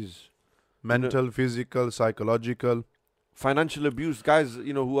marriages. Mental, physical, psychological. Financial abuse, guys,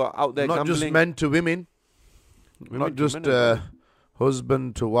 you know, who are out there Not gambling. just men to women. Not to just men as well.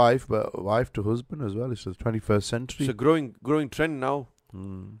 husband to wife, but wife to husband as well. It's the 21st century. It's a growing trend now,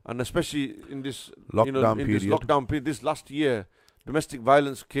 and especially in this you know, Lockdown in period. this lockdown period. This last year, domestic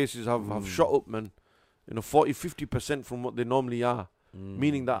violence cases have shot up, man. You know, 40-50% from what they normally are.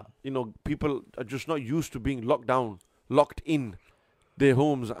 Meaning that, you know, people are just not used to being locked in their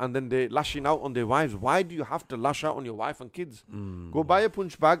homes, and then they're lashing out on their wives. Why do you have to lash out on your wife and kids? Go buy a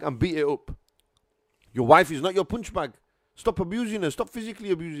punch bag and beat it up. Your wife is not your punch bag. Stop abusing her. Stop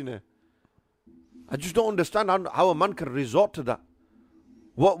physically abusing her. I just don't understand how a man can resort to that.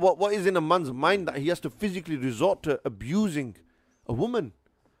 What is in a man's mind that he has to physically resort to abusing a woman?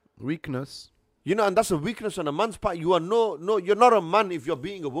 Weakness. You know, and that's a weakness on a man's part. You are you're not a man if you're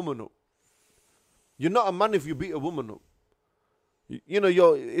beating a woman up. You're not a man if you beat a woman up. You know,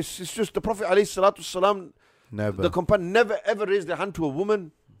 it's just the Prophet ﷺ, Never. the companion never ever raised their hand to a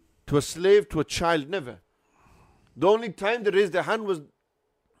woman, to a slave, to a child, never. The only time they raised their hand was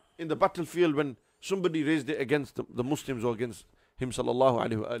in the battlefield when somebody raised it against the Muslims or against him, sallallahu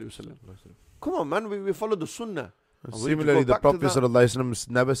alaihi wasallam. Come on, man, we follow the sunnah. And we need to Similarly, go the back to Prophet that. ﷺ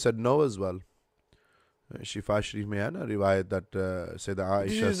never said no as well. Shifa Sharif mein hai na riwayat that Sayyidah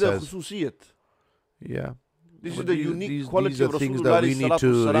This Aisha is the says. khususiyat. Yeah. This is But the unique these quality are of things Rasulullah that we need salatu to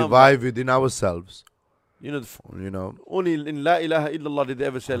wasalam. revive within ourselves. You know, You know. only in La ilaha illallah did they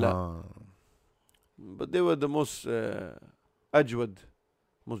ever say la. Ah. But they were the most ajwad,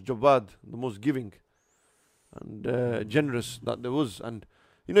 most jawad, the most giving and generous that there was. And,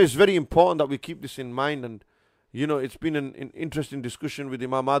 you know, it's very important that we keep this in mind. And, you know, it's been an interesting discussion with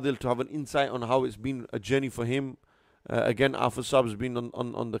Imam Adil to have an insight on how it's been a journey for him. Again, Afar Saab has been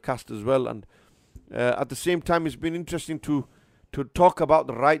on the cast as well. And at the same time, it's been interesting to talk about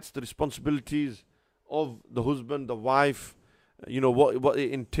the rights, the responsibilities of the husband, the wife, you know, what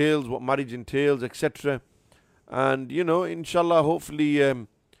it entails, what marriage entails, etc. And, you know, inshallah, hopefully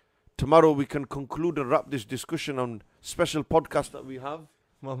tomorrow we can conclude and wrap this discussion on special podcast that we have.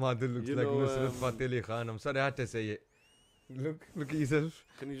 Mama Adil looks You like know, Nusrat Fateh Ali Khan. I'm sorry I had to say it. Look at yourself.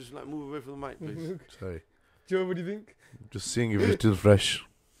 Can you just like move away from the mic, please? Look. Sorry. Joe, what do you think? Just seeing if it's still fresh.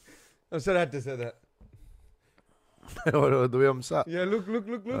 I'm sorry I had to say that. The way I'm sat. Yeah, look.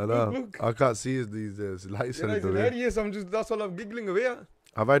 I know. I can't see these lights. Yeah, in it's the way. hilarious. That's all I'm giggling away at.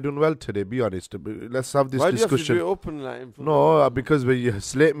 Have I done well today? Be honest. Let's have this Why do you have to discussion. do it open like in front No, of because you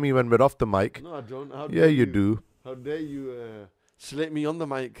slate me when we're off the mic. No, I don't. How Yeah, dare you do. How dare you Slate me on the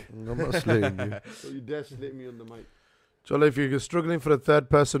mic. I'm not slating you. So you dare slate me on the mic. Chala, if you're struggling for a third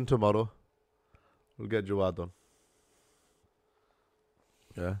person tomorrow, we'll get Jawad on.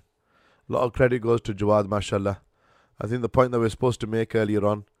 Yeah. A lot of credit goes to Jawad, mashallah. I think the point that we're supposed to make earlier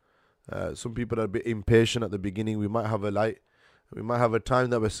on, some people are a bit impatient at the beginning. We might have a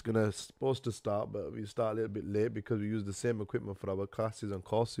time that we're supposed to start, but we start a little bit late because we use the same equipment for our classes and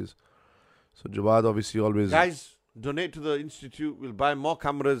courses. So Jawad obviously always... Guys, donate to the institute. We'll buy more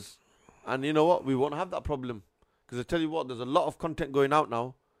cameras. And you know what? We won't have that problem. Because I tell you what, there's a lot of content going out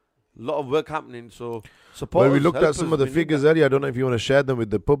now. A lot of work happening. So support Well, we us, looked help at some us, of the we need figures that. earlier. I don't know if you want to share them with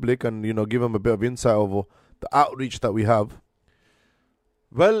the public and, give them a bit of insight over the outreach that we have.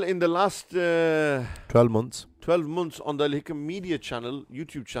 Well, in the last 12 months. 12 months on the Al Hikam Media channel,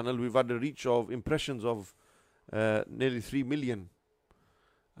 YouTube channel, we've had a reach of impressions of nearly 3 million.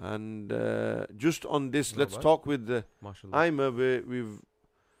 And just on this, Not let's bad. talk with Mashallah. Aimer. We've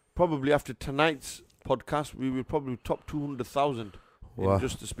probably, after tonight's podcast, we will probably top 200,000 Wow. in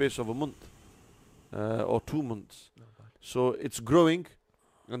just the space of a month or 2 months. So it's growing.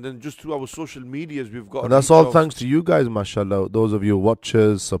 And then just through our social medias, we've got. And a that's reach all of- thanks to you guys, mashallah. Those of you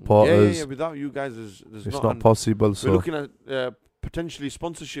watchers, supporters. Yeah. Without you guys, there's It's not. not And possible. we're So looking at potentially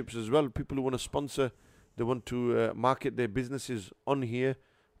sponsorships as well. People who want to sponsor, they want to market their businesses on here.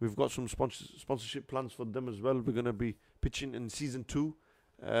 We've got some sponsorship plans for them as well. We're going to be pitching in season 2.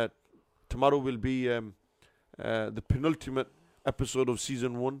 Tomorrow will be the penultimate episode of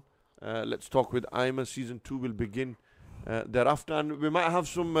season 1. Let's talk with Aimer. Season 2 will begin thereafter, and we might have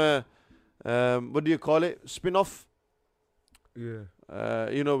some what do you call it? Spin-off. Yeah.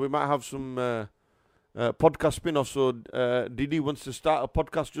 We might have some podcast spin-off. So Didi wants to start a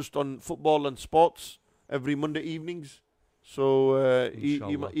podcast just on football and sports every Monday evenings. So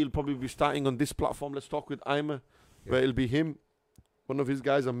Inshallah. he'll probably be starting on this platform. Let's talk with Aimer, where it'll be him, one of his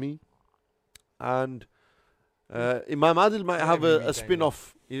guys, and me. And Imam Adil might have Every a weekend,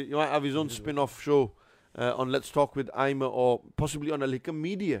 spin-off. He might have his own spin-off show on Let's Talk with Aimer, or possibly on Al Hikam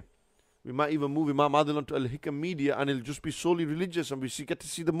Media. We might even move Imam Adil onto Al Hikam Media, and it'll just be solely religious, and get to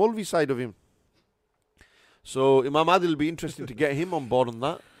see the Molvi side of him. So Imam Adil will be interesting to get him on board on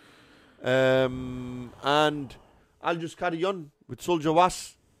that. And I'll just carry on with Soldier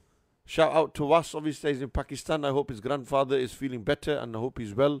Was. Shout out to Was. Obviously, he's in Pakistan. I hope his grandfather is feeling better, and I hope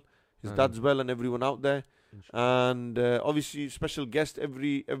he's well. His dad's well, and everyone out there. And obviously, special guest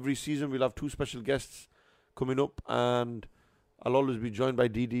every season. We'll have 2 special guests coming up, and I'll always be joined by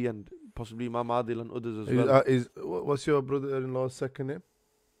Didi and possibly Imam Adil and others as well. What's your brother-in-law's second name?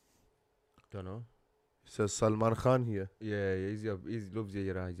 Don't know. He says Salman Khan here. Yeah, he loves you.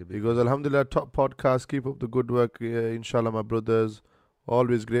 He's a big He goes, Alhamdulillah, top podcast. Keep up the good work. Inshallah, my brothers.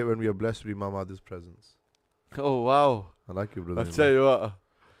 Always great when we are blessed with Imam Adil's presence. Oh, wow. I like you, I'll brother. tell you what.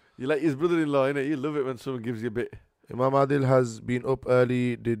 You like his brother-in-law, innit? You love it when someone gives you a bit. Imam Adil has been up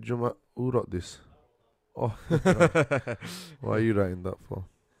early. Did Juma? Who wrote this? Oh, why are you writing that for?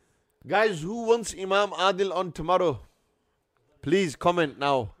 Guys, who wants Imam Adil on tomorrow? Please comment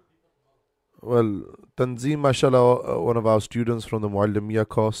now. Well, Tanzeem, mashallah, one of our students from the Muallimiyah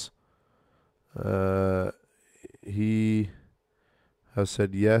course, he has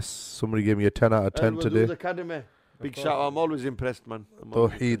said yes. Somebody gave me a 10 out of 10 today. Academy. Big shout out. I'm always impressed, man. I'm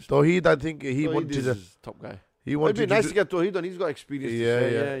always Tawheed. impressed. Tawheed, I think he Tawheed wanted is to. top guy. He It'd be wanted nice to. to get Tawheed on. He's got experience. Yeah, to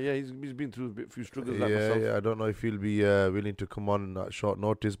say. yeah. yeah. He's been through a few struggles like myself. Yeah. I don't know if he'll be willing to come on at short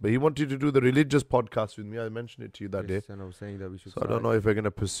notice, but he wanted to do the religious podcast with me. I mentioned it to you that day. Yes, and I was saying that we should. So I don't know if we're going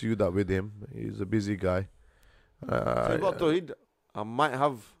to pursue that with him. He's a busy guy. Tell you what, Tawheed, I might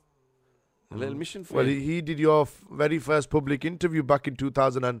have a little mission for Well, you. he did your very first public interview back in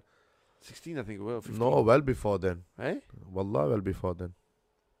 2000 and 16, I think. Well, 15. no, well before then. Eh? Wallah, well before then.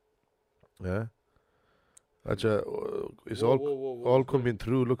 Yeah. It's Whoa, all coming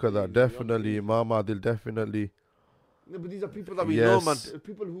through. Look at that. Easy, Definitely, easy. Imam Adil, definitely. No, but these are people that we know, man. Yes.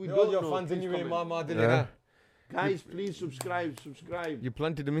 People who we They're don't all your know. fans please anyway, comment. Imam Adil. Yeah. Guys, please subscribe. You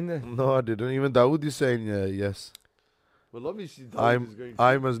planted them in there. No, I didn't. Even Dawood is saying yes. Well, obviously, Dawood I'm is going to.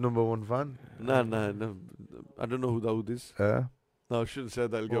 Aimer's number 1 fan. No. I don't know who Dawood is. Yeah. No, I shouldn't say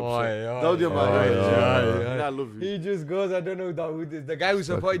that. I'll get Oi, upset. oi, Dawood, your oi, man. oi, Yeah, oi. I love you. He just goes, I don't know who this. The guy who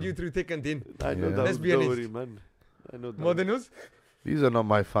supported you through thick and thin. I know Yeah. Dawood. Let's be Don't honest. worry, man. I know More Dawood. than us. These are not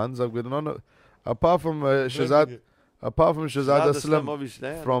my fans. I've got none. Apart from Shazad Aslam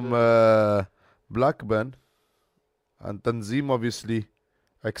obviously. from Blackburn, and Tanzeem, obviously,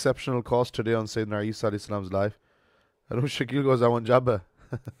 exceptional course today on Sayyidina Isa alayhi salam's life. And Shakil goes, I want Jabba.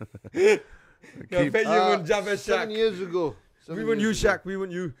 I Keep- bet you won Jabba 7 Shaq. years ago. We won you, Shaq. We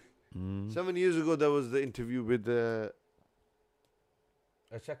won you. 7 years ago, there was the interview with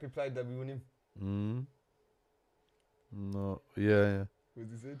Shaq replied that we won him. Mm. No, yeah. What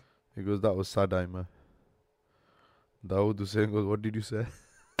did he say? He goes, that was Sadai, man. Dawood Hussain goes, what did you say?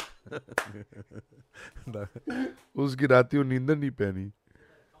 उसकी रात को नींद नहीं पहनी.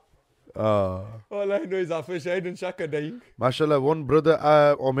 All I know is after Shahid and Shaq are dying. Mashallah, one brother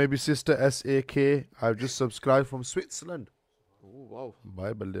or maybe sister SAK, I've just subscribed from Switzerland. Oh, wow.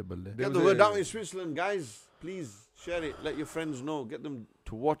 Bye, balle. Get the word out in Switzerland, guys. Please share it. Let your friends know. Get them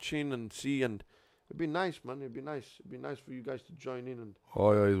to watch in and see. And it'd be nice, man. It'd be nice. It'd be nice for you guys to join in. And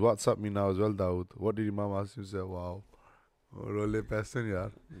Oh, yeah, he's WhatsApp me now as well, Dawood. What did Imam ask you? Say, wow. Role person,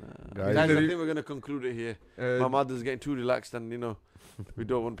 yaar. guys, I think we're going to conclude it here. My mother's getting too relaxed, and, we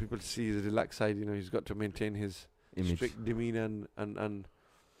don't want people to see his relaxed side. He's got to maintain his Image. strict demeanor and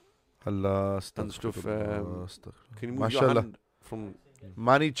Allah, and stuff. astaghfirullah. Can you move Mashallah. your hand from...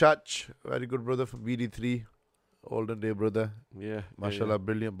 Mani Chach, very good brother from BD3. Olden day brother. Yeah. Mashallah,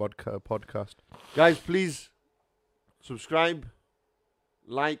 brilliant podcast. Guys, please subscribe,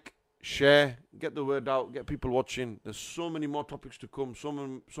 like, share, get the word out, get people watching. There's so many more topics to come, so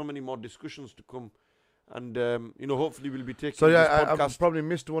many more discussions to come. And, hopefully we'll be taking So, this yeah, I podcast. probably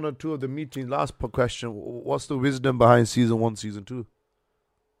missed one or two of the meetings. Last question. What's the wisdom behind season 1, season 2?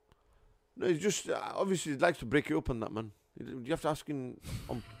 No, it's just, obviously, it likes to break it up on that, man. You have to ask him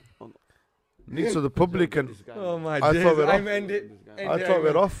on Needs of the public and... Oh my I days. thought we're I'm off. ended. I thought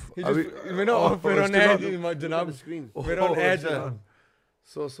we're off. He Are just, we- we're not off, we're we're on still air, on? my on the Janab. screen. We're on air, Janab.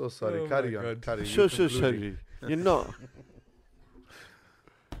 So sorry. Oh Carry my on. God. Carry on. So sorry. You're not.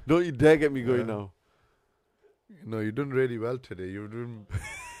 Don't you dare get me going now. No, you're doing really well today. You're doing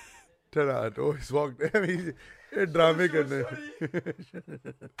 10 out of 10. Oh, he's walked. He's drama karne.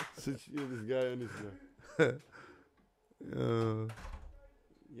 Since you're this guy, honestly.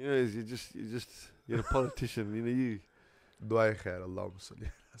 You're a politician. You. دعاء خير اللهم صل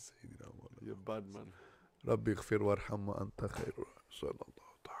على سيدنا مولانا. You're bad, man. ربي اغفر وارحم وأنت خير صلى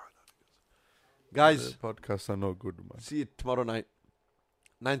الله تعالى. Guys, Podcasts are not good, man. see you tomorrow night.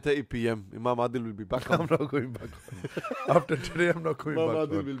 9:30 p.m. Imam Adil will be back on. I'm not going back on. After today, I'm not going Imam back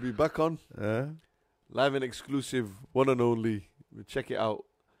Adil on. will be back on. Live and exclusive, one and only. We'll check it out.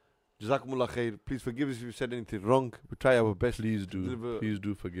 Jazakumullah khair. Please forgive us if we said anything wrong. We try our best. Please to deliver do. Please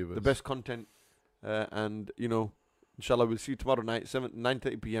do forgive us. the best content. And, inshallah, we'll see you tomorrow night,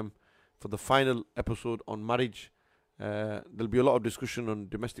 9:30 p.m. for the final episode on marriage. There'll be a lot of discussion on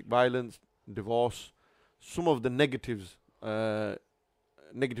domestic violence, divorce, some of the negatives,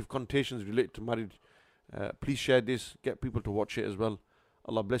 negative connotations related to marriage. Please share this, get people to watch it as well.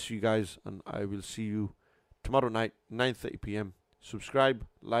 Allah bless you guys, and I will see you tomorrow night, 9:30 p.m. Subscribe,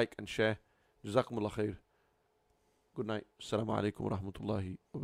 like, and share. Jazakumullah khair. Good night. Assalamu alaikum wa rahmatullahi wa barakatuh.